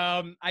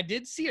 I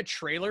did see a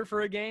trailer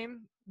for a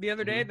game the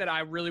other day that I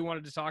really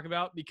wanted to talk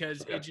about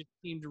because it just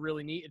seemed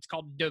really neat. It's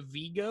called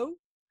Davigo.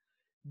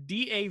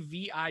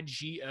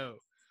 Davigo.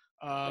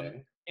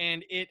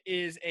 And it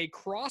is a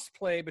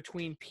cross-play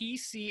between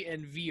PC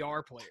and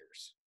VR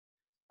players.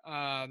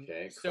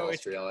 So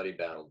it's reality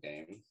battle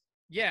game.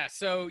 Yeah,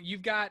 so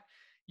you've got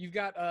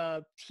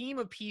a team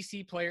of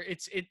PC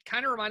players. It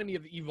kind of reminded me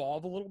of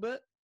Evolve a little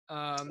bit.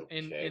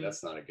 And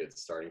that's not a good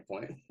starting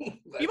point.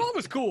 Evolve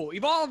was cool.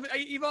 Evolve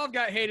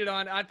got hated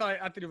on. I thought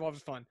Evolve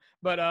was fun,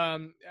 but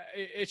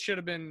it should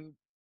have been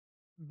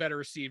better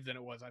received than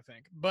it was, I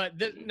think. But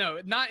no,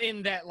 not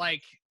in that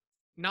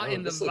not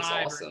in the this vibe. Looks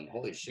awesome.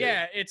 Holy shit.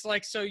 Yeah, it's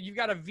like, so you've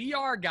got a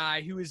VR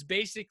guy who is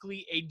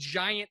basically a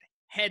giant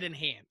head and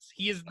hands.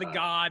 He is the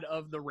god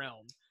of the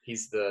realm.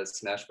 He's the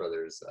Smash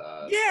Brothers.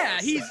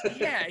 He's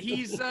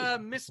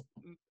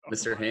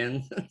Mr.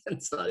 Hand.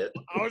 That's not it.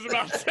 I was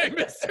about to say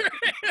Mr.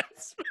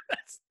 Hands.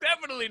 That's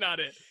definitely totally not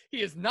it.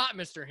 He is not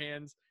Mr.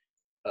 Hands.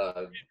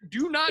 Uh,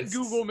 Do not it's,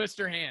 Google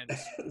Mr. Hands.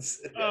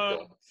 yeah,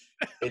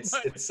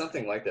 it's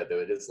something like that though.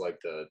 It is like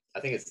I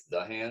think it's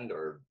the hand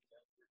or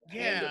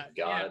hand of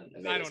God.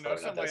 Yeah. I don't know,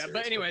 something like that.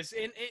 But anyways,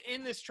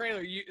 in this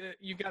trailer,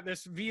 you've got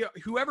this VR.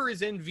 Whoever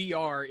is in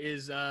VR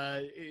is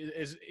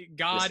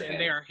God, and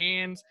they are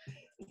hands.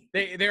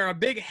 They're a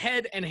big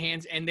head and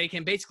hands, and they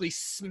can basically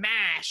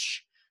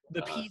smash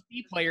the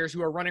PC players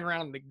who are running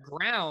around the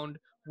ground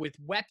with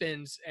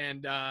weapons,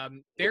 and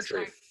they're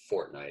trying.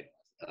 Fortnite.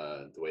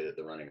 The way that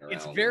they're running around.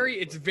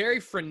 It's very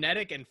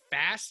frenetic and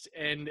fast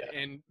and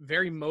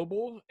very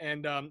mobile.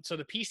 And so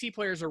the PC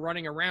players are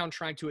running around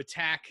trying to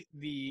attack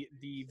the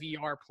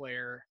VR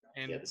player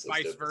and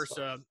vice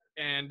versa.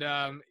 And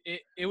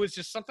it was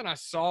just something I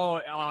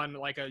saw on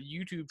like a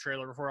YouTube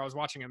trailer before I was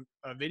watching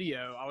a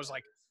video. I was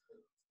like,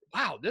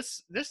 wow,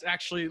 this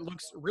actually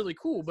looks really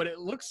cool, but it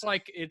looks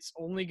like it's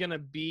only going to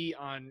be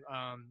on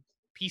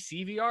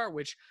PC VR,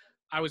 which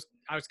I was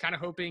kind of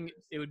hoping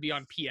it would be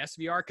on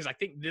PSVR, because I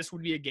think this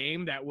would be a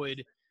game that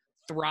would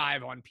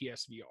thrive on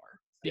PSVR,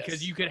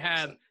 because you could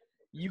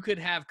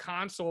have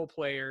console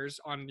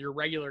players on your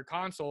regular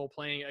console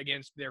playing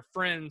against their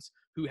friends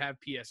who have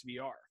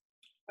PSVR.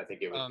 I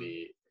think it would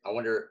be. I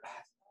wonder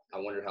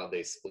how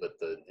they split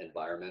the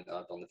environment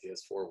up on the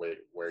PS4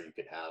 where you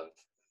could have.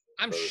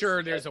 I'm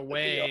sure there's a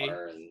way.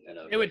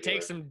 It would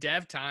take some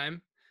dev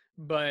time,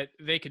 but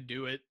they could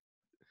do it.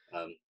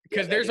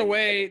 Because there's a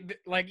way,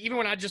 like even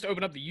when I just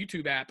open up the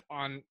YouTube app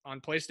on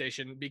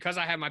PlayStation, because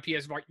I have my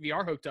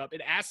PSVR hooked up, it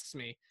asks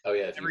me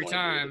every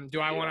time, do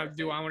I want to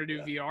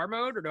do VR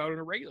mode or do I want to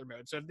do regular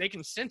mode? So if they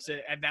can sense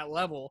it at that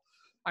level,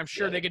 I'm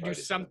sure they could do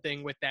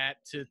something with that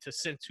to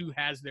sense who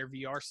has their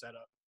VR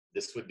setup.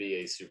 This would be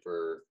a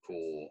super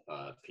cool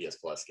PS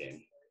Plus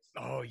game.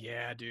 Oh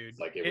yeah, dude!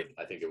 Like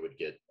I think it would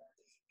get.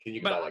 You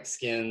can buy like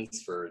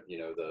skins for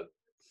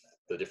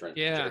the different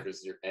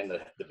characters and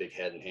the big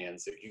head and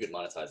hands. So you could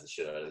monetize the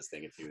shit out of this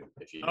thing if you.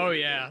 Oh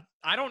yeah,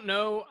 I don't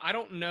know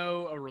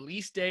a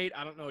release date.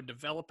 I don't know a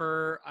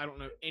developer. I don't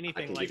know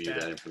anything like that. I can give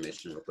you that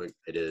information real quick.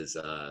 It is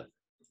the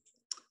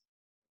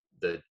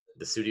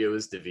studio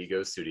is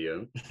DeVigo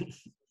Studio.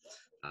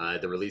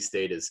 The release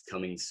date is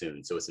coming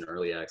soon, so it's in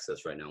early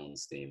access right now on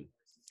Steam.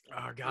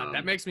 Oh god,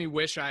 that makes me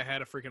wish I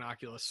had a freaking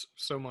Oculus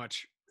so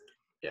much.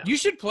 Yeah, you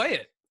should play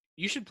it.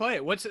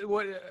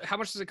 How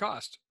much does it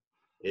cost?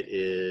 It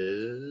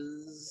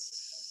is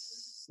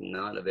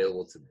not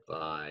available to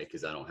buy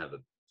because I don't have I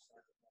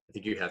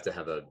think you have to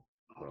have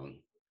hold on.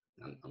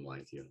 I'm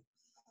lying to you.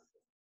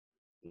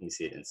 Let me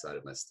see it inside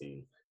of my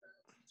Steam.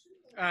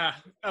 Oh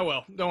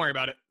well, don't worry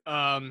about it.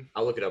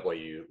 I'll look it up while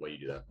you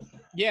do that.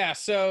 Yeah,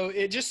 so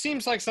it just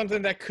seems like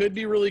something that could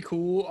be really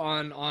cool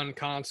on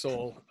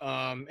console.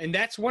 And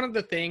that's one of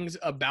the things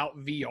about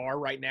VR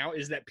right now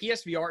is that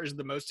PSVR is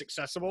the most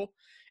accessible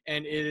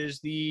and it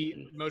is the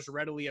most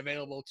readily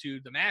available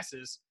to the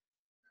masses.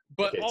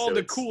 But all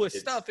the coolest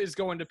stuff is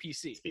going to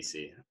PC.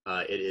 PC.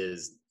 It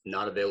is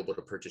not available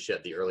to purchase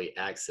yet. The early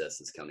access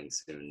is coming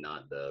soon,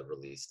 not the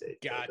release date.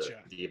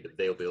 Gotcha. The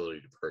availability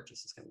to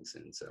purchase is coming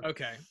soon. So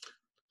okay.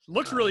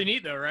 Looks really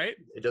neat though, right?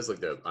 It does look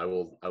dope. I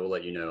will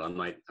let you know. I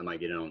might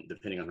get in on,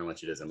 depending on how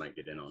much it is, I might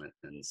get in on it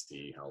and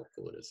see how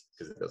cool it is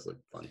because it does look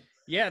fun.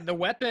 Yeah, the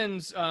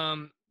weapons,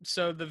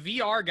 so the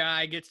VR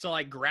guy gets to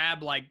like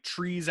grab like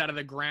trees out of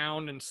the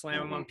ground and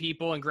slam them on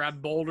people and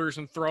grab boulders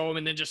and throw them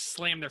and then just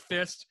slam their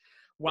fist,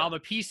 while the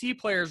PC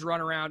players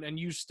run around and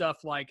use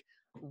stuff like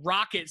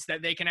rockets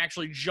that they can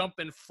actually jump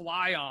and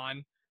fly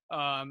on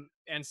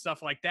and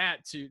stuff like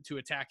that to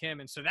attack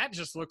him. And so that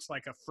just looks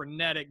like a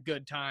frenetic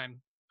good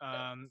time.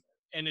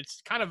 And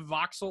it's kind of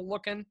voxel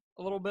looking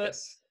a little bit,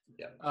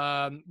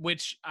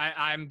 which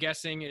I'm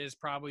guessing is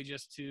probably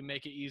just to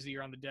make it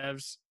easier on the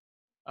devs.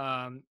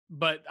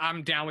 But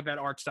I'm down with that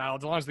art style.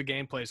 As long as the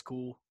gameplay is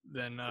cool,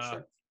 then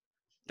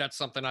that's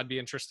something I'd be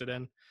interested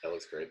in. That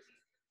looks great.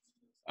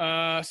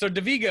 So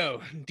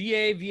DeVigo,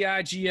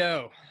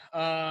 DAVIGO.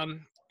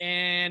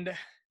 And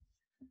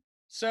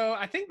so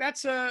I think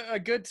that's a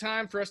good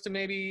time for us to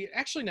maybe –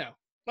 actually, no.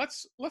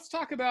 Let's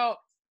talk about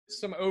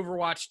some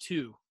Overwatch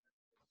 2.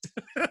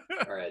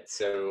 All right.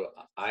 So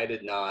I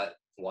did not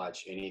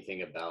watch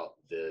anything about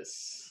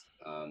this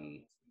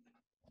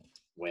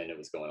when it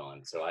was going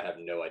on. So I have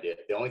no idea.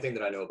 The only thing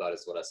that I know about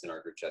is what I sent our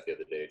group chat the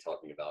other day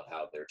talking about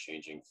how they're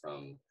changing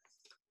from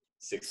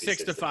 6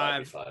 to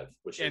 5,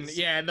 which is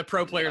the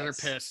pro players are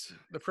pissed.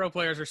 The pro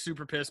players are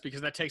super pissed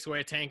because that takes away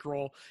a tank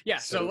role. Yeah.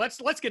 So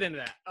let's get into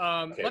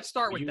that. Let's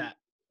start with that.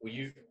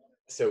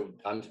 So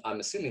I'm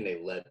assuming they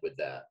led with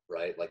that,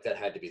 right? Like that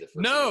had to be the first.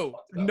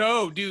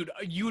 No, dude.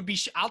 You would be.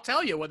 I'll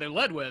tell you what they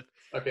led with.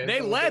 Okay.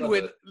 They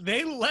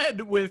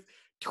led with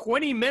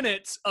 20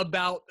 minutes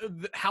about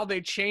how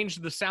they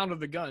changed the sound of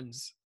the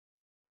guns.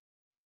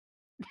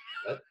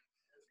 What?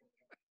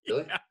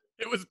 Really? Yeah,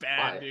 it was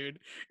bad, dude.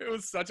 It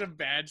was such a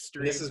bad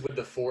stream. This is with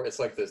the 4. It's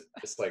like this.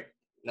 It's like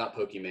not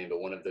Pokemon, but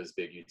one of those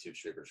big YouTube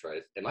streamers,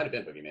 right? It might have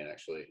been Pokemon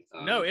actually.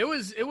 No, it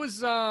was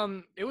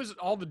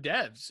all the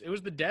devs. It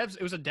was the devs.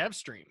 It was a dev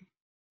stream.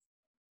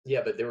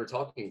 Yeah, but they were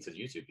talking to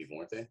YouTube people,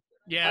 weren't they?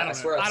 Yeah, I don't know.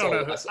 Swear I don't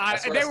know. I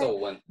swear I saw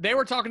one. They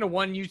were talking to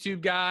one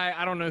YouTube guy.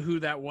 I don't know who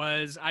that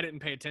was. I didn't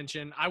pay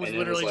attention. I was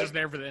literally just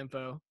there for the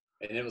info.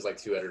 And it was like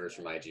 2 editors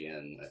from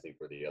IGN, I think,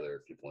 were the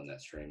other people in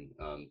that stream.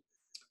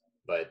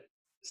 But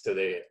so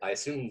I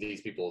assume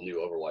these people knew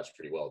Overwatch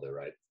pretty well, though,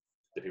 right?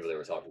 The people they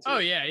were talking to. Oh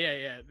yeah,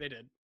 they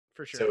did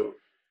for sure. So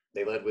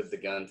they led with the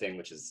gun thing,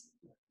 which is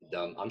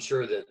dumb. I'm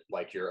sure that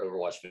like your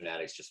Overwatch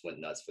fanatics just went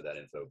nuts for that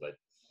info, but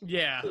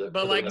yeah,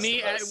 but like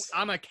me,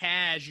 I'm a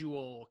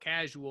casual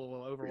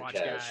Overwatch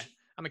guy.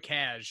 I'm a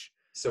cash.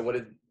 So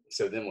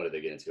then what did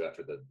they get into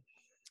after the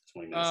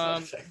 20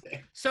 minutes left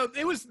thing? So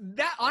it was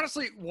that,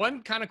 honestly,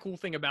 one kind of cool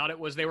thing about it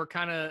was they were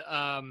kind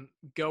of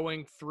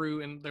going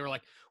through and they were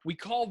like, we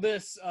call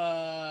this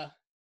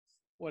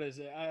what is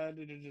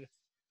it?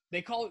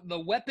 They call it the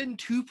Weapon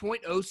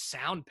 2.0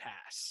 Sound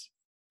Pass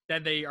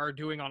that they are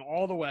doing on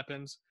all the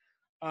weapons.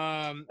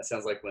 That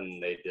sounds like when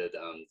they did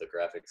the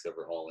graphics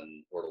overhaul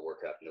in World of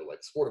Warcraft, and they're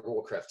like World of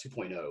Warcraft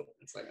 2.0.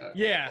 It's like,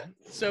 yeah.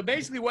 So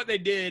basically what they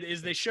did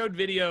is they showed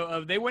video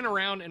of, they went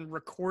around and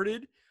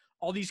recorded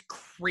all these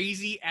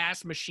crazy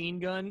ass machine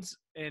guns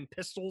and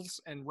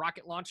pistols and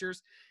rocket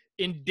launchers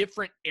in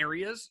different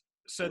areas.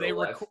 So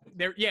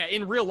they're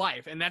in real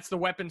life, and that's the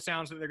weapon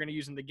sounds that they're going to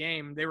use in the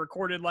game. They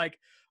recorded like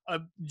a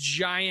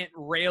giant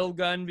rail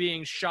gun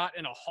being shot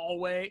in a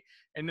hallway,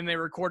 and then they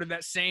recorded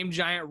that same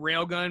giant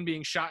rail gun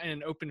being shot in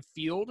an open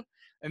field.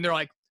 And they're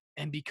like,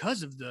 and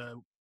because of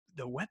the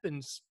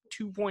weapons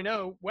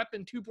 2.0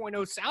 weapon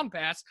 2.0 sound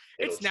pass,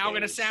 it's now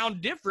going to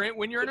sound different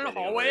when you're in a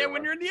hallway and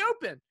when you're in the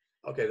open.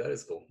 Okay, that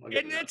is cool.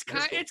 And it's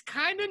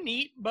kind of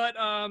neat, but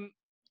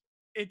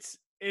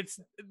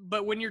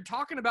but when you're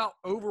talking about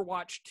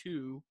Overwatch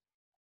 2,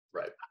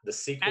 right, the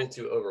sequel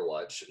to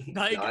Overwatch,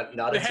 like,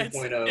 not a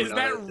 2.0. Is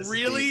that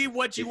really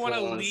what you want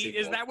to lead?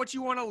 Sequel. Is that what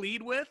you want to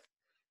lead with?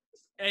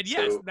 And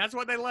yes, that's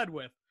what they led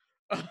with.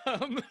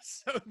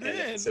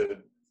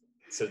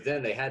 So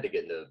then they had to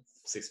get into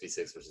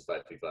 6v6 versus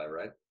 5v5,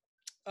 right?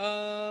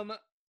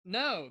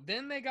 No.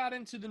 Then they got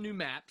into the new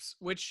maps,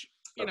 which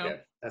you know,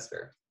 that's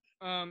fair.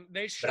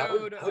 They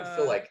showed. I would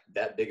feel like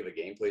that big of a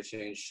gameplay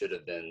change should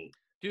have been.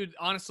 Dude,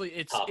 honestly,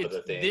 it's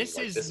this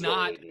is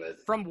not,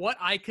 from what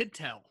I could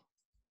tell.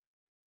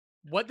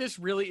 What this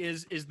really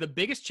is the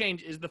biggest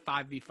change is the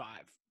 5v5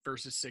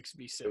 versus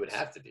 6v6. It would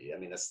have to be. I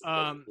mean, that's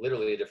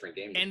literally a different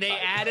game. And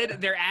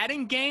they're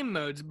adding game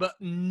modes, but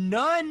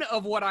none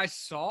of what I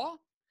saw,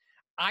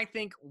 I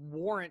think,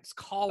 warrants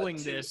calling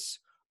this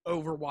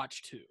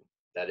Overwatch 2.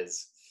 That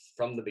is,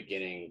 from the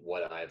beginning,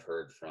 what I've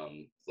heard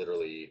from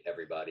literally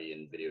everybody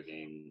in video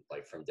game,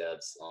 like from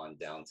devs on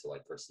down to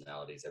like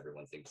personalities.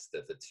 Everyone thinks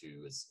that the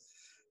 2 is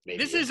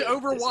maybe. This is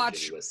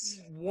Overwatch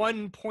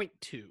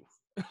 1.2.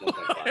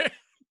 1.5.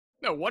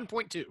 No,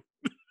 1.2.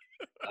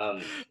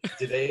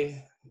 Did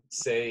they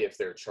say if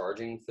they're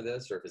charging for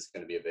this or if it's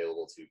going to be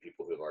available to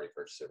people who have already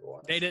purchased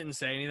Overwatch? They didn't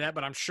say any of that,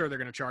 but I'm sure they're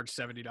going to charge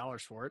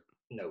 $70 for it.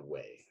 No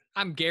way.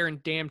 I'm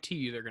guarantee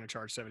you they're going to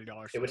charge $70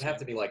 for it. It would have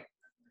to be like,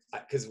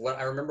 because what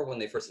I remember when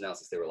they first announced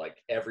this, they were like,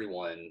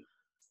 everyone,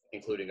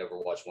 including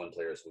Overwatch 1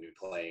 players, will be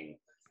playing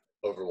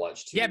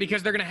Overwatch 2. Yeah,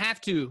 because they're going to have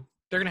to.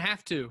 They're going to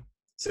have to.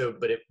 So,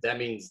 but that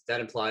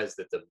implies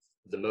that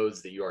the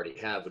modes that you already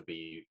have would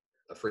be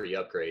a free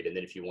upgrade, and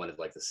then if you wanted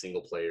like the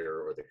single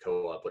player or the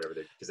co-op, whatever,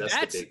 because that's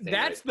the big thing.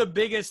 That's the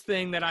biggest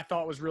thing that I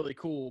thought was really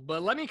cool.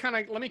 But let me kind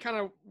of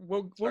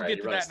we'll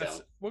get to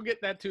that. We'll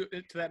get that to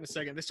that in a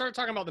second. They started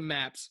talking about the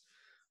maps.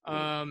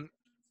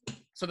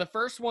 So the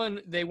first one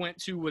they went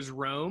to was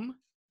Rome,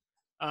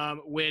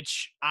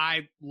 which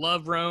I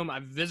love Rome.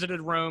 I've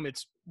visited Rome.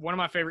 It's one of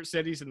my favorite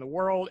cities in the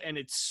world, and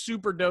it's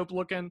super dope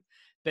looking.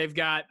 They've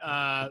got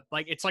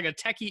it's like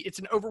it's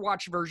an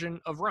Overwatch version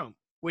of Rome,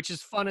 which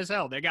is fun as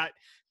hell. They got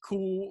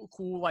cool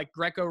like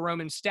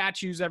Greco-Roman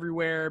statues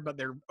everywhere, but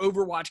they're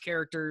Overwatch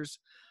characters.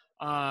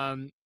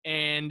 And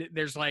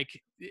there's like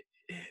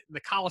the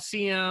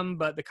Colosseum,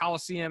 but the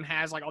Colosseum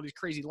has like all these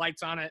crazy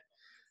lights on it.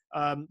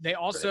 They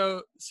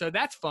also, so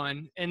that's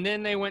fun. And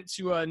then they went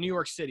to New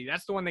York City.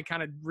 That's the one they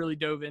kind of really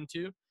dove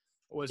into.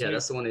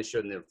 That's the one they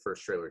showed in the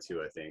first trailer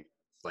too, I think.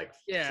 Like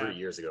 3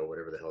 years ago,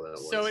 whatever the hell that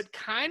was. So it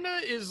kind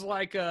of is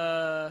like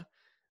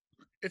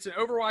it's an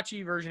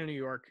Overwatch-y version of New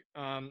York.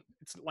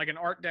 It's like an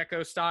Art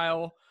Deco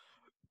style.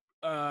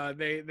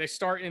 They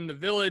start in the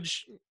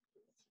village.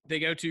 They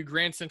go to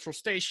Grand Central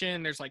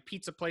Station. There's like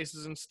pizza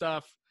places and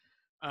stuff.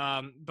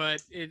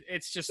 But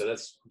it's just. So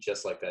that's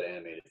just like that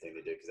animated thing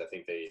they did, because I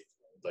think they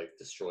like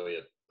destroy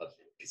a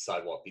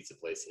sidewalk pizza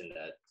place in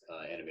that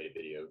animated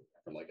video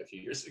from like a few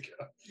years ago.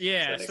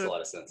 Yeah, so that makes a lot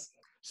of sense.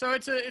 So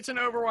it's an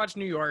Overwatch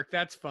New York.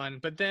 That's fun.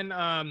 But then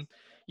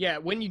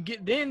when you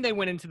get, then they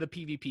went into the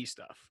PvP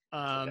stuff.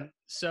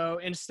 So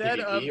instead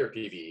of PvP or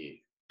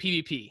PvE?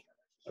 PvP.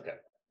 Okay.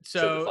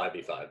 So the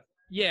 5v5.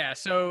 Yeah.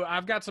 So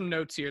I've got some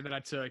notes here that I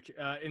took.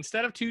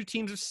 Instead of 2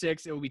 teams of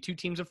 6, it will be 2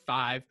 teams of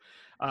 5.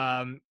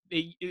 In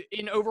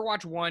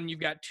Overwatch 1, you've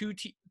got two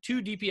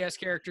DPS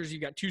characters,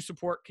 you've got 2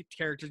 support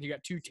characters, you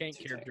got 2 tank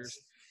characters.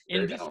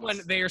 In this one,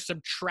 they are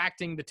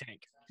subtracting the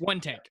tank. 1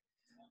 tank.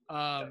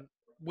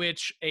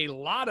 which a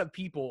lot of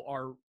people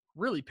are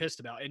really pissed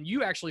about. And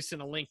you actually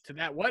sent a link to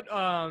that. What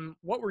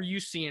were you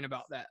seeing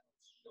about that?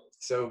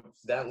 So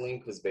that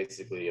link was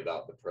basically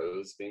about the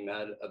pros being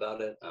mad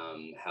about it,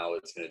 how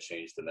it's going to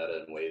change the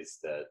meta in ways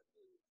that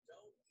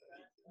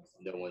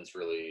no one's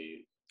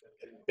really.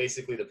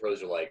 Basically, the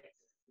pros are like,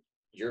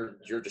 you're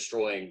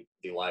destroying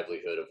the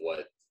livelihood of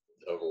what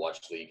the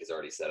Overwatch League has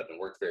already set up and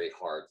worked very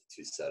hard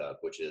to set up,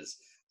 which is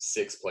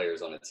 6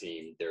 players on a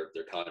team. They're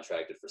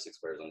contracted for 6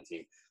 players on a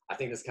team. I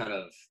think it's kind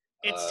of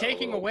it's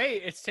taking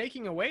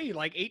away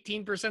like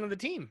 18% of the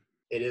team.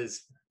 It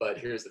is, but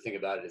here's the thing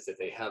about it is that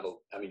they have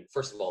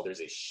first of all,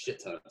 there's a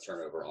shit ton of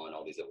turnover on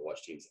all these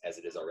Overwatch teams as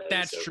it is already.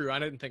 That's true. I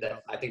didn't think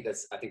about that. I think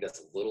that's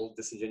a little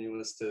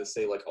disingenuous to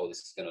say like, oh, this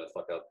is gonna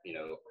fuck up,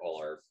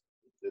 all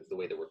the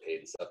way that we're paid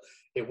and stuff.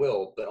 It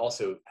will, but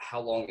also, how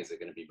long is it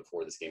going to be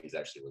before this game is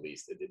actually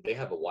released? They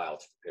have a while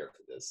to prepare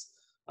for this.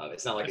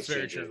 It's not like it's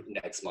changing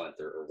next month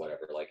or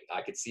whatever. Like,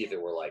 I could see if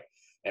it were like,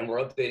 and we're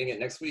updating it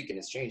next week and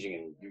it's changing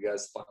and you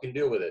guys fucking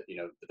deal with it,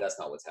 but that's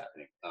not what's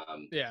happening.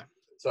 Yeah.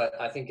 So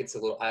I think it's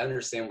I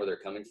understand where they're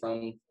coming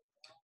from,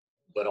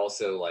 but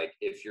also, like,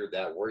 if you're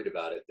that worried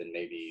about it, then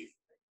maybe,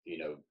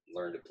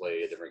 learn to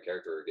play a different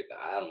character or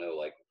I don't know,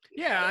 like.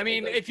 Yeah, I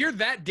mean, if you're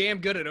that damn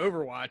good at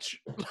Overwatch,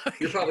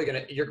 you're probably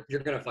gonna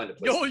find a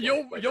place.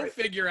 You'll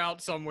figure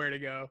out somewhere to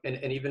go. And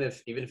even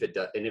if it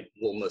does, and it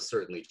will most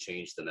certainly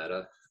change the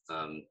meta.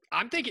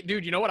 I'm thinking,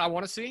 dude, you know what I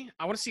want to see?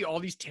 I want to see all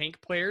these tank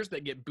players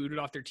that get booted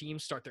off their team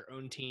start their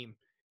own team,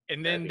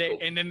 and then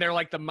they're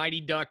like the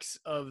Mighty Ducks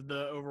of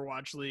the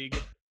Overwatch League.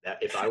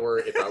 If I were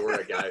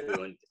a guy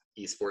who owned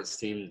esports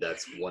team,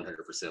 that's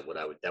 100% what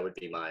I would. That would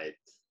be my.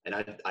 And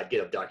I'd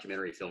get a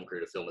documentary film crew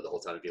to film it the whole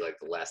time and be like,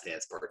 The Last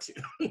Dance Part 2.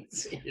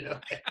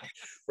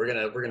 We're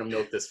gonna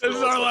milk this. This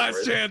is our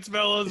last chance,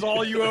 fellas.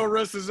 All you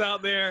Orissas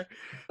out there.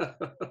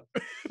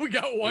 We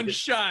got one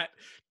shot.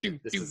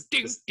 If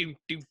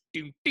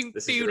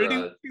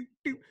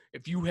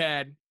you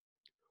had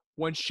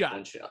one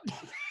shot.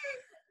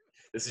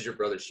 This is your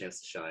brother's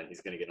chance to shine.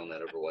 He's gonna get on that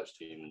Overwatch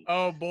team.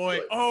 Oh boy.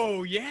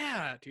 Oh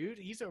yeah, dude.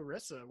 He's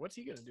Orisa. What's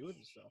he gonna do with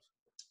himself?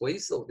 Well,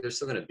 there's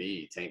still going to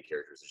be tank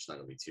characters. There's not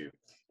going to be 2.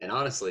 And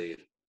honestly,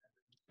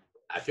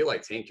 I feel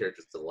like tank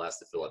characters are the last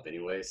to fill up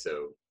anyway.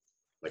 So,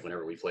 like,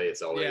 whenever we play,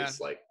 it's always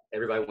like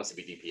everybody wants to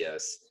be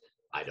DPS.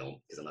 I don't,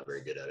 because I'm not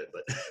very good at it.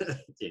 But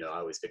I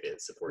always pick a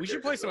support. We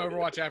should play some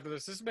Overwatch after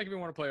this. This is making me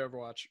want to play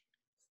Overwatch.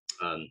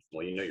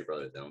 Well, your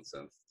brother don't,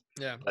 so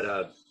yeah.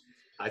 But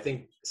I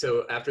think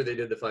so. After they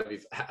did the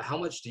 5v, how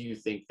much do you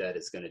think that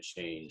is going to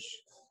change?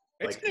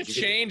 It's going to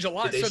change a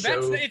lot. So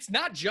it's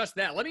not just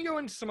that. Let me go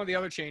into some of the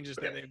other changes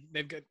that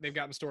they've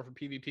got in store for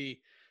PvP.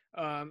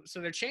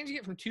 So they're changing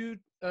it from 2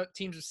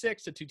 teams of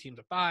 6 to 2 teams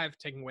of 5,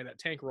 taking away that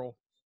tank role.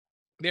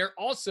 They're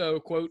also,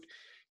 quote,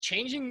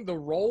 changing the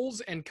roles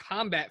and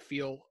combat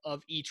feel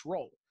of each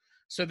role.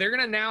 So they're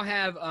going to now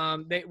have all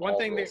the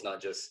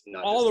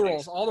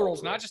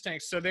roles, not just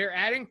tanks. So they're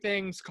adding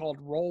things called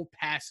role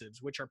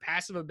passives, which are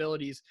passive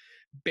abilities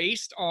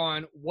based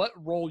on what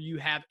role you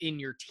have in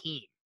your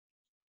team.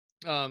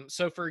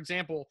 So, for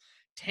example,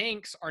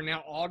 tanks are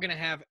now all going to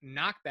have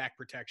knockback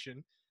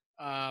protection.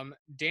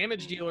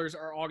 Damage dealers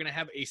are all going to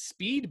have a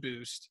speed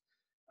boost.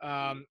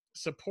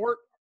 Support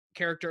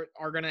character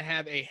are going to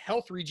have a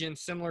health regen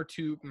similar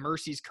to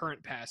Mercy's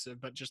current passive,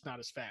 but just not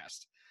as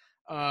fast.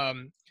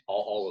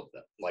 All of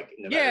them, like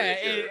and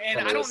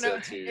I don't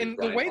know. And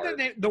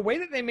the way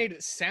that they made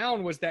it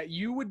sound was that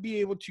you would be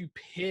able to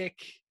pick,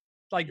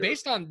 like,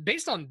 based on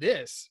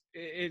this,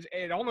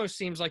 it almost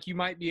seems like you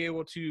might be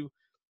able to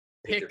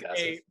pick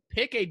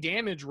a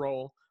damage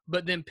roll,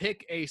 but then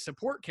pick a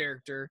support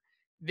character.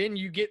 Then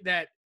you get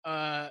that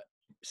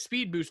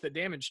speed boost that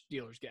damage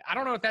dealers get. I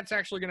don't know if that's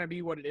actually going to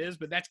be what it is,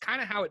 but that's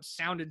kind of how it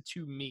sounded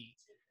to me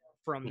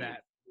from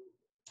that.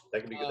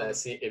 That could be good.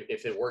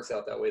 If it works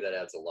out that way, that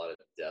adds a lot of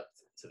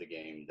depth to the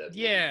game. That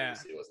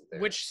wasn't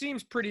there. Which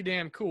seems pretty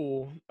damn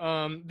cool.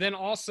 Then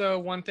also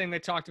one thing they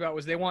talked about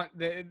was they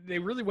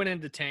really went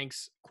into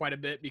tanks quite a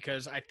bit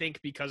because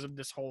of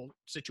this whole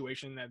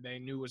situation that they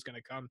knew was going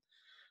to come.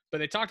 But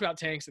they talked about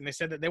tanks, and they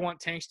said that they want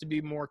tanks to be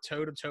more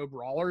toe-to-toe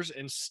brawlers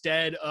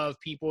instead of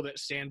people that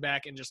stand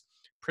back and just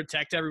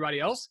protect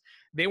everybody else.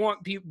 They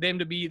want them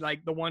to be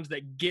like the ones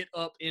that get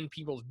up in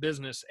people's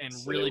business and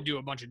really do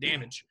a bunch of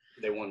damage.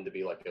 They want them to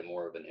be like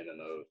more of an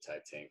MMO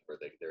type tank where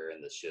they're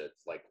in the shit,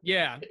 like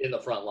in the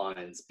front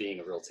lines, being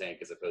a real tank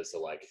as opposed to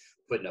like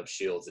putting up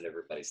shields and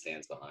everybody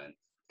stands behind.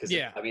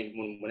 I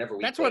mean, whenever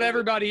we that's what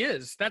everybody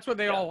is. That's what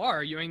they all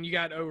are. You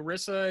got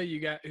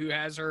Orisa, who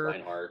has her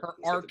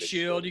arc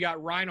shield. You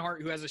got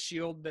Reinhardt, who has a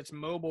shield that's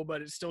mobile,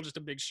 but it's still just a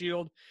big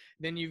shield.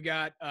 Then you've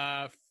got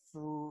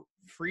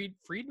Freud.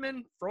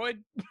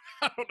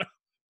 I don't know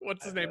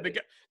what's his name.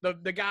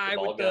 The guy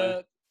with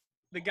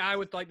the guy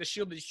with like the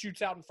shield that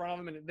shoots out in front of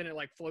him and then it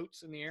like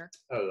floats in the air.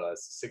 Oh,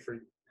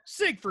 Siegfried.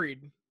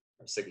 Sigmund.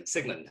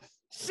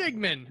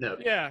 No,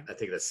 yeah. I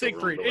think that's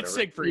Siegfried. It's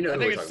Siegfried. I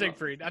think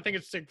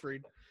it's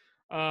Siegfried.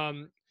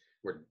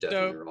 We're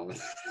definitely wrong.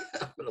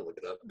 I'm gonna look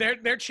it up.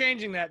 They're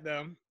changing that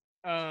though.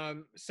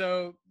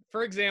 So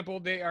for example,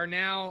 they are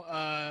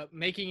now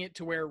making it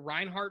to where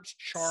Reinhardt's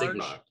charge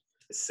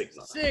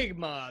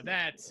Sigma,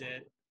 that's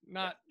it.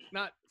 Not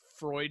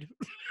Freud.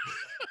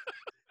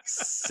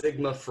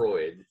 Sigma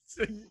Freud.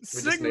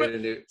 Sigma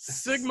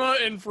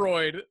and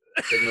Freud.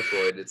 Sigma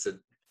Freud. It's a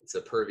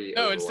pervy.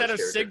 No,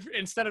 Overwatch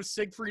instead of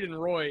Siegfried and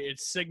Roy,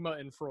 it's Sigma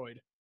and Freud.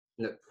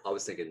 No, I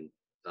was thinking.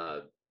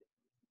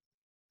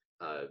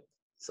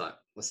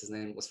 What's his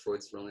name? What's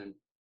Freud's real name?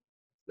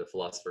 The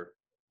philosopher.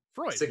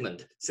 Freud.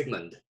 Sigmund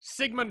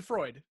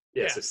Freud.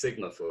 Yeah, so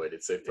Sigma Freud.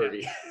 It's a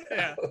pervy.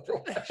 Yeah.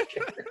 Overwatch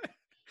character.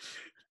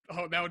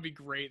 Oh, that would be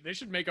great. They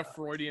should make a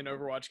Freudian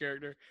Overwatch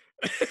character.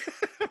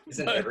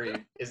 Isn't every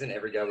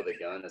guy with a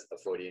gun a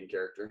Freudian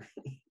character?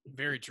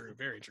 Very true.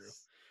 Very true.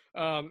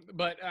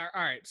 But all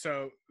right.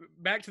 So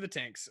back to the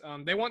tanks.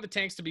 They want the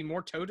tanks to be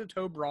more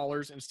toe-to-toe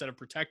brawlers instead of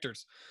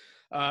protectors.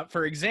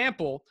 For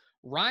example,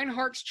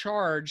 Reinhardt's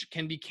charge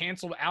can be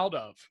canceled out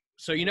of.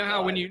 So you know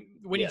how when you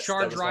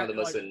charge, that was one of the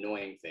most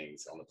annoying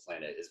things on the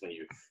planet is when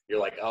you're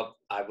like, oh,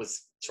 I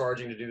was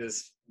charging to do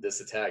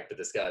this attack, but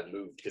this guy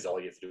moved because all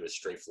you have to do is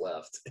strafe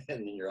left, and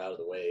then you're out of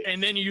the way.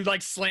 And then you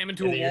like slam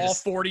into a wall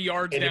 40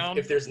 yards down.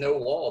 If there's no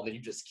wall, then you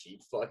just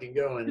keep fucking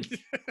going.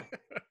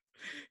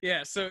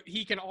 Yeah. So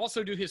he can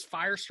also do his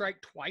fire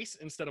strike twice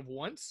instead of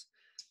once.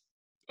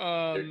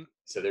 So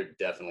they're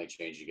definitely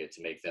changing it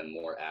to make them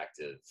more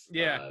active.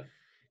 Yeah.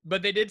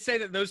 But they did say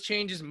that those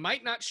changes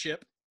might not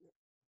ship,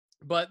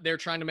 but they're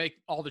trying to make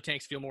all the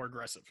tanks feel more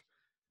aggressive.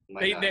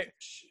 Might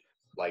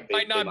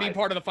not be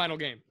part of the final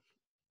game.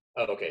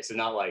 Oh, okay. So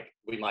not like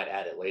we might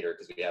add it later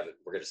because we have it.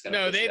 We're just gonna.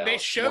 No, they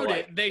showed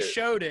it. They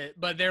showed it,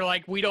 but they're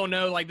like, we don't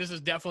know. Like this is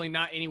definitely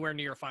not anywhere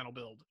near a final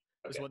build.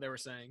 Is what they were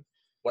saying.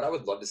 What I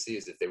would love to see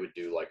is if they would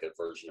do like a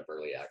version of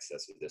early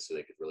access with this, so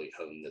they could really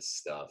hone this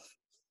stuff.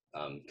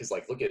 Because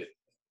like look at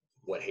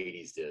what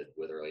Hades did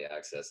with early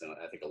access, and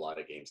I think a lot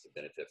of games could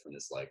benefit from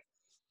this, like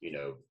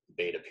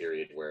beta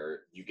period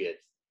where you get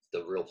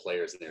the real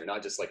players in there,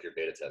 not just like your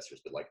beta testers,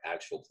 but like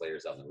actual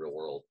players out in the real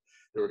world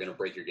who are going to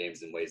break your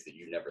games in ways that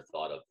you never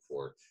thought of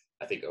before.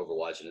 I think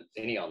Overwatch and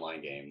any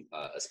online game,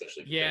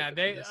 especially. Yeah,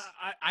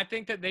 I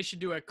think that they should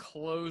do a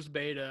closed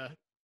beta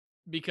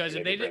because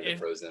if they did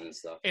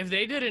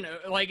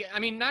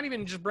not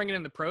even just bringing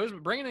in the pros,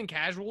 but bringing in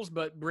casuals,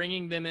 but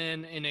bringing them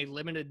in a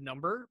limited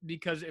number,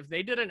 because if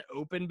they did an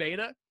open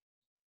beta,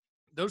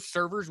 those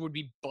servers would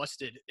be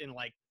busted in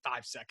like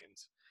 5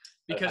 seconds.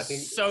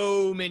 Because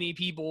so many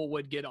people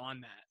would get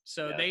on that.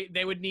 So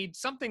they would need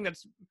something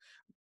that's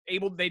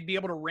they'd be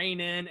able to rein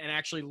in and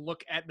actually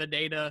look at the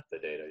data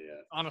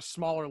on a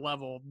smaller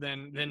level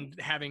than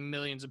having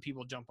millions of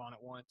people jump on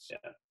at once. Yeah.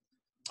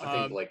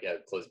 I think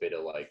closed beta,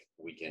 like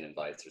weekend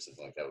invites or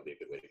something like that would be a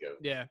good way to go.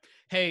 Yeah.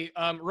 Hey,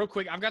 real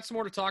quick, I've got some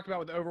more to talk about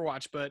with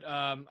Overwatch, but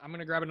I'm going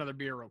to grab another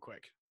beer real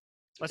quick.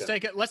 Let's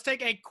take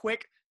a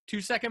quick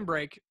 2-second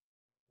break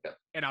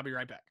and I'll be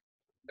right back.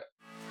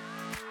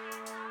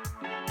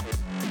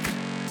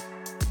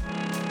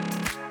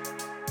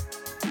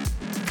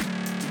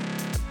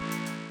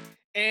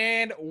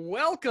 And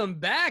welcome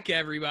back,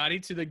 everybody,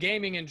 to the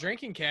Gaming and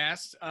Drinking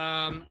Cast.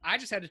 I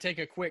just had to take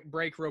a quick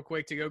break real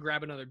quick to go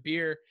grab another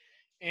beer.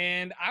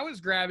 And I was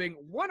grabbing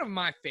one of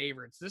my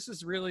favorites. This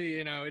is really,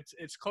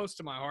 it's close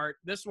to my heart.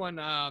 This one,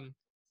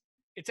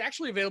 it's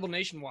actually available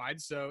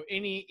nationwide. So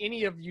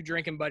any of you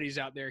drinking buddies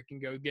out there can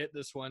go get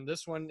this one.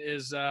 This one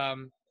is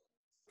from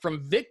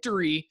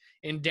Victory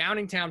in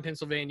Downingtown,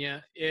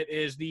 Pennsylvania. It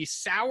is the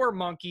Sour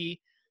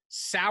Monkey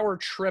Sour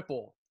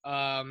Triple.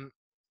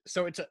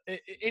 So it's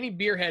any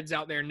beer heads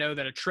out there know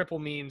that a triple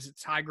means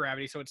it's high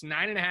gravity. So it's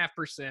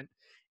 9.5%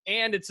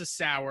 and it's a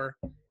sour.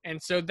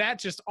 And so that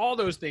just, all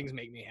those things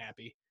make me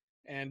happy.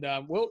 And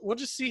we'll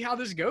just see how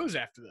this goes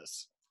after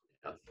this.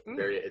 Yeah,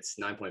 it's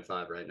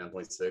 9.5, right?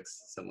 9.6,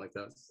 something like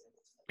that.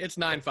 It's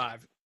 9.5.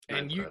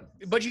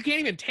 But you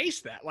can't even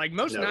taste that. Like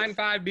most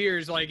 9.5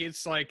 beers,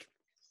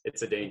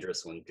 it's a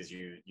dangerous one because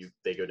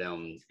they go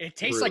down. It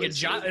tastes really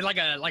like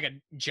a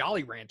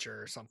Jolly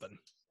Rancher or something.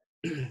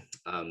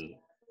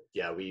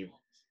 Yeah, we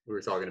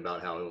were talking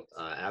about how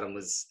Adam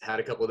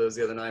had a couple of those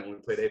the other night when we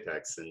played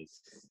Apex, and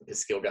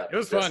his skill got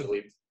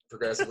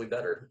progressively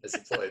better as he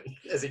played.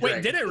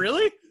 Wait, did it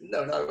really?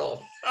 No, not at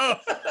all.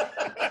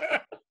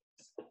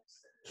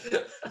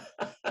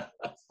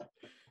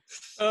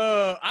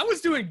 Oh. I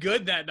was doing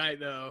good that night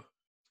though.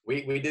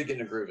 We did get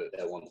in a groove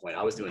at one point.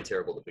 I was doing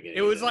terrible at the beginning.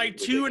 It was like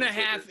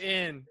 2.5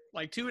 in.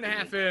 Like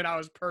 2.5 in, I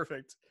was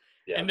perfect.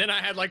 Yeah. And then I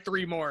had like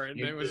 3 more. And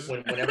it was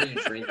whenever you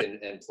drink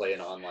and play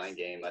an online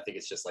game, I think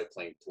it's just like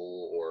playing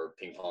pool or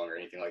ping pong or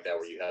anything like that,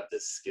 where you have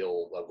this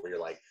skill level where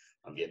you're like,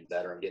 I'm getting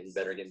better, and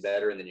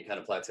then you kind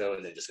of plateau,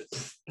 and then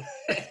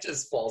it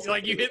just falls.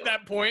 Like you hit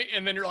that point,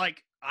 and then you're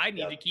like, I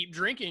need to keep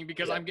drinking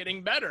because I'm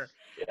getting better.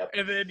 Yep.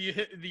 And then you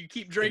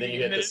keep drinking.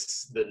 And then you hit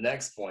the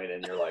next point,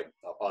 and you're like,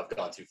 oh, I've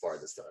gone too far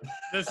this time.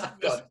 This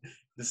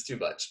is too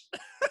much.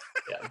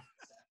 Yeah.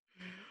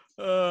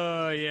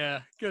 Oh,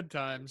 yeah. Good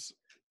times.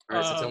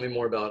 All right, so tell me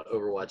more about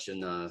Overwatch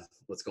and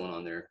what's going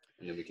on there,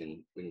 and then we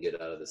can get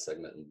out of this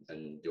segment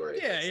and do our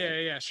Apex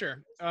thing. Yeah,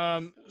 sure.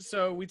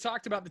 So we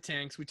talked about the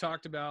tanks. We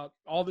talked about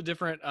all the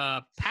different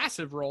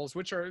passive roles,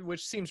 which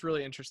seems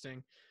really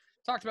interesting.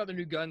 Talked about the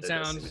new gun That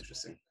does seem sounds.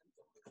 interesting.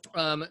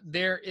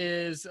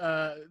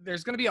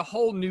 There's going to be a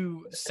whole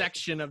new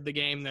section of the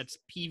game that's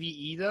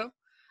PvE though.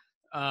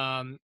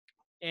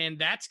 And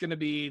that's going to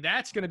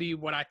be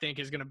what I think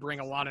is going to bring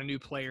a lot of new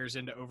players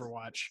into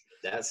Overwatch.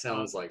 That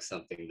sounds like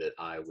something that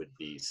I would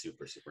be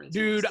super into.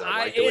 Dude,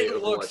 I like the way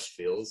Overwatch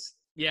feels.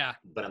 Yeah.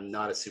 But I'm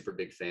not a super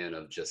big fan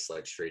of just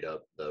like straight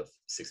up the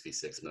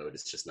 6v6 mode.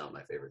 It's just not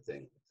my favorite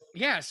thing.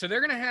 Yeah, so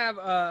they're going to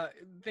have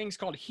things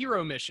called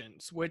hero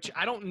missions, which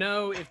I don't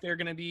know if they're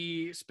going to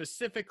be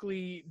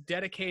specifically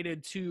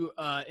dedicated to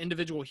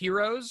individual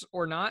heroes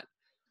or not,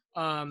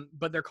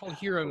 but they're called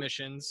hero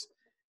missions.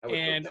 I would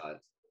hope not,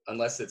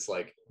 unless it's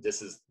like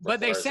this is.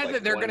 But they said like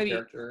that they're going to be.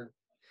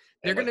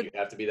 They're going to. You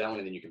have to be that one,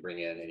 and then you can bring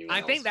in anyone.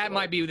 I think that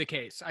might be the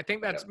case. I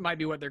think that might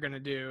be what they're going to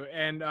do,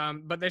 and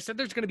but they said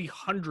there's going to be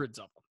hundreds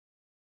of them.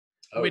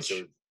 Oh,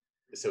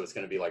 so it's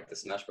going to be like the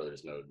Smash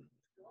Brothers mode.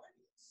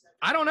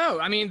 I don't know.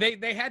 I mean,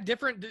 they had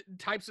different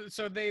types of.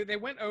 So they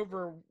went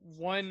over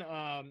one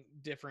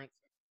different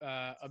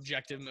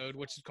objective mode,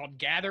 which is called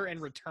Gather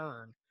and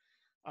Return.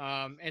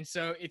 And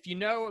so if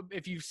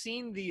you've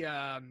seen the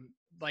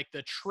like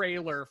the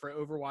trailer for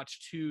Overwatch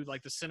 2,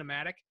 like the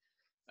cinematic,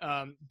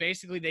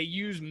 basically they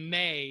use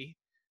Mei.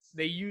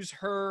 They use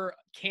her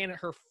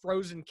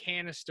frozen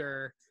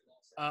canister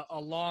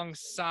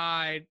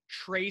alongside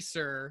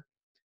Tracer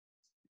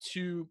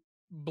to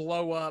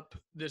blow up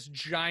this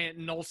giant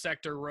null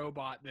sector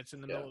robot that's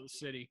in the middle of the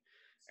city.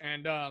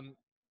 And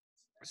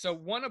so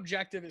one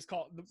objective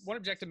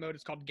mode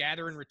is called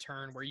Gather and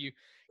Return, where you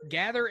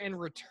gather and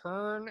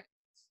return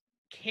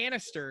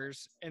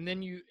canisters, and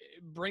then you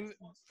bring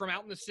from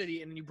out in the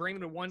city, and then you bring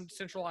them to one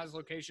centralized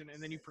location,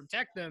 and then you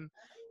protect them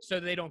so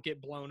they don't get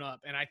blown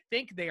up. And I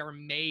think they are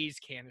maze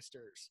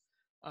canisters.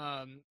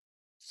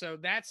 So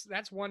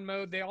that's one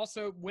mode. They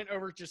also went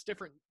over just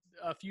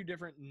a few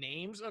different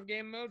names of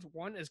game modes.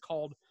 One is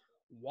called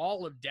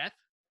Wall of Death.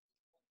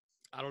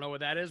 I don't know what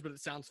that is, but it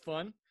sounds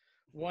fun.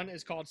 One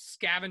is called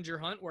Scavenger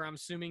Hunt, where I'm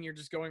assuming you're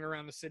just going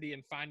around the city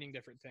and finding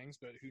different things,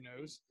 but who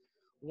knows.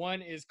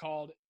 One is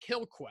called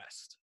Kill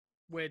Quest,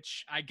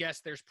 which I guess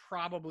there's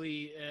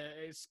probably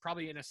it's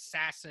probably an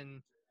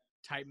assassin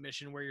type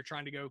mission where you're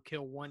trying to go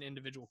kill one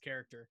individual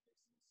character.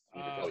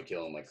 You could probably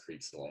kill them like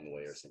creeps along the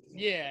way or something.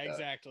 Yeah,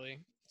 exactly.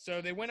 So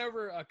they went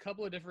over a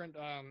couple of different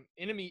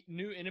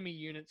new enemy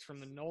units from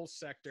the Null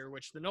Sector,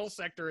 which the Null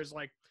Sector is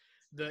like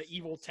the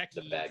evil techie,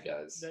 the bad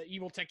guys, the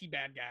evil techie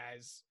bad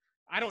guys.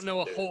 I don't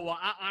know a whole lot.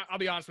 I'll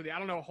be honest with you. I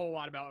don't know a whole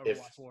lot about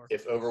Overwatch lore.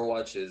 If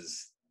Overwatch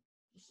is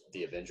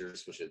the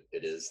Avengers, which it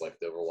is, like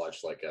the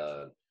Overwatch like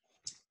a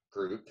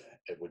group,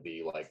 it would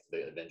be like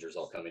the Avengers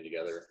all coming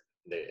together.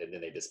 And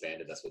then they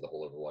disbanded. That's what the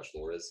whole Overwatch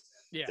lore is.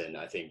 Yeah. Then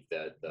I think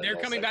that they're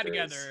coming back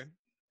together.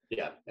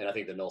 Yeah, and I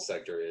think the Null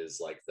Sector is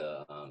like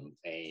the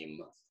AIM,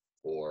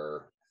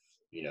 or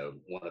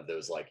one of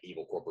those like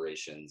evil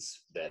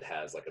corporations that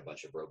has like a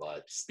bunch of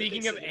robots.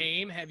 Speaking of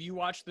AIM, have you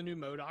watched the new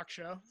MODOK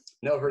show?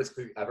 No, I've heard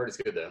it's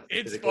good though.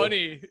 It's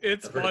funny. Cool?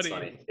 It's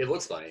funny. It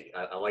looks funny.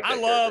 I like. I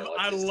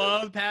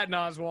love Patton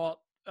Oswalt.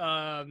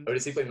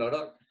 Does he play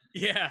MODOK?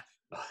 Yeah.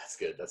 Oh, that's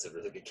good. That's a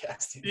really good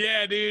casting.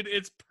 Yeah, dude,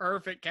 it's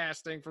perfect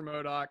casting for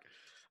MODOK.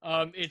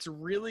 It's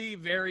really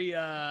very.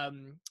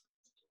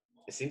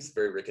 It seems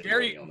very Rick and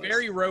Morty almost.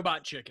 Very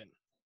Robot Chicken.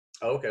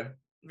 Oh, okay.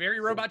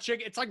 Very Robot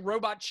Chicken. It's like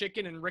Robot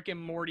Chicken and Rick and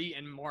Morty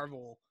and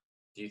Marvel.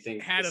 Do you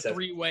think had a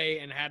three-way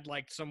and had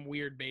like some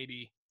weird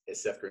baby?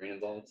 Is Seth Green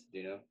involved? Do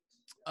you know?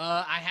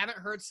 I haven't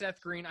heard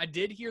Seth Green. I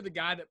did hear the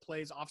guy that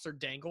plays Officer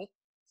Dangle.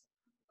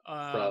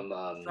 From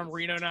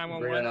Reno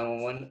 911. Reno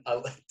 911.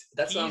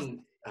 That's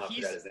I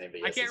forgot his name.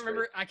 But yes,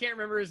 I can't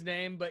remember his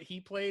name, but he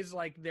plays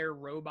like their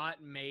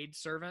robot maid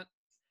servant.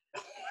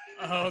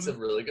 That's a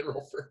really good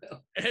role for him.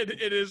 And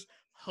it is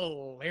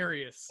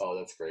hilarious. Oh,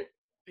 that's great.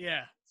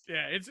 Yeah,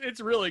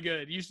 it's really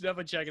good. You should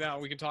definitely check it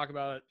out. We can talk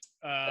about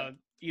it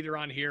either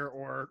on here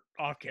or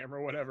off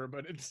camera, whatever.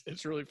 But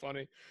it's really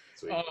funny.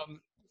 Sweet.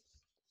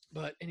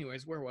 But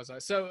anyways, where was I?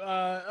 So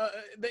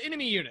the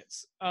enemy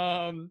units.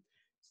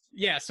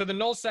 Yeah. So the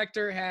Null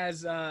Sector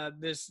has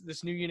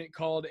this new unit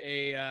called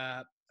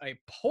a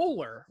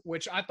Polar,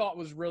 which I thought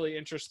was really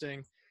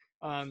interesting.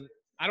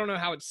 I don't know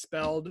how it's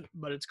spelled,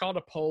 but it's called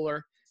a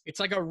Polar. It's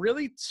like a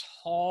really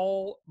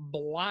tall,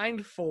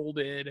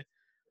 blindfolded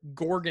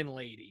Gorgon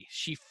lady.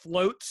 She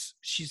floats.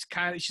 She's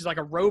like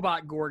a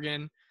robot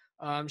Gorgon.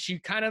 She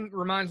kind of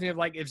reminds me of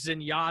like if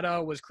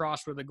Zenyatta was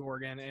crossed with a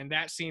Gorgon, and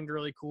that seemed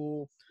really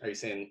cool. Are you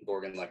saying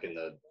Gorgon like in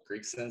the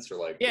Greek sense, or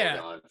like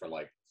Gorgon from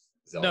like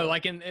Zelda? No,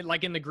 like in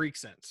the Greek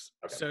sense.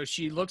 Okay. So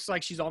she looks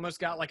like she's almost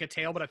got like a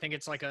tail, but I think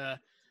it's like a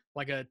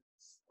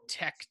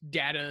tech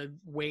data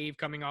wave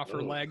coming off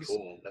her legs.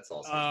 Cool. That's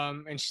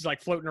awesome. And she's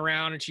like floating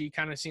around, and she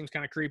kind of seems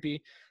kind of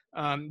creepy.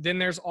 Then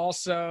there's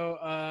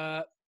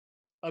also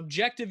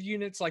objective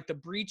units like the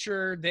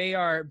Breacher, they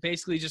are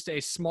basically just a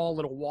small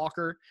little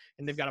walker,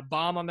 and they've got a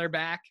bomb on their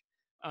back.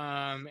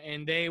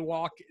 And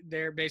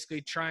they're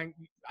basically trying,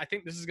 I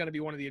think this is going to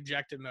be one of the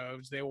objective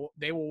modes. They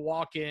will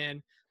walk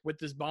in with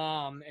this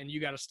bomb, and you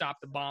got to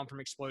stop the bomb from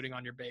exploding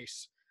on your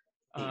base.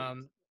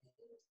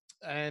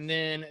 And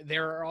then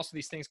there are also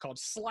these things called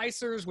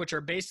slicers, which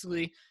are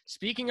basically,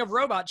 speaking of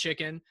robot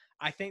chicken,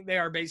 I think they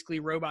are basically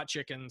robot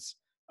chickens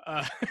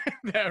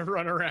that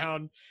run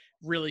around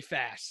really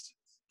fast.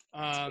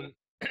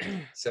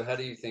 So how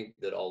do you think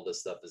that all this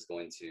stuff is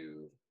going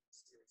to,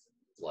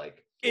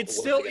 like, it's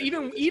still,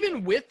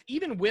 even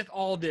with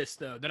all this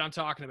though that I'm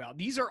talking about,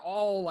 these are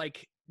all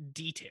like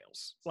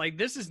details. Like,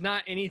 this is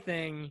not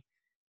anything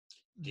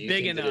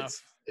big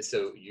enough.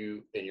 So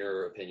you, in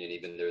your opinion,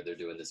 even though they're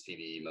doing this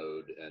PvE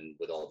mode and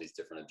with all these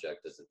different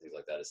objectives and things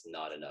like that, it's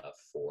not enough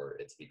for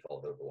it to be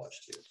called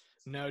Overwatch 2?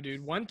 No,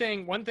 dude. One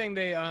thing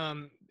they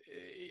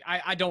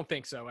I don't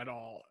think so at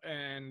all.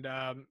 And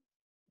let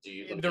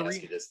me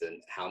ask you this then: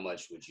 how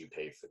much would you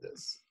pay for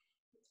this?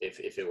 If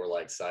it were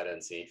like sight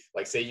unseen,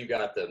 like say you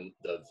got the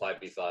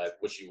 5v5,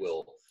 which you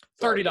will,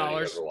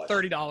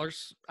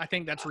 $30. I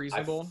think that's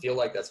reasonable. I feel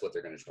like that's what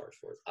they're going to charge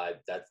for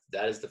it.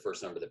 That is the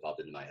first number that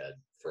popped into my head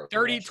for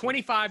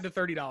 $25 to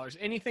 $30.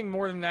 Anything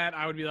more than that,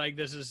 I would be like,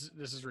 this is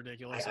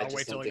ridiculous. I'll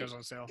wait till it goes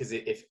on sale. Because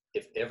if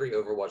every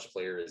Overwatch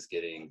player is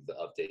getting the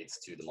updates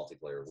to the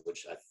multiplayer,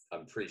 which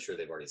I'm pretty sure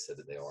they've already said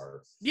that they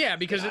are. Yeah,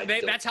 because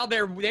that's how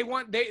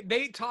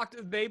they talked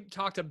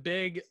a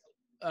big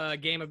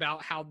game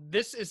about how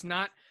this is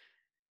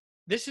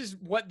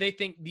what they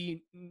think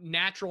the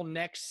natural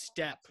next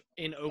step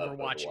in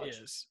Overwatch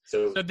is.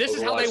 So this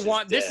is how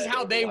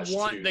they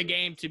want the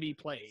game to be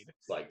played.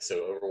 Like,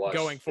 so Overwatch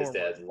going forward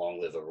is dead, long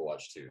live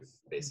Overwatch 2,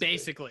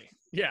 basically.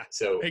 Yeah.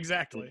 So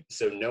exactly.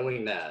 So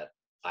knowing that,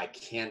 I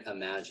can't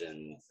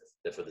imagine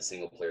that for the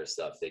single player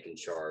stuff they can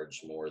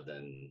charge more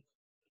than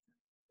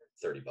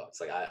 $30.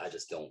 Like, I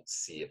just don't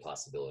see a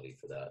possibility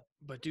for that.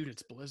 But dude,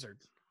 it's Blizzard.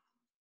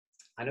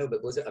 I know,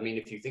 but Blizzard, I mean,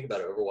 if you think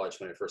about it, Overwatch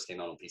when it first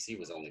came out on PC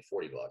was only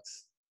 $40.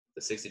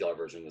 The $60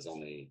 version was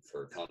only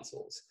for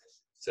consoles.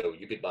 So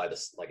you could buy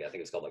this, like, I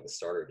think it's called like the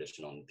starter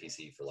edition on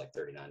PC for like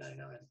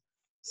 $39.99.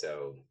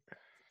 So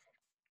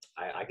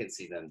I can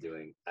see them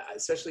doing,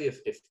 especially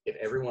if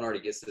everyone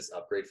already gets this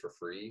upgrade for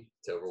free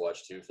to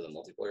Overwatch 2 for the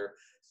multiplayer.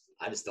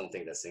 I just don't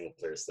think that single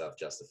player stuff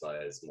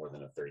justifies more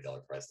than a $30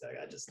 price tag.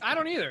 I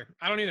don't either.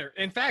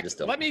 In fact,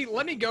 let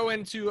me go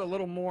into a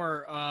little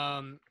more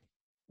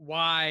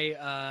why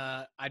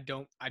I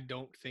don't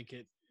think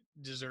it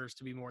deserves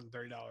to be more than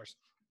 $30.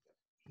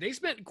 They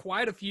spent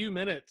quite a few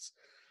minutes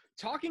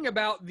talking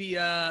about the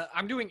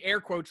I'm doing air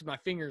quotes with my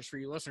fingers for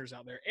you listeners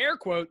out there. Air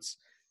quotes,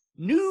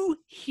 new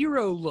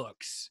hero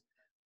looks.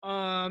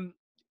 Like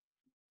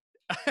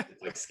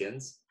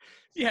skins?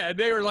 Yeah,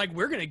 they were like,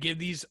 we're gonna give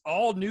these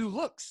all new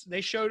looks.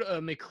 They showed a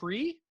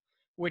McCree,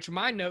 which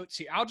my notes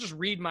here, I'll just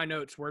read my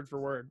notes word for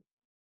word.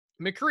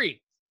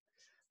 McCree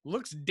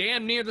looks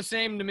damn near the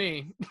same to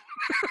me.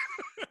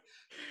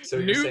 So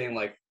you're saying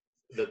like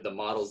the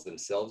models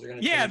themselves are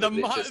going to change?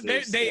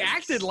 Yeah, they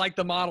acted like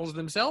the models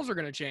themselves are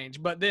going to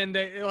change, but then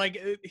they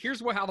like,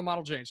 here's how the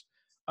model changed.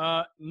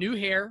 New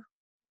hair,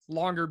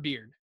 longer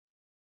beard.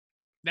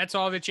 That's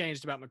all that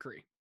changed about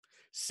McCree.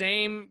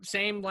 Same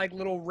like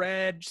little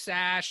red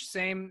sash,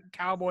 same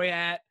cowboy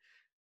hat,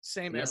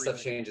 same everything. That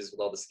stuff changes with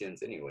all the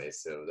skins anyway,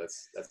 so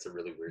that's a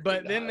really weird.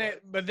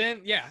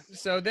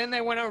 So then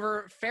they went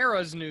over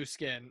Pharah's new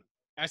skin.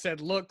 I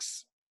said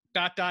looks ...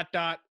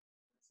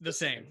 the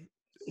same.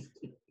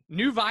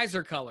 New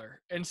visor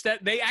color. Instead,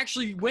 they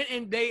actually went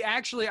and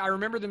I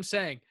remember them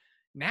saying,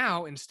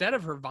 now instead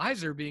of her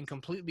visor being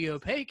completely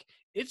opaque,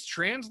 it's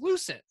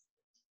translucent.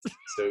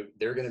 So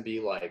they're going to be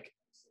like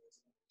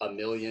a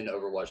million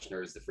Overwatch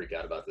nerds that freak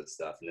out about this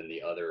stuff, and then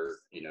the other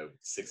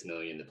 6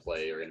 million to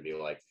play are going to be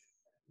like,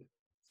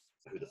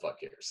 who the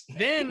fuck cares?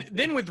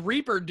 Then with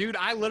Reaper, dude,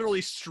 I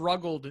literally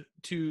struggled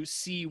to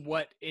see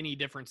what any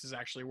differences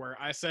actually were.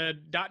 I said ...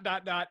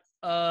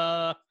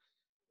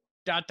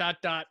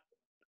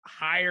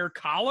 higher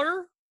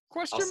collar ?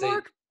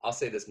 I'll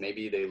say this,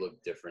 maybe they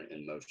look different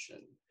in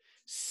motion.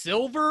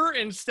 Silver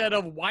instead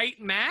of white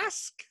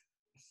mask?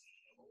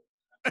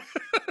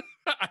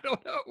 I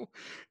don't know.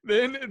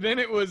 Then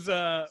it was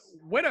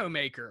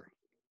Widowmaker.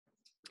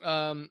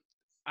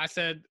 I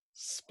said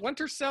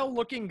Splinter Cell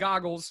looking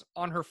goggles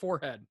on her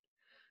forehead.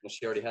 Well,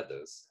 she already had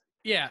those.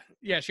 Yeah,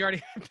 she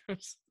already had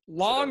those.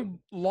 Long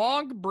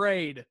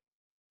braid.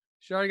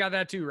 She already got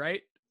that too,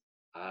 right?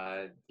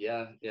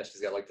 Yeah,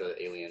 she's got like the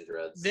alien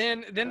dreads.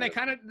 Then they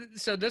kind of,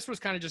 so this was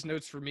kind of just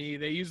notes for me.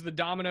 They used the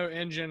Domino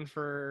engine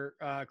for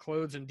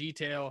clothes and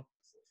detail,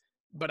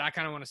 but I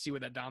kind of want to see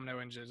what that Domino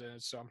engine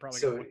is, so I'm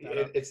probably going to look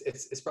that up.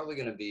 It's probably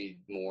going to be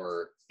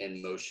more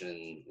in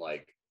motion,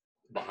 like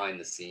behind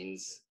the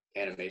scenes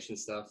animation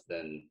stuff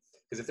than,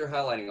 because if they're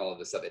highlighting all of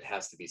this stuff, it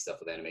has to be stuff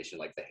with animation,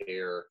 like the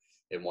hair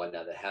and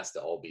whatnot. That has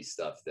to all be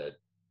stuff that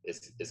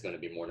is going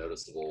to be more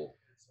noticeable.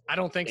 I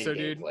don't think so,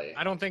 dude.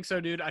 I don't think so,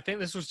 dude. I think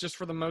this was just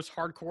for the most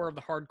hardcore of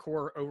the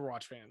hardcore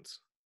Overwatch fans.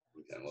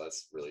 Okay, well,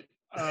 that's really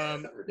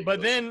ridiculous.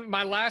 But then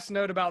my last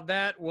note about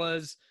that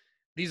was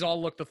these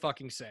all look the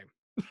fucking same.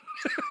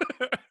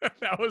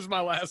 That was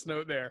my last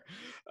note there.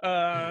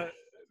 So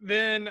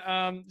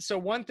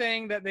one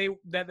thing that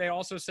they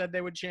also said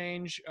they would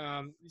change.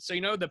 So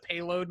the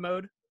payload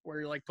mode where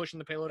you're like pushing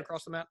the payload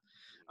across the map.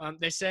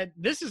 They said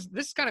this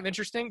is kind of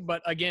interesting,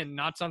 but again,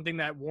 not something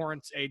that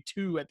warrants a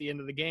 2 at the end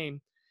of the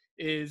game.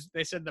 Is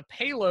they said the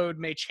payload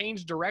may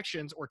change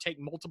directions or take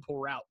multiple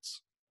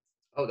routes.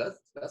 Oh,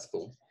 that's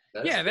cool.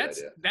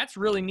 That's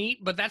really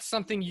neat, but that's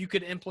something you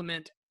could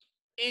implement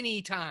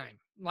anytime.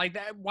 Like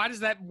that, why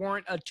does that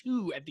warrant a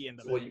 2 at the end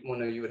of it? Well,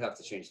 no, you would have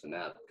to change the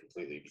map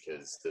completely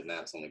because the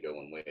maps only go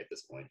one way at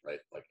this point, right?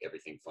 Like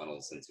everything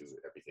funnels into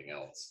everything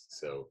else.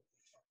 So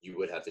you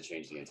would have to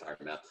change the entire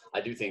map. I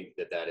do think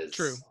that is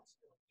true.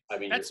 I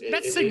mean, that's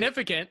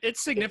significant.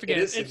 It's significant.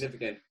 It is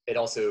significant. It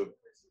also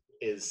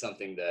is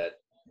something that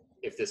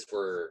if this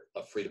were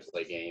a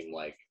free-to-play game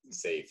like,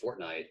 say,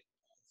 Fortnite,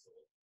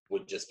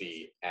 would just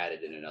be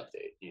added in an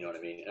update. You know what I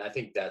mean? And I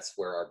think that's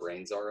where our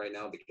brains are right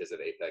now because of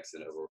Apex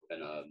and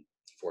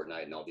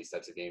Fortnite and all these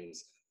types of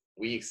games.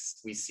 We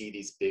see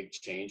these big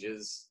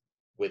changes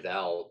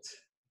without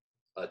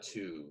a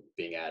 2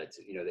 being added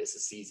to. It's a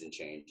season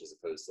change as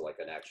opposed to like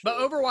an actual. But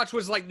Overwatch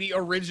was like the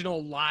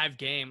original live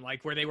game,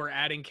 like where they were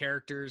adding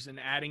characters and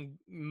adding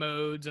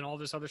modes and all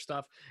this other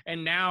stuff.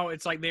 And now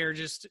it's like they're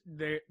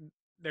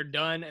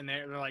done and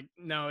they're like,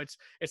 no, it's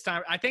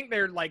time. I think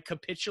they're like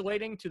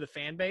capitulating to the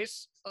fan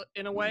base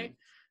in a way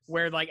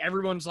where like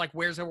everyone's like,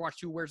 where's Overwatch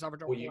 2? Where's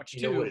Overwatch 2?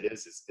 You know what it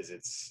is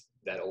it's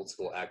that old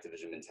school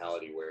Activision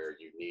mentality where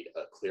you need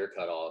a clear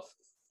cutoff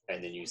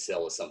and then you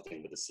sell us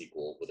something with a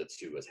sequel with a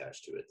 2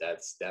 attached to it.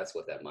 That's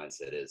what that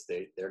mindset is.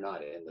 They're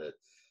not in the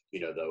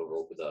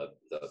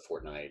the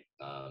Fortnite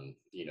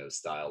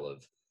style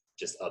of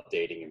just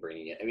updating and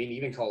bringing it. I mean,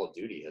 even Call of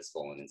Duty has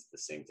fallen into the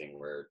same thing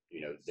where,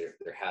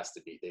 there has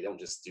to be, they don't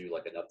just do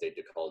like an update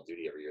to Call of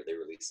Duty every year. They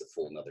release a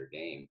full another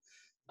game.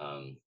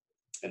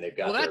 And they've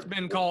got, well, that's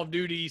been Call of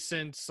Duty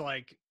since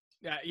like,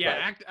 right.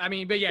 You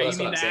mean the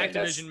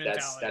Activision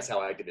mentality. That's how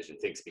Activision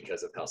thinks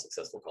because of how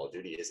successful Call of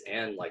Duty is.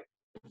 And like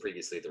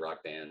previously the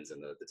Rock Bands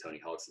and the Tony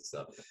Hawks and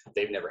stuff,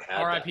 they've never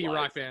had R.I.P.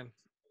 Rock Band.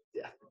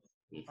 Yeah.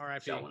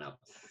 R.I.P. Shout one out.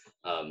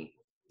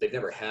 They've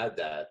never had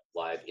that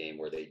live game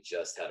where they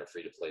just had a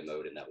free-to-play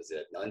mode and that was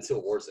it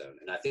until Warzone.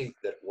 And I think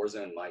that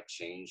Warzone might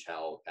change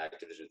how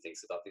Activision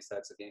thinks about these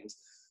types of games.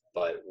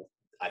 But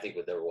I think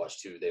with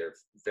Overwatch 2, they're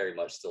very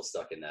much still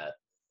stuck in that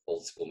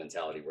old school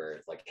mentality where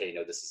it's like, hey,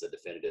 no, this is a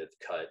definitive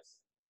cut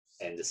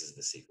and this is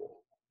the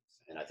sequel.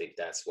 And I think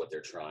that's what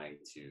they're trying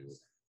to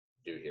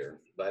do here.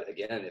 But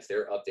again, if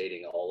they're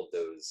updating all of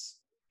those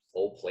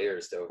old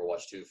players to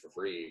Overwatch 2 for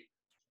free,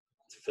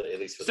 at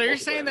least for so you're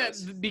saying that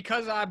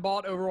because I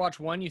bought Overwatch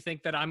 1, you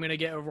think that I'm going to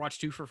get Overwatch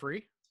 2 for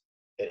free?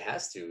 It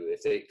has to,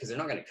 because they're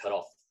not going to cut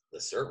off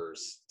the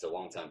servers to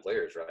longtime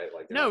players, right?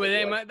 Like no,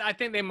 but I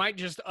think they might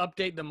just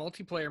update the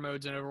multiplayer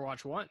modes in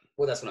Overwatch 1.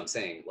 Well, that's what I'm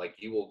saying. Like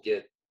you will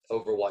get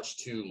Overwatch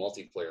 2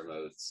 multiplayer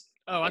modes.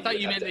 Oh, I thought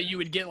you meant that you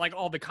would get like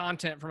all the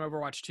content from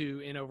Overwatch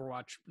 2 in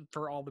Overwatch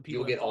for all the people.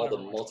 You'll get all the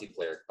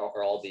multiplayer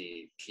or all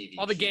the PvP.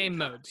 All the game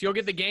modes. You'll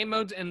get the game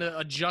modes and the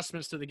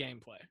adjustments to the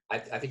gameplay. I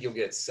think you'll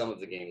get some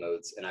of the game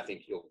modes, and I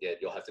think you'll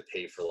have to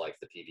pay for like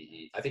the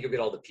PvE. I think you'll get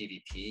all the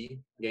PvP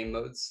game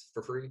modes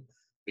for free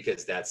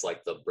because that's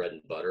like the bread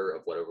and butter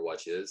of what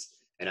Overwatch is.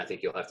 And I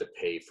think you'll have to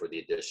pay for the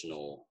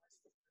additional.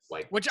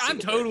 Which I'm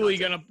totally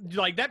gonna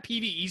like. That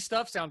PvE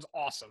stuff sounds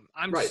awesome.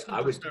 I'm right. I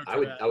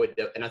would,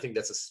 and I think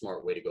that's a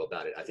smart way to go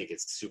about it. I think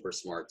it's super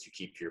smart to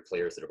keep your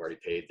players that have already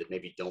paid that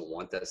maybe don't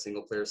want that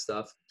single player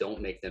stuff.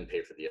 Don't make them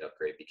pay for the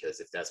upgrade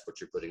because if that's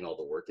what you're putting all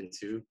the work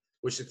into,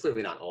 which is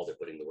clearly not all they're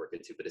putting the work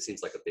into, but it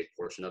seems like a big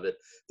portion of it,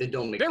 then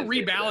don't make. They're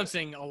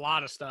rebalancing a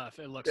lot of stuff.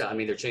 It looks. Yeah, like. I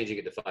mean they're changing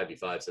it to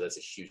 5v5, so that's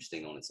a huge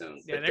thing on its own.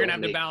 Yeah, they're gonna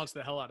have to balance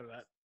the hell out of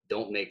that.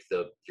 Don't make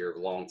your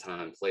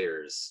longtime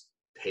players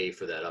pay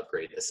for that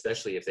upgrade,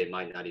 especially if they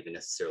might not even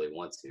necessarily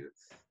want to.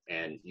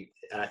 And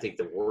I think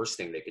the worst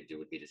thing they could do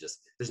would be to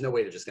there's no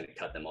way they're just going to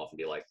cut them off and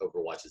be like,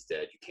 Overwatch is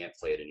dead. You can't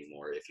play it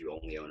anymore if you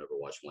only own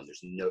Overwatch 1.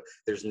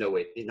 There's no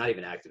way, not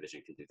even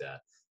Activision can do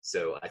that.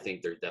 So I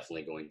think they're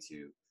definitely going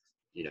to,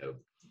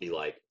 be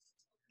like,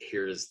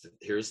 here's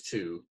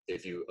 2.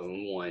 If you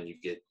own 1, you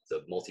get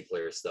the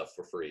multiplayer stuff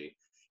for free.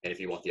 And if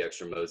you want the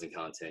extra modes and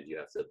content, you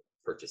have to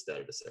purchase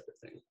that at a separate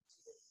thing.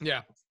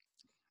 Yeah.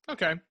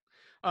 Okay.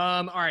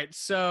 All right,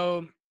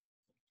 so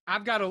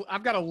I've got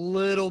a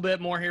little bit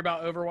more here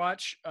about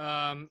Overwatch.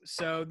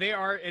 So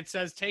it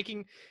says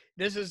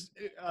this is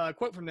a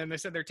quote from them. They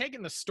said they're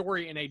taking the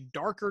story in a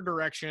darker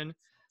direction.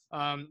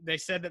 They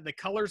said that the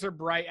colors are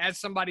bright. As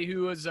somebody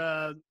who is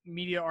a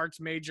media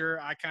arts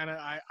major, I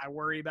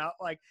worry about,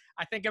 like,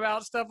 I think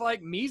about stuff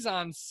like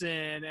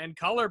mise-en-scène and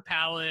color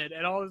palette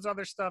and all this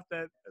other stuff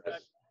that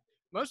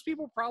most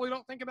people probably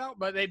don't think about,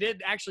 but they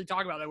did actually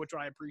talk about that, which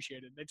I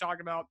appreciated. They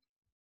talked about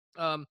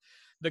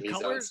the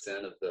colors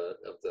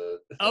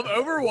of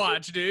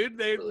Overwatch, dude.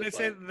 They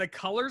say the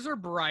colors are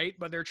bright,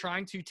 but they're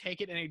trying to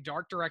take it in a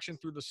dark direction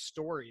through the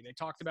story. They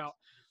talked about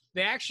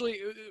they actually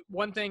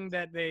one thing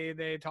that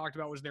they talked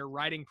about was their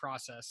writing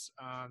process,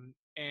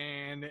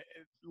 and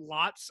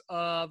lots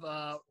of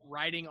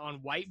writing on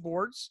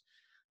whiteboards.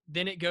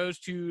 Then it goes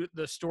to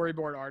the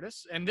storyboard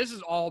artists, and this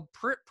is all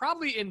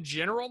probably in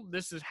general.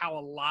 This is how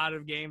a lot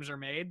of games are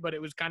made, but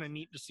it was kind of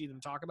neat to see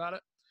them talk about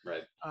it.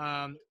 Right.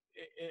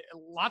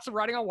 Lots of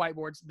writing on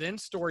whiteboards, then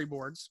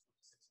storyboards.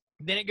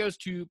 Then it goes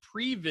to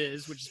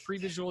previs, which is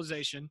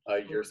pre-visualization.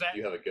 You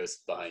have a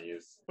ghost behind you.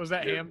 Was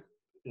that him?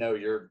 No,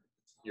 your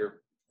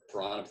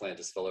piranha plant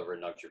just fell over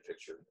and knocked your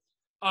picture.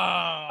 Oh,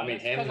 I mean,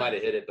 Ham might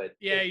have hit it, but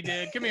yeah, he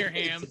did. Come here,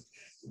 Ham.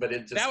 But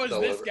it just that was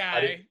fell this over.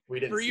 guy. We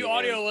didn't. For you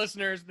audio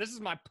listeners, this is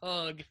my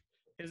pug.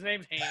 His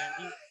name's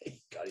Ham.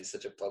 God, he's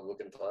such a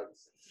pug-looking pug.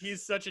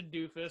 He's such a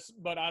doofus,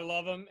 but I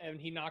love him, and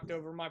he knocked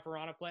over my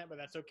piranha plant, but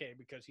that's okay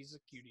because he's a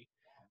cutie.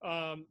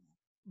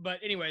 But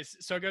anyways,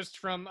 so it goes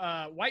from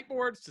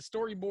whiteboards to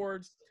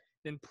storyboards,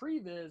 then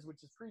previs,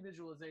 which is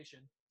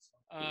pre-visualization,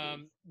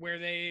 where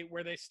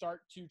they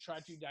start to try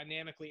to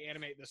dynamically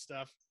animate this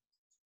stuff.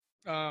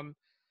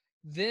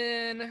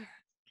 Then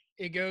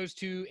it goes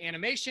to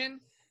animation,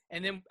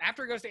 and then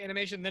after it goes to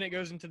animation, then it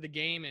goes into the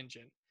game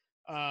engine.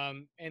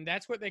 And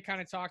that's what they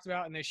kind of talked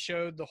about, and they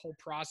showed the whole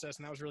process,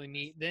 and that was really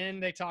neat. Then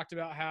they talked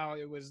about how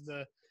it was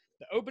the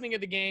opening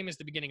of the game is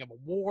the beginning of a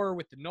war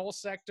with the Null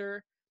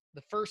Sector.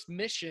 The first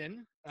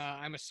mission,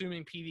 I'm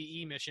assuming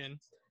PvE mission,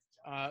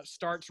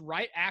 starts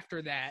right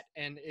after that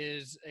and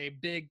is a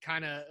big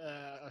kind of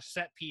a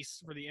set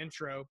piece for the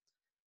intro.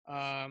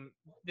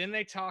 Then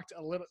they talked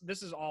a little.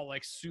 This is all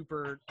like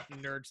super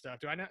nerd stuff.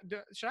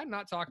 Should I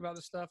not talk about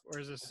this stuff, or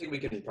is this? I think we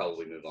can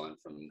probably move on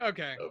from.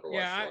 Okay.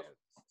 Overwatch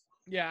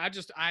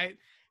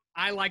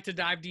I like to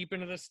dive deep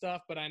into this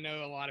stuff, but I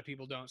know a lot of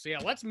people don't. So yeah,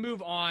 let's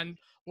move on.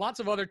 Lots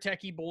of other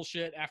techie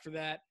bullshit after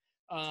that.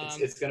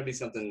 It's going to be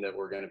something that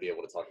we're going to be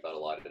able to talk about a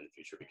lot in the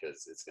future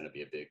because it's going to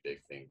be a big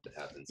thing that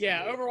happens.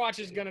 Yeah, Overwatch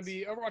 2 is going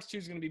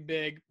to be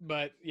big,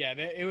 but yeah,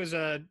 it was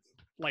a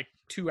like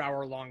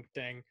 2-hour long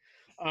thing.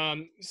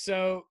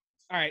 So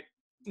all right,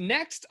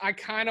 next I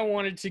kind of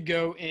wanted to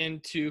go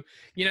into,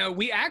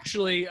 we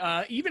actually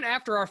even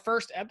after our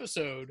first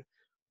episode,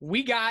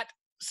 we got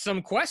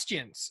some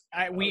questions.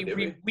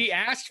 We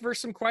asked for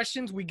some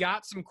questions. We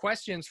got some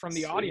questions from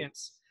the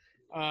audience.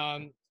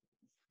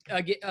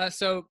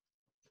 So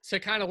to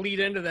kind of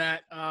lead into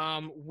that,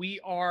 we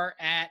are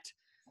at,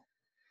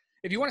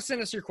 if you want to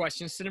send us your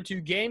questions, send them to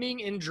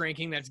Gaming and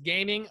Drinking. That's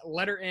gaming,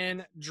 letter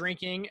N,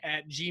 drinking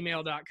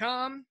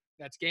 @gmail.com.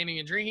 That's gaming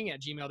and drinking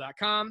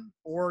 @gmail.com.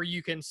 Or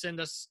you can send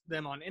us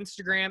them on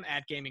Instagram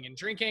 @gaming and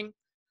drinking,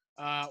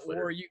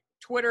 or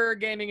Twitter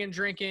Gaming and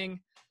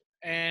Drinking.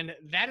 And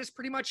that is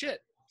pretty much it.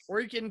 Or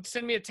you can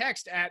send me a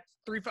text at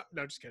 35.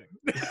 No, just kidding.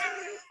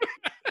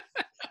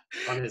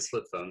 On his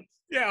flip phone.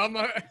 Yeah,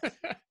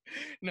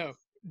 no.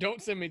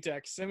 Don't send me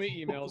texts. Send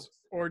me emails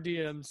or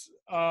DMs.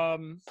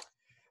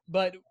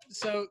 But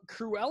so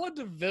Cruella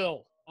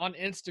DeVille on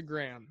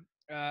Instagram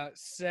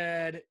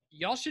said,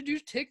 y'all should do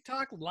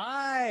TikTok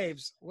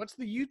lives. What's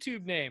the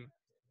YouTube name?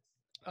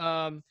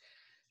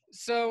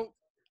 So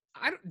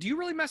do you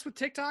really mess with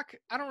TikTok?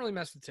 I don't really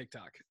mess with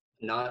TikTok.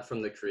 Not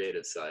from the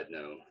creative side,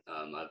 no.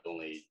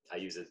 I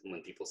use it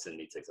when people send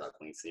me TikTok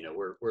links.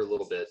 We're a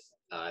little bit,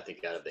 I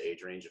think, out of the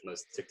age range of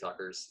most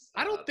TikTokers.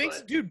 I don't think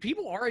so. Dude,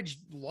 people our age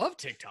love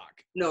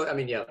TikTok. No, I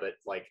mean, yeah, but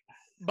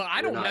But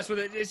I don't mess with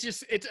it. It's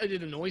just, it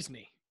annoys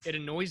me. It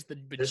annoys the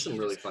bejesus. There's some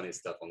really funny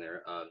stuff on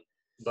there.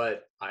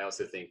 But I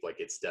also think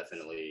it's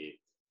definitely,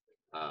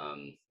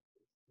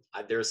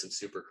 there's some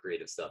super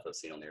creative stuff I've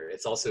seen on there.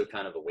 It's also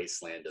kind of a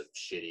wasteland of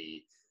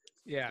shitty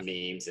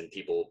memes and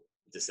people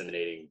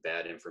disseminating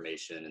bad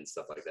information and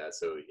stuff like that.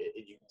 So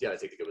you gotta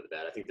take the good with the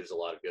bad. I think there's a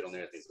lot of good on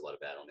there. I think there's a lot of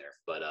bad on there.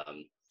 But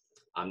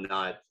I'm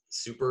not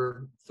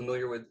super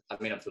familiar with. I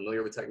mean, I'm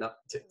familiar with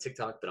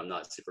TikTok, but I'm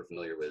not super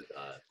familiar with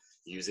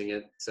using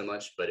it so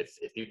much. But if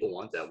people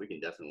want that, we can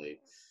definitely,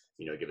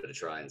 give it a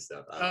try and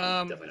stuff.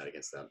 I'm definitely not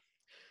against that.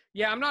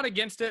 Yeah, I'm not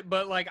against it,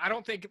 but I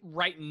don't think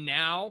right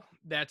now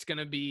that's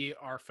gonna be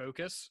our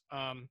focus.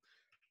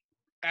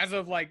 As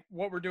of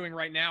what we're doing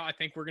right now, I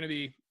think we're gonna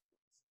be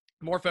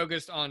more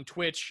focused on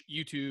Twitch,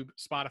 YouTube,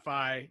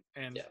 Spotify,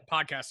 and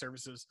podcast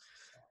services.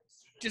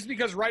 Just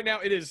because right now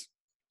it is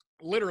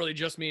literally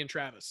just me and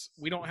Travis.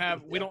 We don't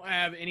have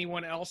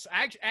anyone else.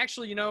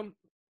 Actually,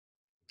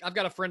 I've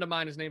got a friend of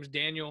mine. His name's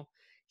Daniel.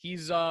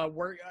 He's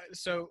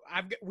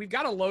we've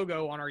got a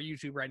logo on our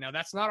YouTube right now.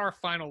 That's not our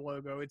final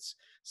logo. It's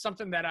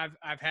something that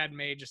I've had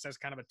made just as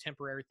kind of a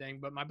temporary thing.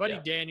 But my buddy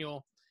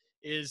Daniel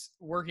is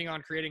working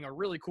on creating a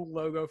really cool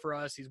logo for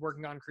us. He's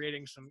working on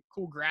creating some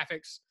cool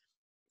graphics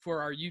for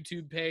our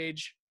YouTube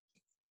page.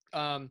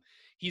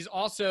 He's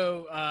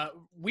also,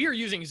 we are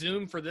using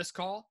Zoom for this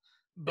call,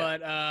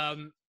 but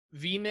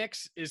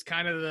vMix is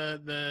kind of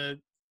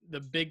the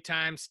big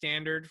time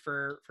standard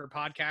for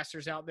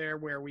podcasters out there,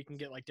 where we can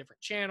get different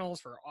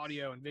channels for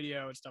audio and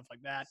video and stuff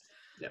like that.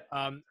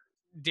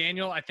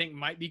 Daniel, I think,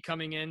 might be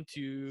coming in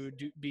to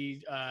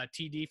be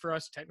TD for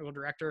us, technical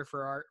director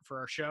for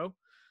our show,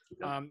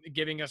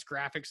 giving us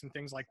graphics and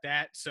things like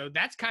that. So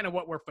that's kind of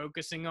what we're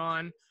focusing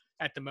on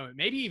at the moment.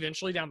 Maybe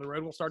eventually down the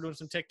road we'll start doing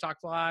some TikTok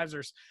lives,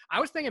 or I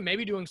was thinking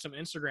maybe doing some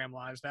Instagram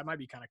lives. That might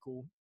be kind of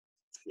cool.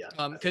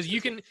 Yeah. Because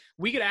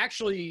we could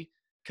actually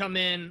come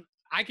in.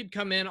 I could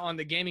come in on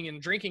the gaming and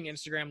drinking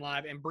Instagram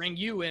live and bring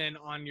you in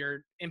on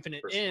your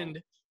Infinite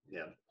End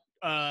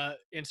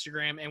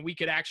Instagram, and we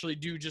could actually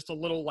do just a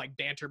little like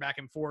banter back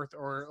and forth,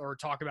 or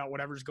talk about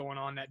whatever's going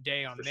on that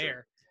day on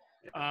there.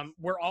 Sure.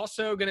 We're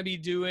also going to be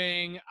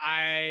doing.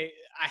 I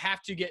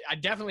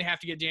definitely have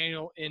to get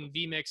Daniel in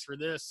VMix for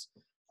this.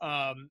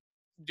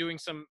 Doing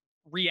some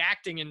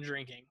reacting and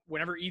drinking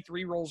whenever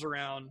E3 rolls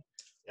around.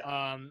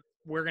 Yeah.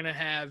 We're going to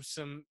have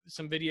some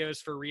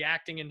videos for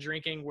reacting and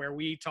drinking where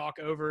we talk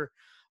over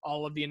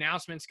all of the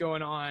announcements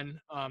going on.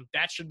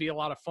 That should be a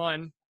lot of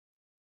fun.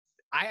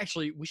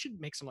 We should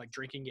make some like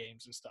drinking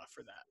games and stuff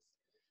for that.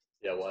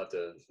 Yeah, we'll have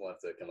to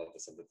come up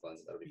with something fun.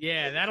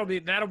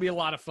 That'll be a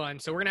lot of fun.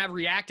 So we're going to have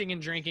reacting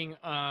and drinking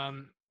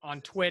on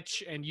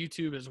Twitch and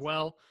YouTube as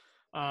well.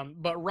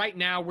 But right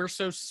now we're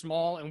so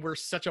small and we're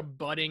such a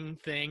budding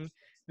thing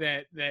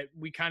that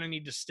we kind of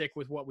need to stick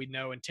with what we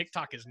know. And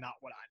TikTok is not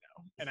what I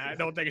know. And I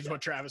don't think it's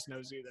what Travis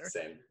knows either.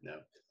 Same. No.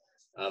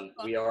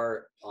 We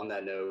are, on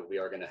that note, we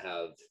are going to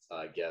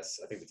have guests.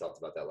 I think we talked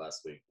about that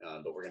last week,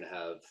 but we're going to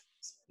have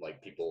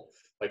like people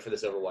like for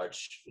this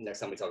Overwatch. Next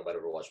time we talk about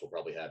Overwatch, we'll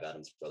probably have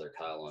Adam's brother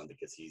Kyle on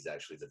because he's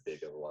actually the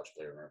big Overwatch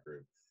player in our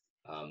group.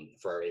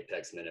 For our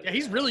Apex Minute. Yeah,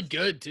 he's really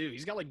good too.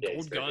 He's got like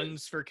gold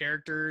guns for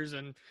characters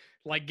and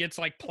like gets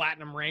like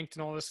platinum ranked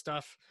and all this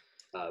stuff.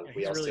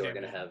 We also really are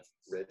going to have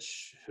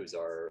Rich, who's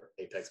our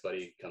Apex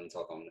buddy, come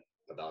talk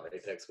about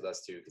Apex with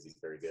us too because he's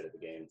very good at the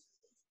game.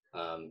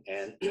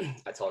 And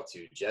I talked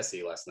to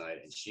Jessie last night,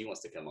 and she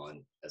wants to come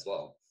on as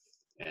well.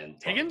 And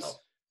Higgins?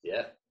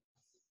 Yeah.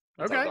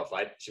 Okay.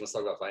 She wants to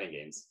talk about fighting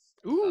games.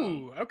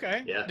 Ooh,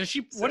 okay. Yeah.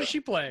 What does she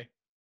play?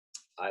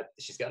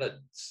 She's got a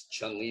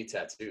Chun-Li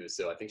tattoo,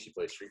 so I think she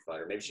plays Street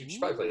Fighter. Maybe she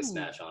probably plays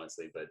Smash,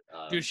 honestly. But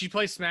dude, if she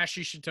plays Smash,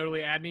 she should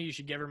totally add me. You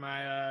should give her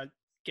my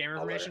gamer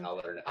information. I'll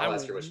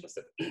ask her what she wants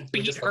to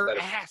beat her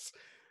ass.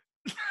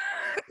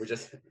 We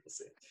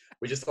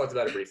just talked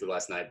about it briefly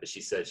last night, but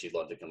she said she'd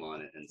love to come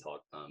on and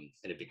talk. And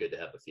it'd be good to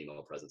have a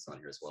female presence on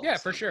here as well. Yeah,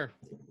 for sure.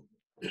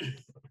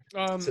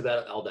 So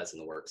that all that's in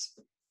the works.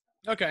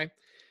 Okay,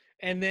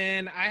 and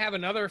then I have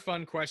another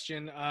fun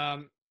question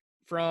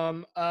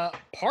from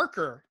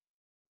Parker.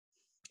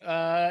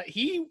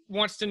 He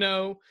wants to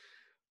know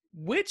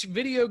which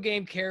video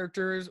game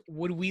characters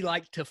would we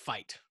like to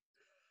fight?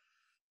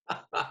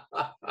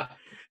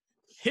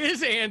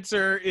 His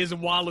answer is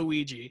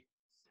Waluigi.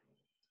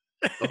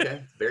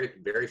 Okay, very,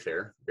 very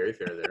fair. Very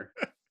fair there.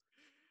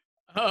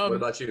 What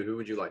about you? Who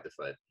would you like to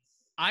fight?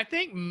 I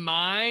think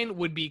mine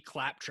would be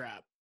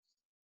Claptrap.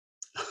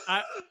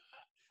 I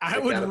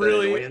like would out of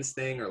really an annoyance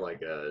thing, or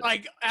like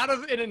out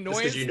of an annoyance.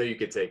 Because you know you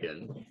could take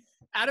in.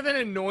 Out of an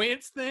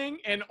annoyance thing,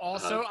 and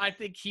also I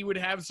think he would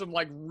have some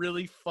like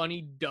really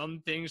funny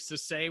dumb things to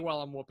say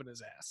while I'm whooping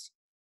his ass.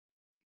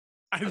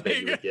 I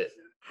bet you would get.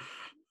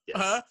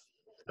 Yes.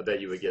 I bet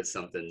you would get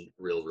something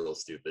real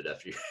stupid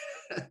after you,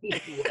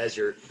 as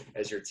you're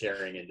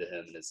tearing into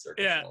him and his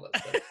circus and all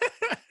that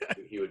stuff.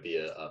 He would be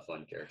a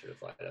fun character to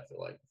fight, I feel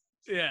like.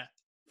 Yeah,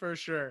 for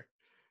sure.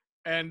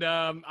 And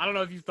I don't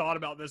know if you've thought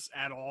about this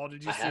at all.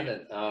 Did you see? I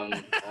haven't. I'm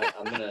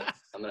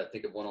gonna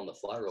think of one on the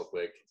fly real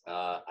quick.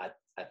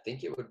 I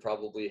think it would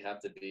probably have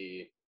to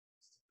be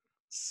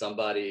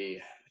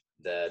somebody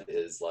that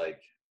is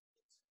like,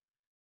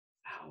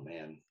 oh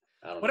man,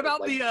 I don't know.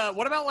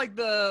 What about like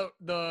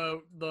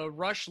the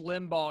Rush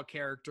Limbaugh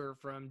character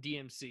from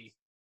DMC?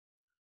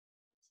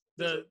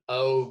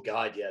 Oh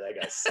god, yeah,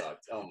 that guy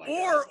sucked. Oh my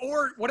god.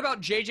 Or what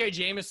about JJ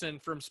Jameson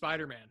from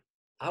Spider-Man?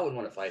 I wouldn't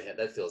want to fight him.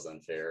 That feels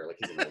unfair. Like,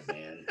 he's an old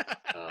man.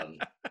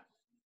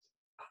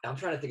 I'm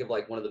trying to think of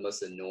like one of the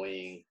most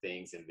annoying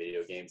things in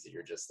video games that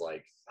you're just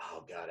like,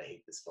 oh god, I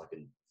hate this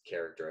fucking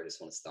character. I just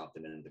want to stomp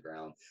him into the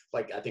ground.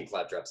 Like, I think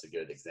Claptrap's a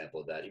good example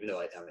of that. Even though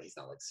I mean, he's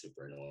not like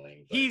super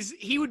annoying. But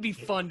he would be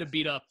fun to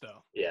beat up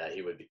though. Yeah,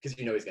 he would be, because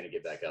you know he's gonna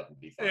get back up and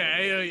be fine.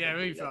 Yeah,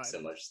 he'd be fine.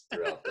 So much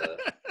throughout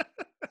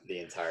the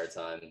entire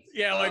time.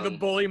 Yeah, like the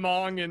bully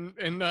Mong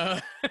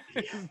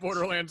in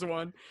Borderlands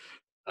 1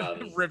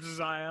 rips his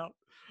eye out.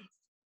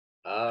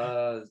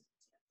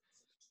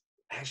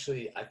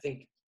 Actually, I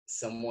think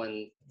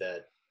someone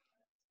that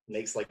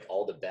makes like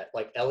all the bet,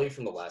 like Ellie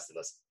from The Last of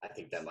Us. I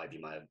think that might be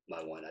my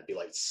one. I'd be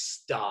like,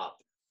 stop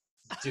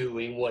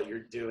doing what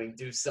you're doing.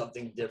 Do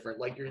something different.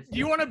 Like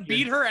you want to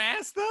beat her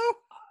ass though?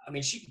 I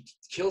mean, she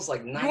kills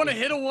like 90. You want to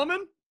hit a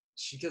woman?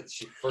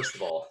 First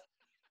of all,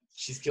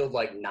 she's killed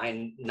like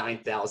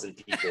 9,000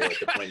 people at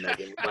the point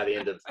by the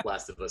end of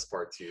Last of Us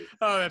Part 2.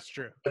 Oh, that's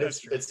true. But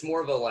it's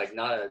more of a like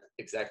not a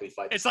exactly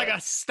fight. It's like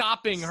a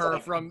stopping her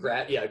like from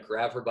grab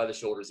her by the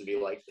shoulders and be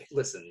like,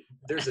 listen,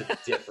 there's a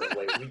different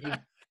way.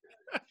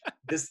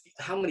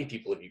 How many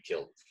people have you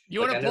killed?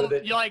 You want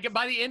to you like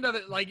by the end of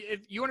it, like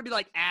if you want to be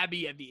like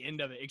Abby at the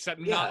end of it,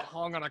 except not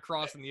hung on a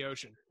cross in the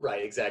ocean.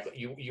 Right, exactly.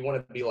 You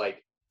want to be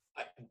like,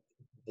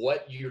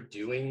 what you're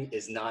doing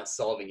is not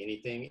solving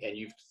anything, and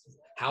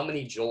how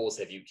many Joels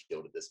have you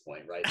killed at this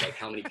point, right? Like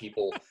how many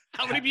people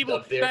How many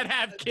people that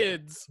have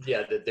kids?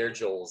 Yeah, that their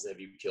Joels have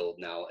you killed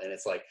now? And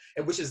it's like,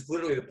 and which is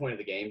literally the point of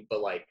the game, but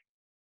like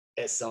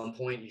at some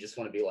point you just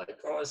want to be like,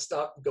 oh,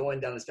 stop going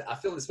down this path. I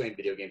feel this way in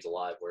video games a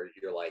lot where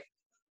you're like,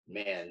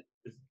 man,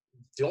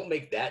 don't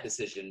make that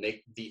decision,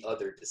 make the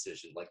other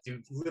decision. Like do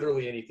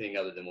literally anything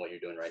other than what you're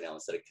doing right now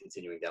instead of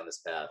continuing down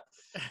this path.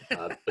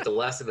 But The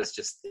Last of Us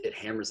it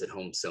hammers it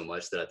home so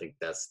much that I think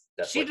that's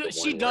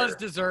she does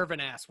deserve an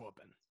ass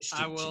whooping.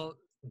 I will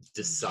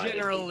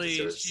generally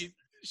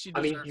she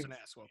deserves an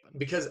ass whooping.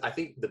 Because I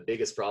think the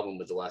biggest problem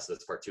with The Last of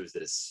Us Part 2 is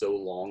that it's so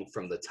long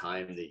from the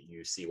time that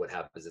you see what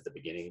happens at the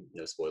beginning,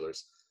 no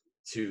spoilers,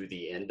 to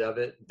the end of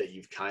it, that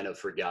you've kind of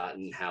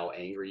forgotten how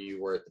angry you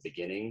were at the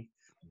beginning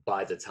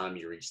by the time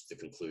you reach the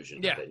conclusion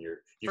of it. And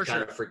you've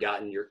kind of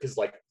forgotten because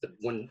like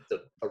when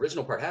the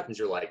original part happens,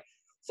 you're like,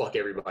 fuck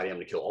everybody, I'm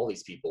gonna kill all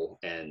these people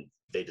and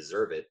they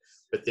deserve it.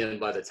 But then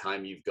by the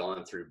time you've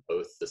gone through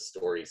both the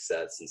story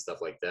sets and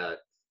stuff like that,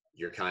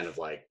 you're kind of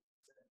like,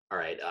 all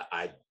right,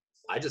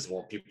 I just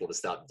want people to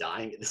stop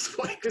dying at this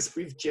point because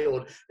we've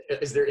killed.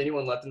 Is there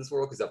anyone left in this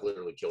world? Because I've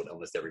literally killed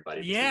almost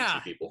everybody. Yeah,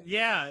 two people.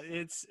 Yeah,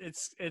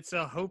 it's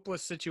a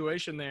hopeless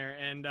situation there,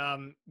 and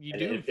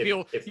you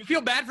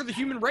feel bad for the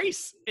human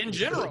race in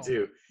general.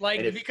 You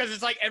really do. Because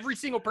it's like every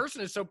single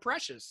person is so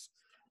precious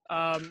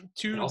to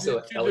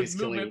Ellie's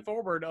the movement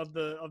forward of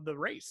the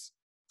race.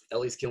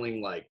 Ellie's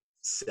killing like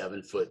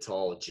 7 foot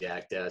tall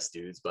jacked ass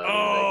dudes.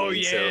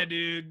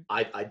 Dude.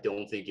 I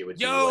don't think it would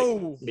be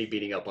like me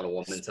beating up on a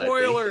woman.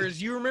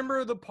 Spoilers. You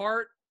remember the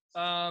part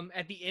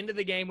at the end of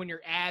the game when you're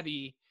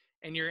Abby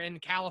and you're in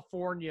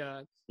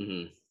California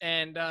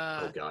and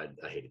oh god,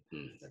 I hate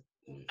it.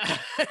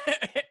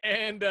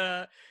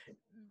 And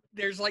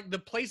there's like the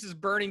place is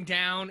burning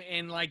down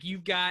and like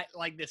you've got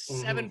like this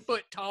 7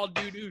 foot tall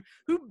dude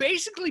who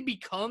basically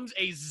becomes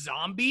a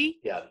zombie.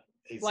 Yeah.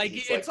 It's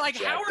like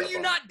how are you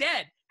not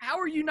dead? How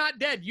are you not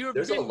dead? You have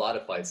There's a lot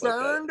of fights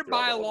burned like that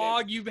by a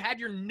log. You've had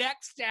your neck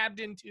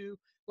stabbed into.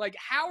 Like,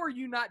 how are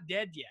you not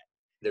dead yet?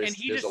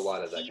 There's a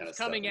lot of that kind of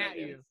stuff coming at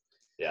you.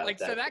 Yeah,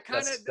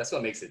 that's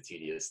what makes it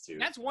tedious too.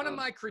 That's one of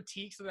my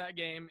critiques of that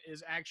game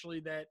is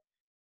actually that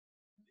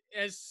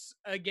as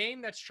a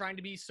game that's trying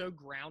to be so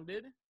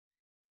grounded,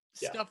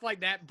 stuff like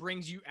that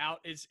brings you out.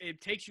 It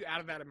takes you out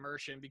of that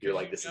immersion because you're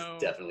like, this is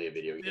definitely a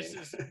video game.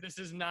 This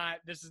is not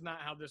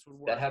how this would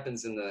work. That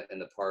happens in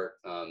the part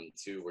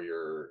too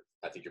where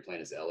I think you're playing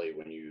as Ellie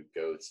when you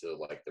go to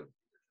like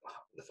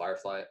the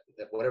Firefly,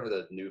 whatever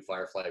the new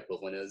Firefly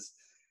equivalent is,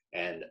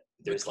 and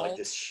there's like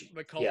this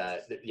yeah,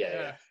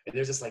 and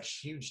there's this like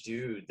huge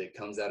dude that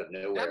comes out of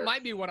nowhere. That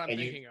might be what I'm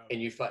thinking of. And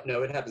you fight.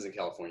 No, it happens in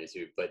California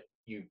too, but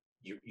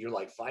you're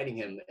like fighting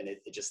him, and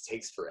it just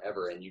takes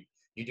forever, and you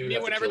do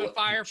have whenever to the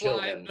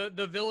Firefly,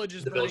 the village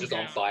is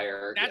on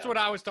fire. That's what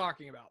I was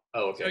talking about.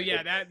 Oh, okay. So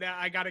yeah, that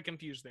I got it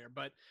confused there,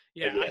 but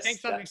yes, I think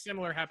something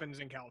similar happens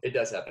in California. It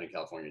does happen in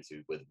California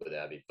too with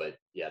Abby, but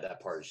yeah,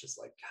 that part is just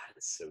like, God,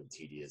 it's so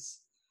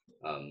tedious.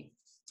 But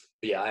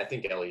yeah, I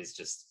think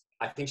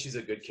I think she's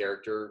a good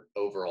character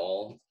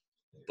overall,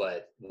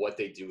 but what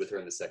they do with her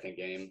in the second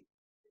game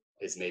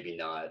is maybe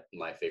not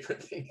my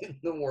favorite thing in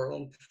the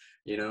world,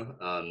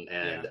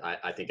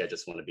 I think I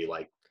just want to be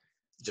like,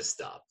 just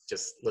stop.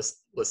 Just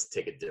let's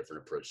take a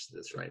different approach to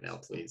this right now,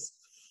 please.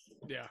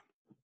 Yeah.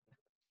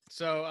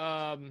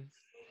 So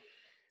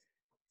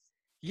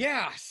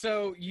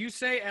so you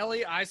say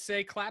Ellie, I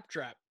say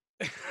Claptrap.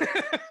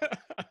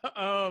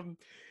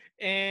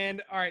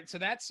 And all right, so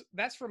that's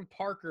from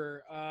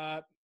Parker.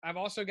 I've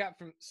also got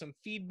some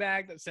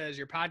feedback that says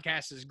your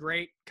podcast is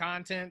great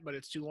content, but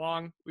it's too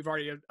long. We've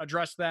already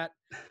addressed that.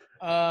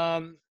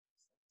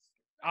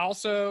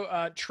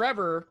 Also,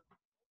 Trevor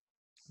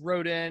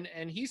wrote in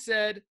and he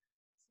said,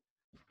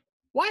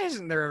 why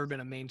hasn't there ever been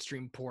a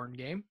mainstream porn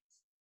game?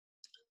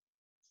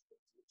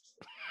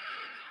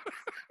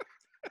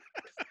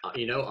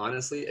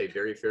 Honestly, a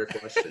very fair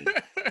question.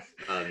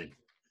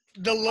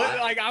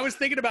 I was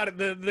thinking about it.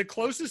 The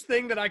closest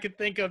thing that I could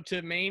think of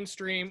to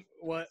mainstream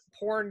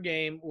porn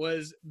game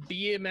was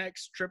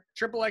BMX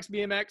Triple X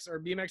BMX or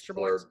BMX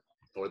Triple X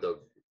or the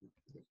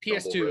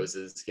PS2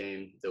 Roses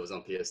game that was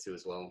on PS2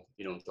 as well.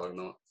 You know what I'm talking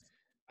about?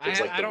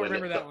 I don't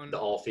remember that one. The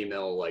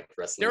all-female like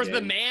wrestling. There was game.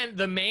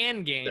 the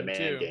man game. The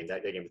man game.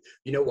 That game.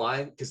 You know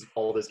why? Because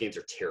all those games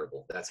are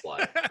terrible. That's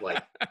why.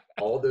 Like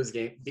all those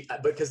games,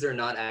 because they're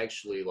not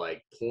actually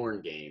like porn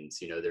games.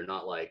 They're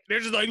not like. They're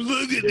just like,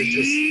 look at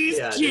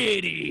these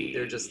kitties.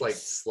 They're just like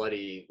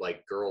slutty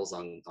like girls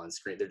on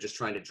screen. They're just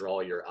trying to draw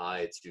your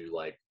eye to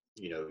like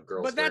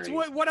girls. But that's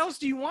what else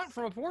do you want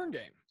from a porn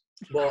game?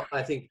 Well,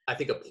 I think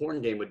a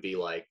porn game would be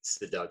like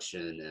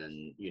seduction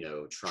and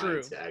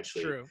trying to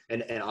actually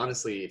and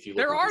honestly, if you look,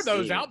 there are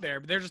those out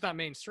there, but they're just not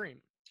mainstream.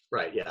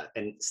 Right? Yeah,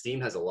 and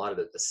Steam has a lot of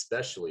it,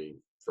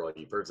 especially for all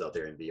you pervs out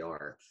there in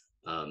VR.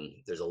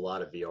 There's a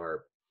lot of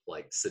VR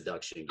like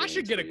seduction games. I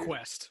should get a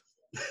Quest.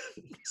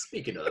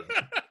 Speaking of,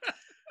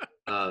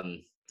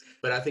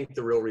 but I think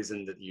the real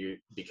reason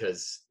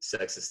because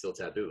sex is still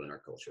taboo in our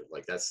culture.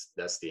 Like that's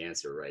the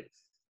answer, right?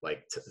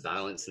 like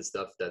violence and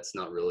stuff, that's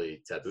not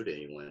really taboo to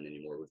anyone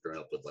anymore. We've grown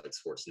up with like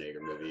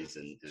Schwarzenegger movies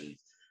and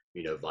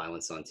you know,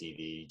 violence on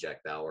TV,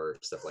 Jack Bauer,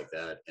 stuff like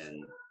that,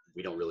 and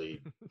we don't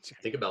really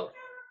think about.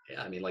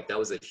 Yeah, I mean, like that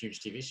was a huge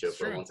TV show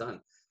for a long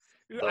time.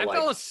 But I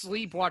fell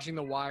asleep watching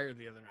The Wire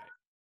the other night.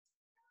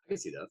 I can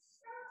see that.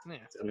 Yeah.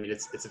 I mean,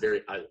 it's a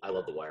very I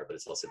love The Wire, but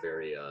it's also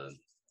very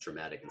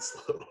dramatic and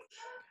slow.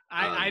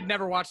 I'd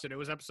never watched it. It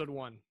was episode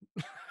 1.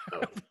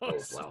 Oh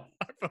wow!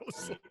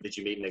 Did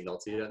you meet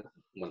McNulty yet?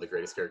 One of the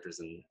greatest characters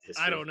in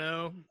history. I don't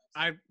know.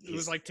 It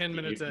was like 10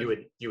 minutes in.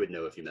 You would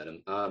know if you met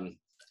him.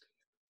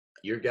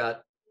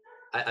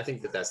 I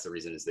think that's the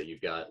reason, is that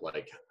you've got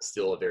like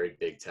still a very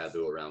big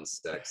taboo around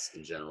sex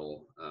in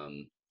general,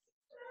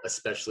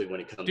 especially when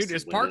it comes to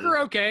is women. Parker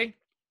okay?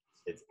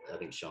 I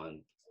think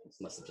Sean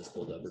must have just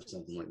pulled up or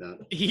something like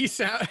that. He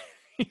sounds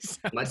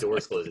My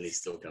door's closed and he's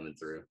still coming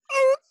through.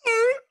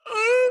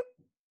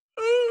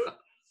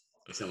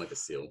 You sound like a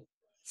seal.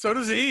 So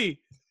does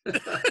he.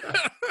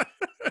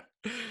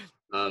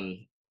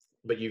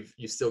 But you've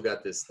still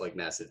got this like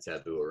massive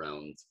taboo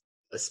around,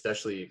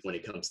 especially when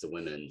it comes to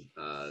women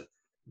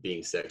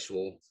being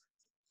sexual.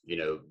 You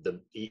know,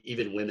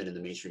 even women in the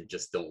mainstream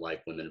just don't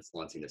like women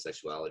flaunting their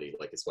sexuality.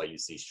 Like, it's why you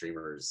see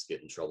streamers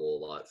get in trouble a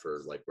lot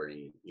for like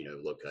wearing, you know,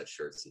 low cut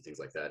shirts and things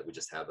like that. We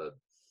just have a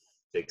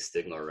big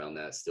stigma around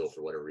that still,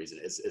 for whatever reason.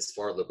 As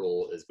far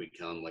liberal as we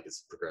come, like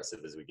as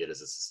progressive as we get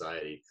as a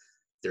society,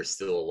 there's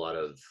still a lot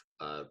of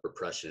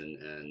repression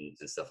and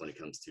stuff when it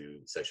comes to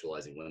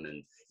sexualizing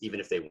women, even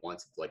if they want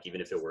to, like,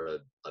 even if it were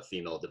a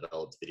female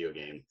developed video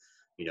game,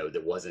 you know,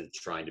 that wasn't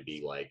trying to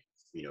be like,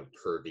 you know,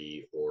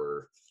 pervy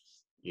or,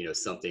 you know,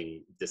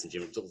 something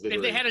disingenuous.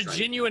 If they had a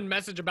genuine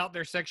message about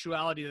their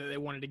sexuality that they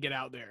wanted to get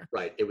out there.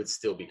 Right. It would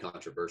still be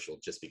controversial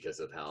just because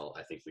of how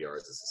I think we are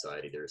as a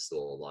society. There's still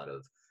a lot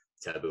of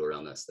taboo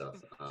around that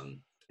stuff.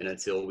 And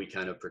until we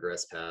kind of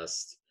progress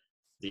past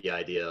the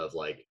idea of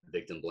like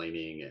victim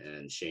blaming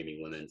and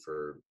shaming women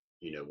for,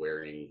 you know,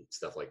 wearing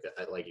stuff like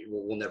that, like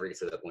we'll never get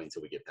to that point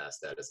until we get past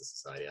that as a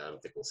society. I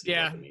don't think we'll see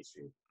like a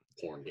mainstream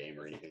porn game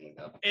or anything like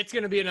that. It's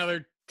going to be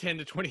another 10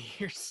 to 20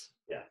 years.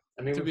 Yeah.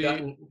 I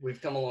mean,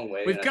 we've come a long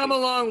way. We've come a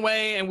long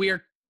way, and we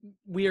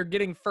are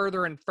getting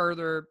further and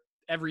further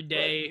every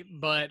day. Right.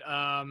 But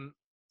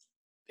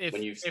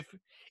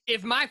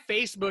if my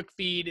Facebook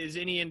feed is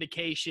any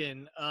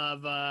indication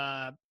of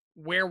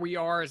where we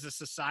are as a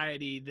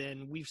society,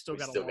 then we've still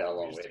got a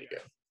long way to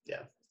go.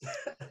 Yeah,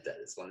 that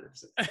is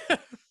 100%.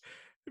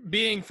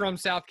 Being from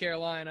South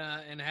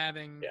Carolina and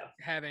having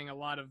a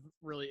lot of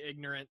really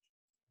ignorant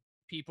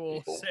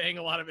people saying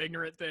a lot of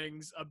ignorant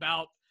things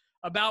about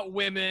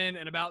women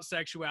and about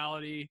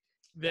sexuality,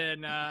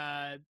 then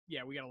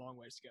we got a long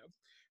ways to go.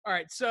 All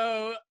right,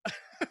 so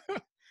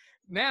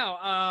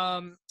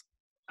now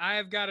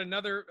I've got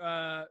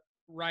another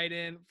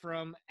write-in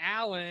from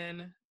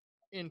Alan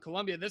in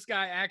Columbia. This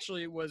guy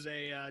actually was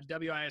a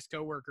WIS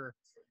coworker,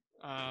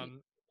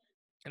 and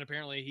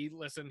apparently he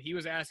listened. He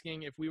was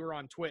asking if we were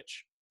on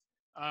Twitch,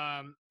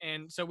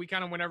 and so we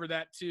kind of went over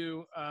that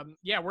too.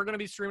 We're going to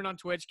be streaming on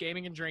Twitch,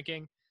 gaming and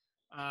drinking.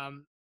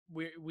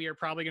 We are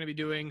probably going to be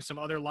doing some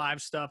other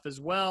live stuff as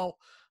well.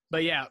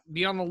 But yeah,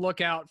 be on the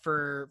lookout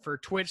for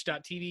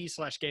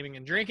twitch.tv/gaming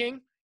and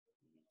drinking.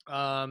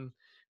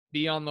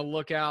 Be on the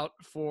lookout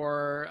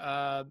for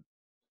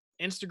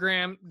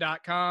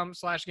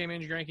Instagram.com/gaming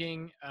and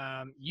drinking,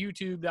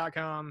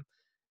 YouTube.com.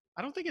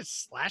 I don't think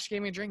it's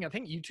 /gaming and drinking. I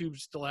think YouTube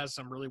still has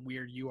some really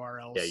weird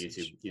URLs. Yeah,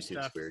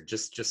 YouTube's weird.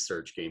 Just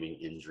search gaming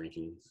and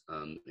drinking,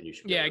 and you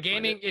should. Yeah,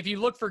 gaming. If you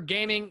look for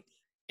gaming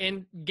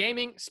in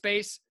gaming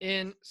space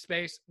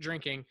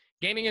drinking,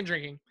 gaming and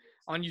drinking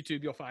on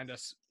YouTube, you'll find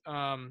us.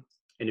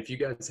 And if you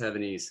guys have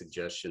any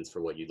suggestions for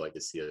what you'd like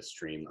to see us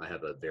stream, I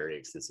have a very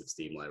extensive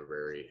Steam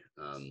library,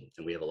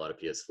 and we have a lot of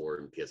PS4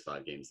 and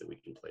PS5 games that we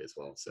can play as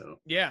well. So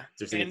yeah, if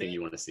there's anything you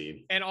want to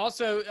see. And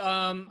also,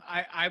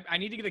 I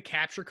need to get a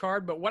capture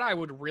card, but what I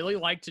would really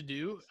like to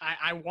do,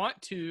 I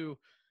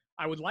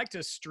would like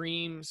to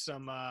stream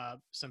some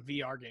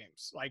VR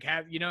games. Like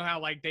have, you know how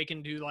like they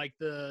can do like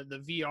the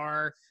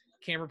VR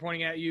camera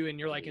pointing at you and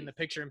you're like in the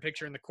picture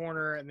in the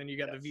corner, and then you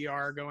got the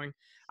VR going.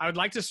 I would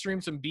like to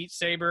stream some Beat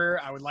Saber.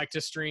 I would like to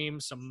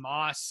stream some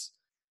Moss.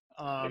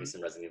 Maybe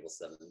some Resident Evil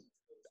 7.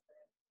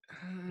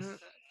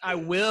 I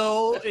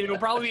will. It'll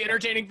probably be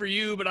entertaining for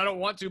you, but I don't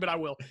want to, but I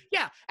will.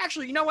 Yeah,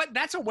 actually, you know what?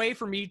 That's a way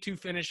for me to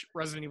finish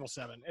Resident Evil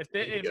 7.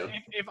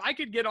 If I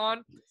could get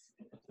on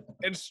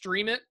and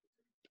stream it,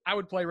 I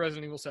would play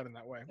Resident Evil 7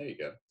 that way. There you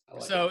go.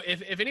 So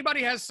if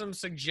anybody has some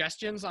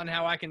suggestions on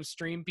how I can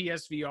stream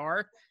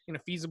PSVR in a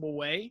feasible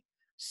way,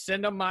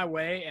 send them my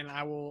way, and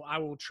I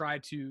will try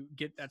to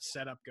get that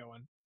setup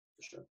going.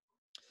 For sure.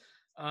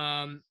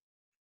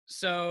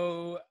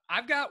 So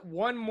I've got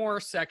one more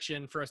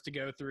section for us to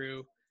go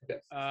through,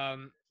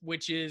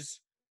 which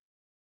is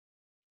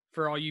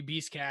for all you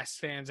Beastcast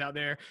fans out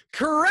there,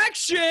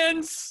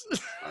 corrections.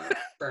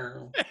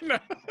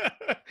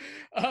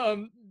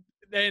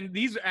 And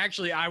these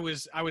actually, I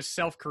was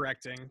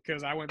self-correcting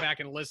because I went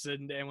back and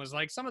listened and was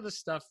like, some of this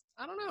stuff,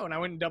 I don't know. And I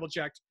went and double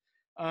checked.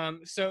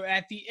 So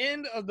at the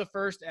end of the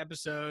first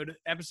episode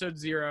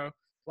 0,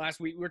 last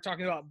week, we were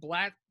talking about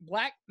Black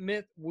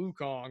Myth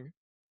Wukong.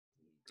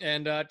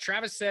 And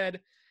Travis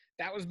said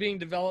that was being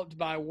developed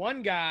by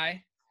one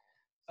guy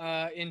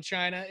in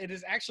China. It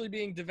is actually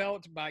being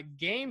developed by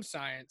Game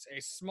Science, a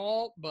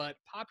small but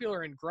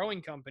popular and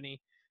growing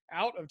company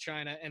out of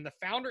China. And the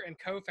founder and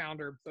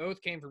co-founder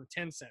both came from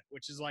Tencent,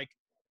 which is like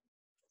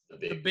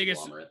the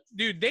biggest.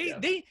 Dude,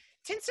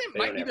 Tencent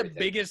might be the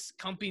biggest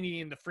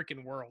company in the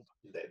freaking world.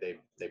 They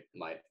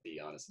might be,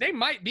 honestly. They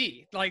might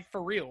be, like,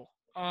 for real.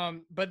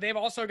 But they've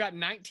also got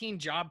 19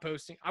 job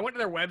postings. I went to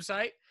their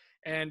website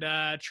and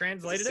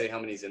translated Does it say how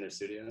many's in their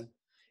studio?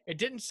 It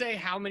didn't say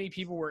how many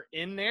people were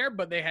in there,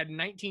 but they had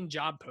 19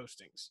 job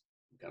postings.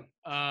 Okay.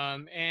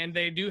 And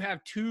they do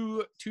have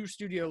two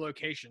studio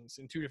locations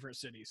in 2 different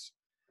cities.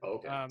 Oh,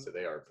 okay. So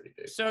they are pretty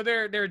big. So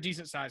they're a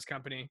decent sized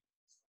company.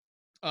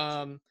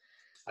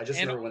 I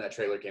just remember when that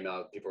trailer came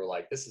out, people were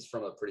like, "This is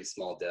from a pretty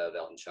small dev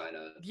out in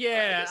China."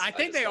 Yeah, I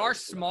think they are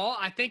small.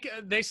 I think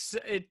it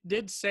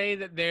did say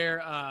that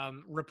their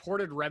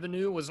reported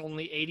revenue was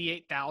only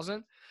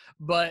 $88,000,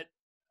 but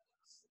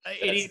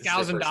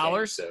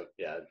 $88,000. So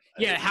yeah.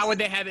 How would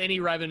they have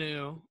any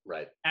revenue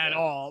at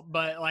all?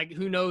 But like,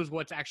 who knows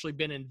what's actually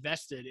been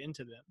invested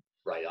into them?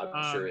 Right.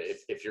 I'm sure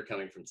if you're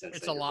coming from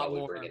Tencent, you're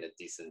probably bringing a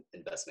decent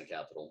investment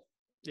capital.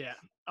 Yeah.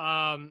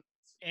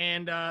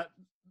 And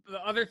the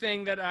other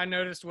thing that I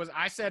noticed was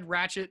I said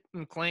Ratchet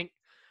and Clank.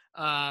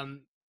 The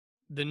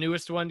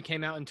newest one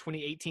came out in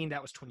 2018.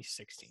 That was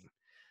 2016.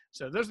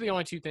 So those are the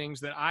only 2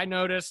 things that I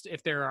noticed.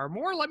 If there are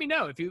more, let me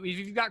know. If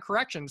you've got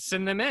corrections,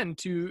 send them in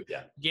to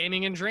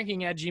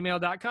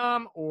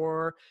gaminganddrinking@gmail.com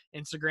or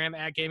Instagram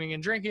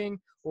 @gaminganddrinking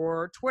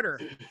or Twitter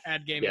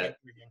 @gaminganddrinking.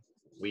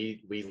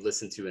 We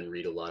listen to and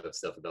read a lot of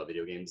stuff about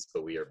video games,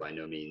 but we are by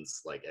no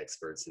means like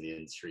experts in the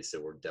industry, so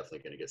we're definitely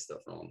going to get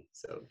stuff wrong.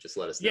 So just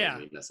let us know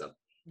when we mess up.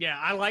 Yeah,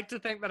 I like to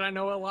think that I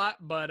know a lot,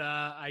 but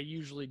I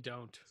usually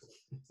don't.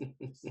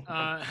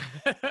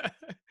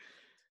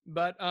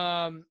 But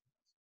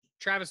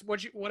Travis,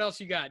 what else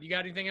you got? You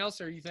got anything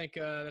else, or you think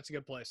that's a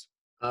good place?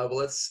 Well,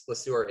 let's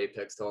do our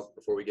Apex talk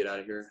before we get out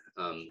of here.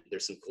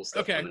 There's some cool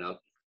stuff coming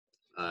up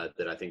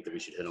that I think that we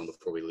should hit on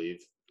before we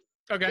leave.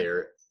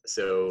 Okay.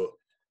 So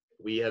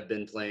we have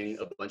been playing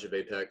a bunch of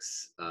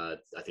Apex. I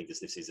think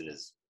this new season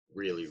is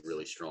really,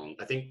 really strong.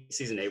 I think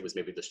season 8 was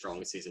maybe the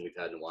strongest season we've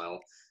had in a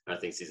while. And I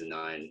think season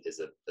 9 is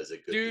a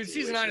good. Dude,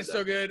 season 9 is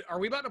so good. Are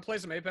we about to play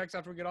some Apex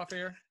after we get off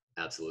here?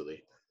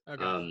 Absolutely.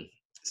 Okay.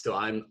 So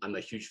I'm a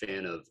huge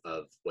fan of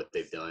what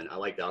they've done. I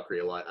like Valkyrie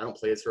a lot. I don't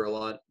play as her a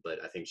lot,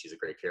 but I think she's a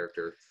great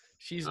character.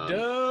 She's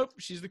dope.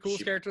 She's the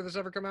coolest character that's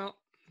ever come out.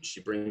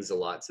 She brings a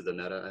lot to the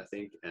meta, I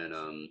think, and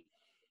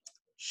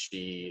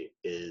she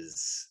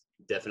is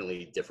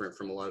definitely different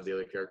from a lot of the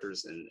other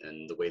characters,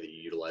 and the way that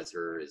you utilize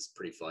her is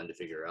pretty fun to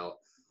figure out.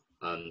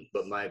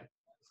 But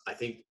I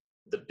think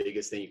the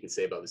biggest thing you can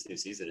say about this new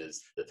season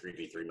is the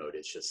 3v3 mode.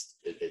 It's just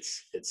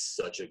it's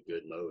such a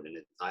good mode,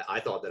 and I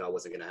thought that I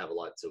wasn't going to have a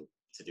lot to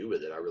do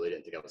with it. I really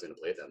didn't think I was going to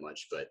play it that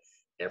much, but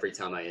every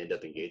time I end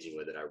up engaging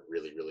with it, I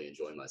really, really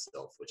enjoy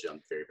myself, which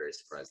I'm very, very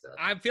surprised at.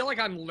 I feel like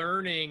I'm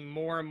learning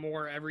more and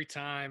more every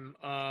time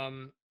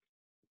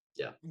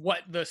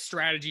what the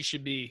strategy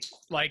should be.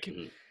 Like,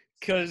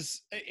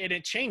 because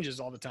it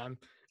changes all the time.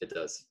 It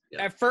does.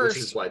 Yeah. At first,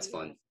 which is why it's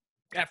fun.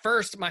 At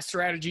first, my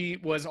strategy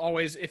was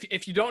always,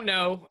 if you don't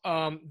know,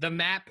 the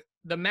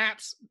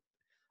maps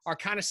are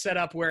kind of set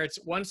up where it's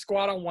one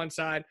squad on one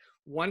side,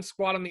 one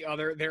squad on the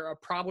other. They're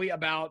probably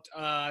about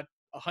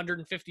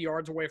 150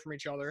 yards away from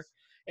each other.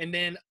 And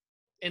then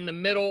in the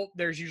middle,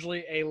 there's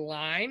usually a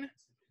line.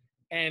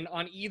 And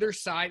on either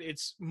side,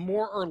 it's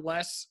more or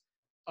less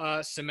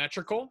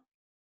symmetrical.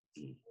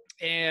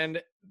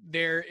 And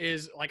there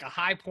is like a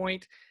high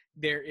point.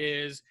 There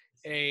is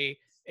a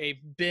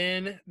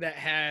bin that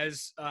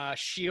has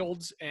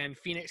shields and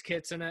Phoenix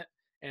kits in it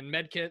and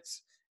med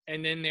kits.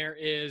 And then there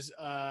is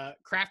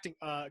crafting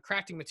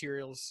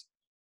materials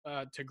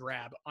to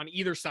grab on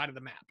either side of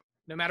the map.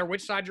 No matter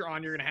which side you're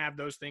on, you're going to have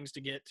those things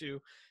to get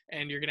to,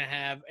 and you're going to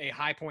have a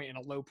high point and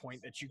a low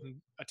point that you can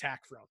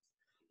attack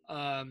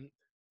from.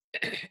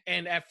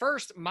 And at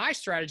first, my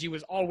strategy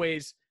was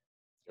always,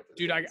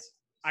 dude,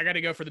 I got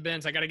to go for the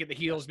bins. I got to get the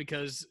heals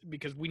because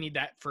we need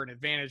that for an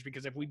advantage.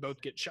 Because if we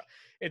both get shot,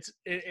 it's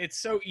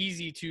so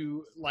easy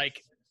to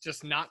like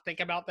just not think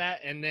about that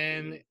and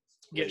then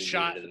get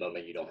shot in the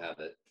moment you don't have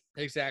it.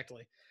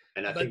 Exactly.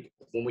 And I think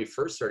when we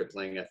first started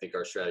playing, I think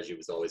our strategy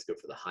was always go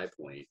for the high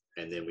point.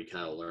 And then we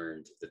kind of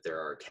learned that there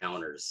are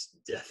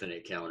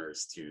definite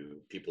counters to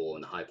people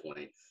in the high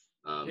point.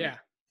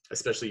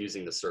 Especially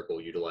using the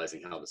circle,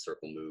 utilizing how the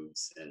circle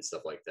moves and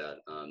stuff like that.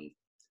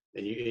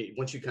 And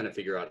once you kind of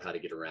figure out how to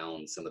get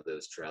around some of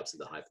those traps at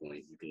the high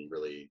point, you can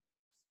really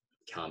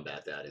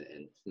combat that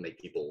and make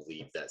people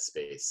leave that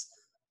space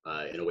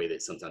in a way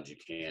that sometimes you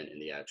can in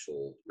the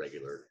actual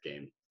regular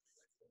game.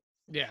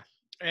 Yeah.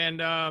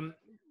 And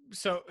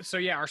so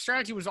yeah, our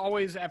strategy was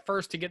always at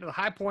first to get to the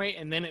high point,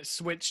 and then it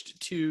switched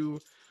to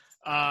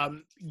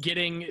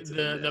getting It's a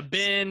the mix.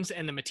 bins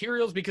and the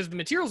materials, because the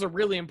materials are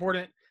really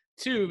important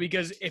too,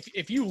 because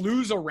if you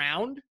lose a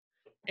round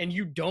and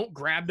you don't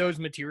grab those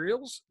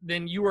materials,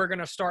 then you are going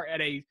to start at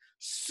a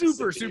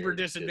super Severe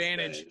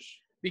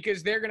disadvantage,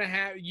 because they're going to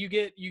have you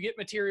get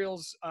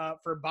materials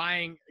for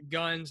buying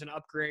guns and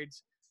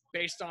upgrades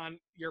based on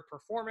your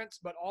performance,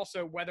 but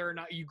also whether or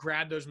not you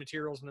grab those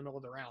materials in the middle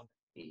of the round.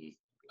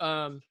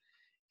 Mhm.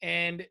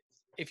 And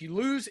if you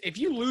lose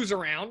a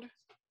round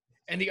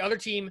and the other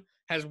team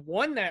has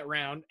won that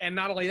round, and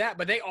not only that,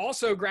 but they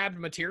also grabbed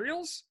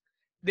materials,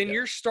 then Yeah.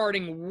 you're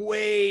starting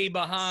way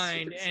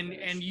behind, Super and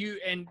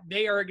disadvantage.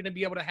 they are going to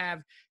be able to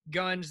have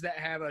guns that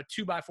have a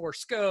 2x4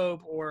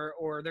 scope,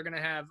 or they're going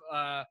to have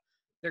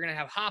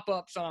hop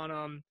ups on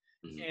them,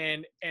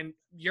 Mhm. and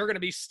you're going to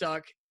be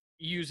stuck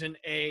using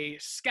a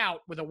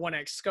scout with a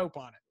 1x scope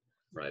on it,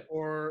 Right.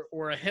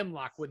 or a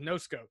hemlock with no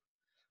scope.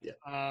 Yeah.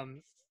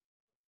 Um,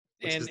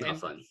 Which and is not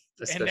fun, and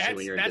especially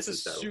when you're in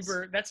distance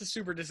battles. that's a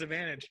super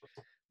disadvantage.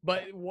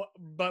 But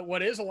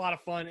what is a lot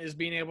of fun is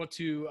being able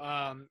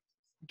to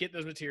get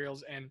those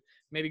materials and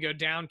maybe go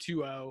down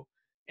 2-0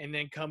 and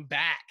then come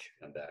back.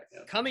 I'm back.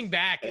 Yeah. Coming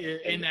back in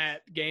And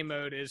that game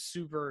mode is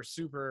super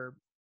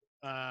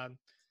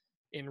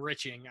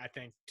enriching, I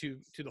think, to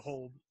the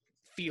whole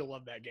feel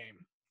of that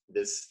game.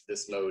 this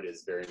mode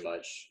is very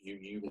much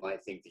you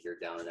might think that you're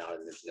down and out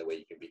and there's no way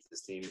you can beat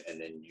this team, and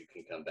then you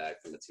can come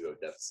back from a 2-0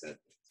 deficit.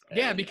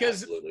 Yeah, and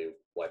because absolutely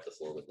wipe the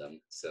floor with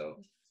them.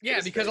 So yeah,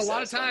 it's because a very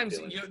lot of satisfying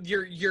times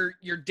feeling.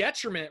 your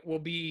detriment will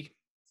be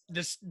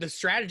the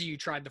strategy you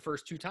tried the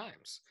first 2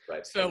 times.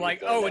 Right. So And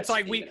like, you've learned oh, that it's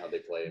like scheme and how they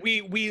play.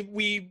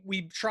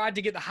 we tried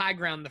to get the high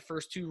ground the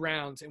first 2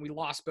 rounds and we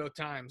lost both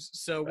times.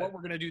 So Right. what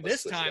we're gonna do Let's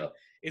this switch it time up.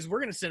 is we're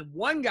gonna send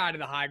one guy to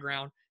the high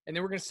ground, and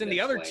then we're gonna send And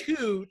the then other flank.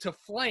 2 to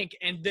flank,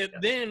 and Yeah.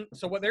 then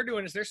so what they're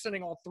doing is they're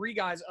sending all 3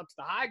 guys up to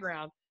the high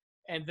ground,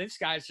 and this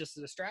guy's just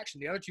a distraction.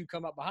 The other 2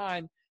 come up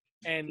behind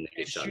And and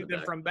they get shot in shoot the them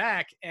back. from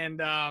back, and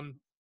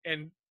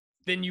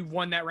then you've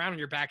won that round and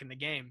you're back in the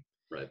game.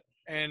 Right.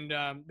 And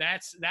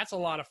that's a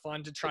lot of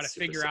fun to try It's to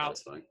super figure out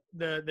satisfying.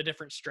 the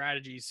different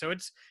strategies. So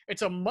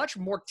it's a much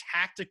more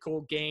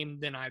tactical game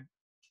than I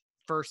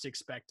first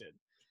expected,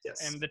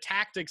 Yes. and the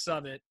tactics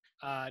of it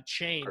are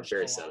changed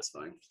very a lot.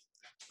 satisfying.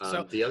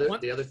 So The other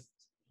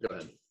go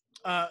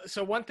ahead.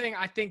 So one thing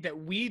I think that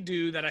we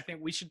do that I think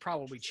we should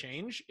probably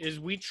change is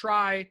we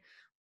try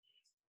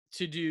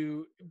to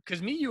do,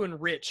 because me, you,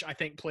 and Rich, I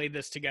think, played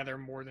this together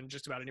more than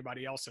just about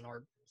anybody else in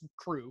our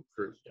crew.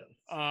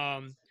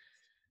 Yeah.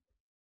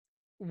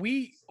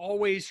 We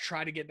always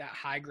try to get that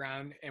high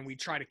ground, and we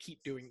try to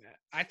keep doing that.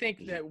 I think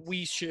Mhm. that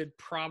we should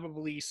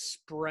probably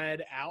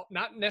spread out,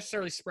 not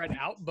necessarily spread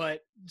out,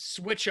 but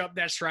switch up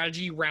that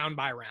strategy round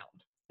by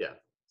round. Yeah.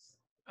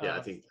 Yeah,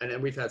 I think,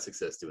 and we've had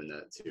success doing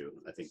that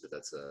too. I think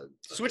that's a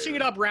Switching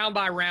fair- it up round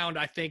by round,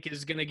 I think,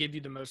 is going to give you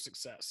the most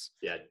success.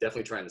 Yeah,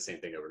 definitely trying the same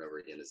thing over and over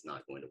again is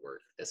not going to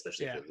work,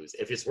 especially Yeah. if you're losing.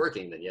 If it's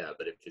working, then yeah,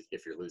 but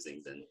if you're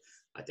losing, then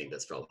I think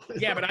that's probably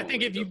Yeah, the but I wrong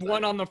think way if to you've go won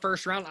about on the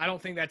first round, I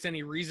don't think that's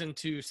any reason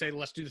to say,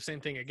 let's do the same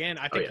thing again.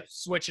 I think yeah. you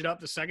switch it up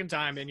the second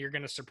time and you're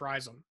going to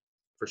surprise them.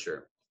 it, for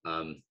sure.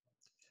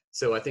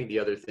 So I think the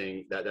other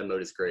thing that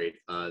mode is great.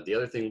 The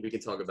other thing we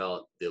can talk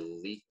about the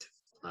leaked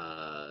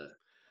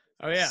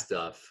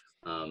stuff.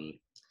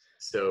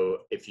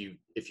 So if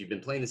you've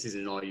been playing the season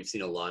and all, you've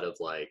seen a lot of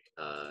like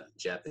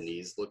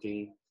Japanese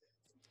looking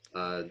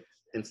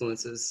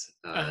influences.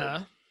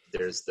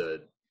 There's a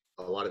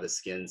lot of the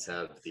skins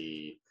have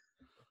the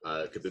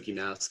kabuki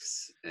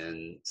masks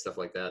and stuff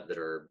like that that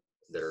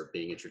are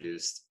being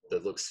introduced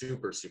that look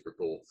super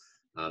cool.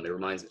 It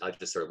reminds me, I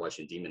just started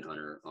watching Demon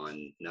Hunter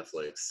on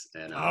Netflix,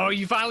 and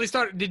you finally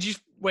started. Did you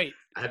wait?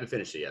 I haven't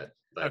finished it yet,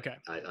 but okay.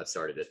 I've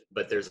started it.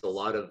 But there's a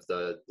lot of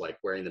the like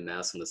wearing the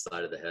mask on the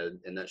side of the head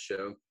in that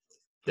show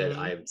that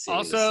I'm seeing.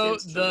 Also,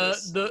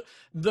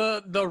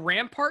 the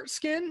Rampart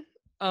skin.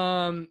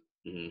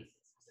 Mm-hmm.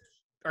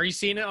 Are you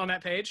seeing it on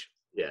that page?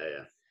 Yeah.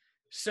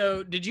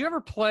 So, did you ever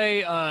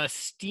play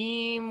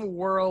Steam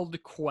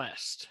World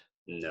Quest?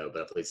 No,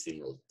 but I played Steam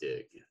World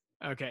Dig.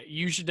 Okay,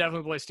 you should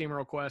definitely play Steam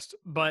World Quest.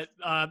 But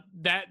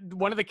that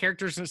one of the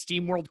characters in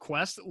Steam World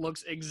Quest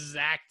looks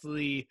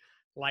exactly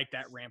like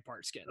that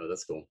Rampart skin. Oh,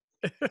 that's cool.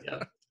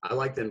 Yeah, I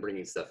like them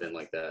bringing stuff in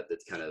like that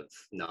kind of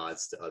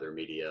nods to other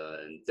media,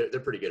 and they're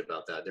pretty good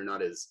about that. They're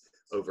not as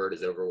overt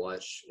as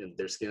Overwatch in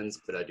their skins,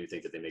 but I do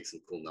think that they make some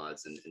cool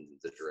nods in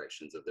the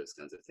directions of those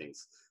kinds of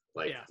things,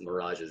 like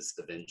Mirage's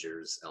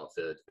Avengers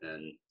outfit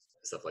and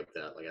stuff like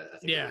that. Like I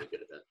think they're really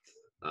good at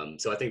that.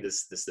 So I think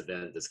this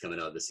event that's coming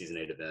out, the season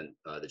 8 event,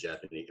 the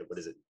Japanese, what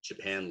is it,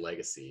 Japan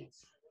Legacy?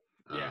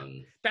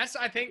 That's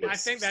I think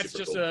that's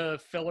just cool. A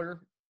filler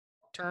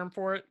term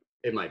for it.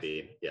 It might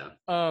be, yeah.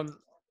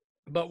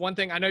 But one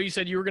thing I know, you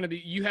said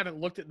you haven't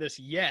looked at this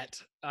yet,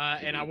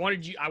 and I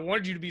wanted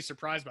you to be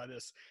surprised by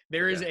this.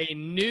 There is a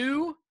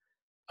new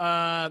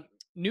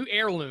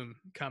heirloom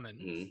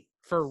coming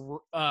for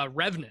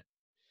Revenant.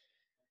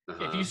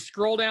 If you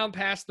scroll down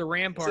past the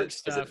rampart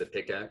stuff, is it the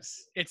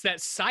pickaxe? It's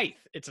that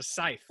scythe. It's a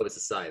scythe. Oh, it's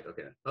a scythe.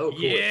 Okay. Oh, cool.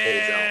 Yeah, it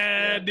folds out.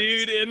 Yeah,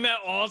 dude, isn't that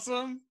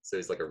awesome? So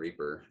he's like a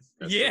reaper.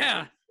 That's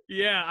yeah.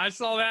 Yeah, I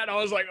saw that and I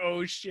was like,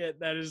 "Oh shit,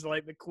 that is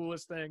like the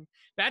coolest thing."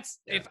 That's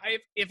if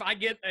I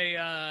get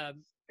a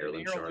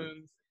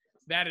heirloom,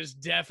 that is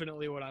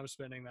definitely what I'm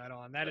spending that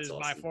on. That's awesome.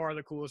 By far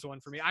the coolest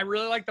one for me. I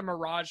really like the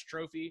Mirage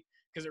trophy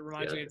because it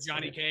reminds me of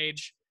Johnny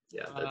Cage.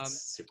 Yeah,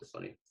 that's super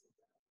funny.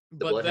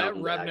 But that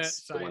Revenant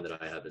axe, the one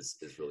that I have is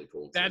really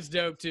cool. That's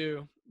dope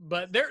too.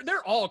 But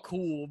they're all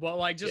cool. But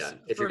like just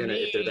if they're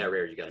that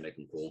rare, you gotta make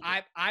them cool.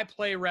 I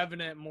play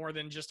Revenant more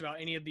than just about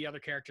any of the other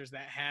characters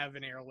that have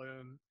an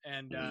heirloom,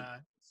 and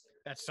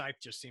that scythe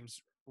just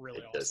seems really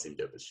awesome. It does seem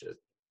dope as shit.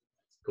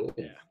 Cool.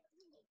 Yeah.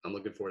 I'm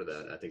looking forward to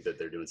that. I think that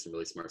they're doing some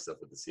really smart stuff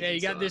with the season. Yeah,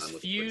 you got this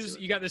fuse.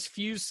 You got this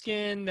fuse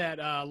skin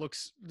that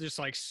looks just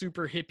like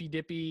super hippy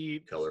dippy,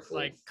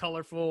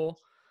 colorful.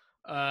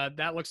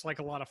 That looks like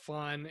a lot of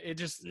fun. It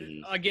just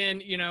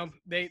again,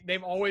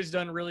 they've always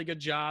done a really good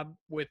job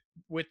with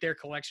their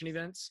collection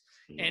events,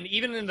 and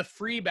even in the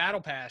free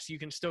battle pass, you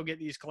can still get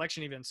these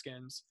collection event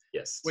skins.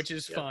 Yes, which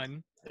is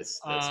fun.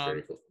 That's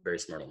very cool, very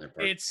smart on their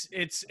part.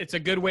 It's a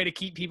good way to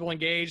keep people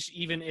engaged,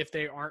 even if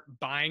they aren't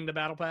buying the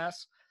battle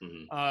pass.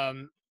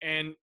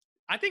 And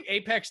I think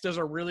Apex does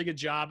a really good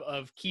job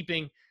of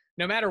keeping,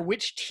 no matter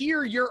which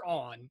tier you're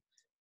on,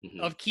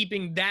 of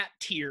keeping that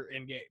tier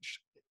engaged.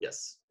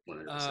 Yes.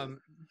 100%.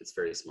 It's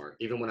very smart.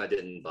 Even when I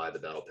didn't buy the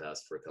battle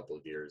pass for a couple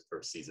of years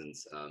or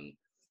seasons,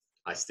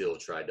 I still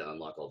tried to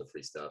unlock all the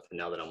free stuff. And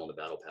now that I'm on the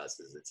battle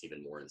passes, it's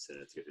even more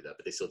incentive to do that.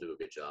 But they still do a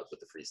good job with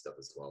the free stuff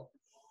as well.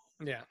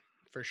 Yeah,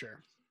 for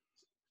sure.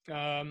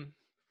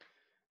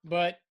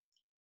 But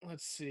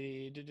let's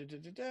see.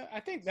 I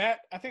think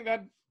that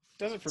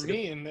does it for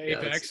me in the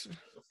Apex.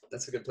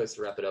 That's a good place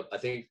to wrap it up. I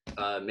think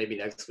maybe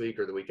next week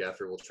or the week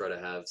after, we'll try to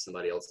have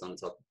somebody else on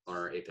top on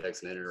our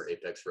Apex Minute or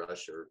Apex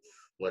Rush or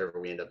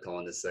whatever we end up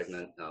calling this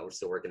segment. We're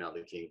still working out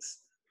the kinks.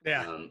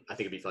 Yeah. I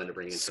think it'd be fun to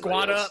bring in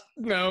Squad else. Up.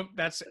 No,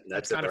 that's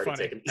kind of funny.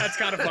 Taken. That's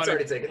kind of funny.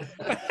 That's already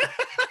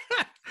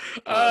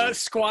taken.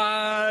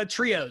 Squad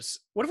trios.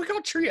 What if we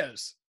call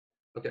trios?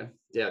 Okay.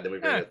 Yeah, then we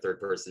bring a third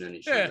person in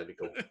each show. That'd be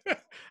cool.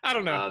 I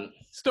don't know.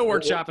 Still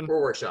workshopping.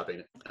 We're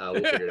workshopping. We'll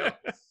figure it out.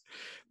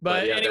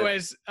 But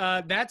anyways,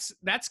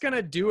 that's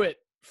gonna do it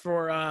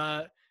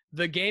for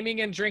the Gaming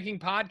and Drinking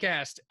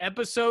Podcast,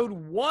 episode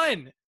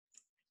 1.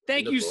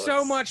 Thank you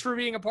so much for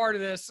being a part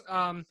of this.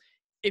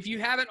 If you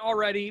haven't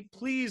already,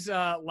 please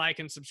like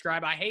and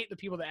subscribe. I hate the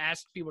people that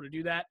ask people to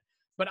do that,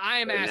 but I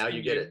am asking. Now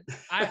you get it.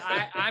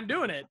 I'm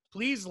doing it.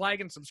 Please like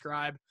and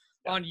subscribe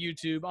on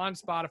YouTube, on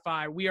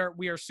Spotify. We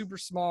are super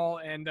small,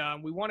 and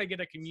we want to get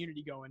a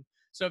community going.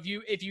 So if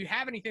you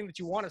have anything that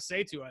you want to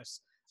say to us,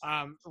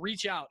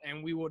 reach out,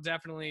 and we will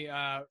definitely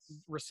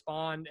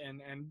respond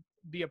and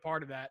be a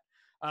part of that.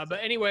 But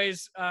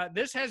anyways,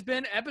 this has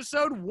been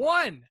episode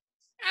 1.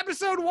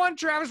 Episode 1,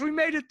 Travis. We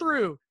made it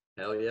through.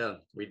 Hell yeah,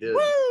 we did.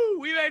 Woo!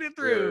 We made it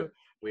through.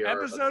 We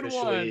are episode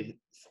 1.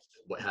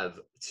 Have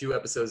 2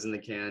 episodes in the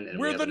can, and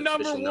we're the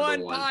number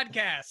one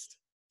podcast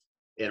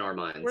in our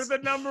minds. We're the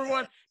number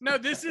 1. No,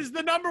 this is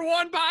the number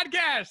 1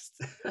 podcast.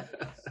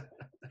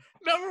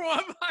 Number 1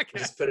 podcast.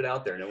 Just put it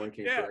out there. No one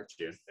can correct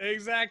you.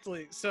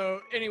 Exactly. So,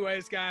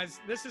 anyways, guys,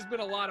 this has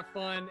been a lot of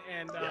fun,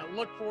 and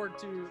look forward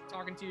to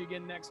talking to you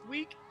again next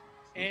week.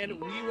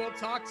 And we will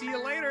talk to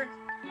you later.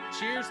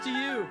 Cheers to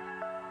you.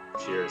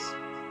 Cheers.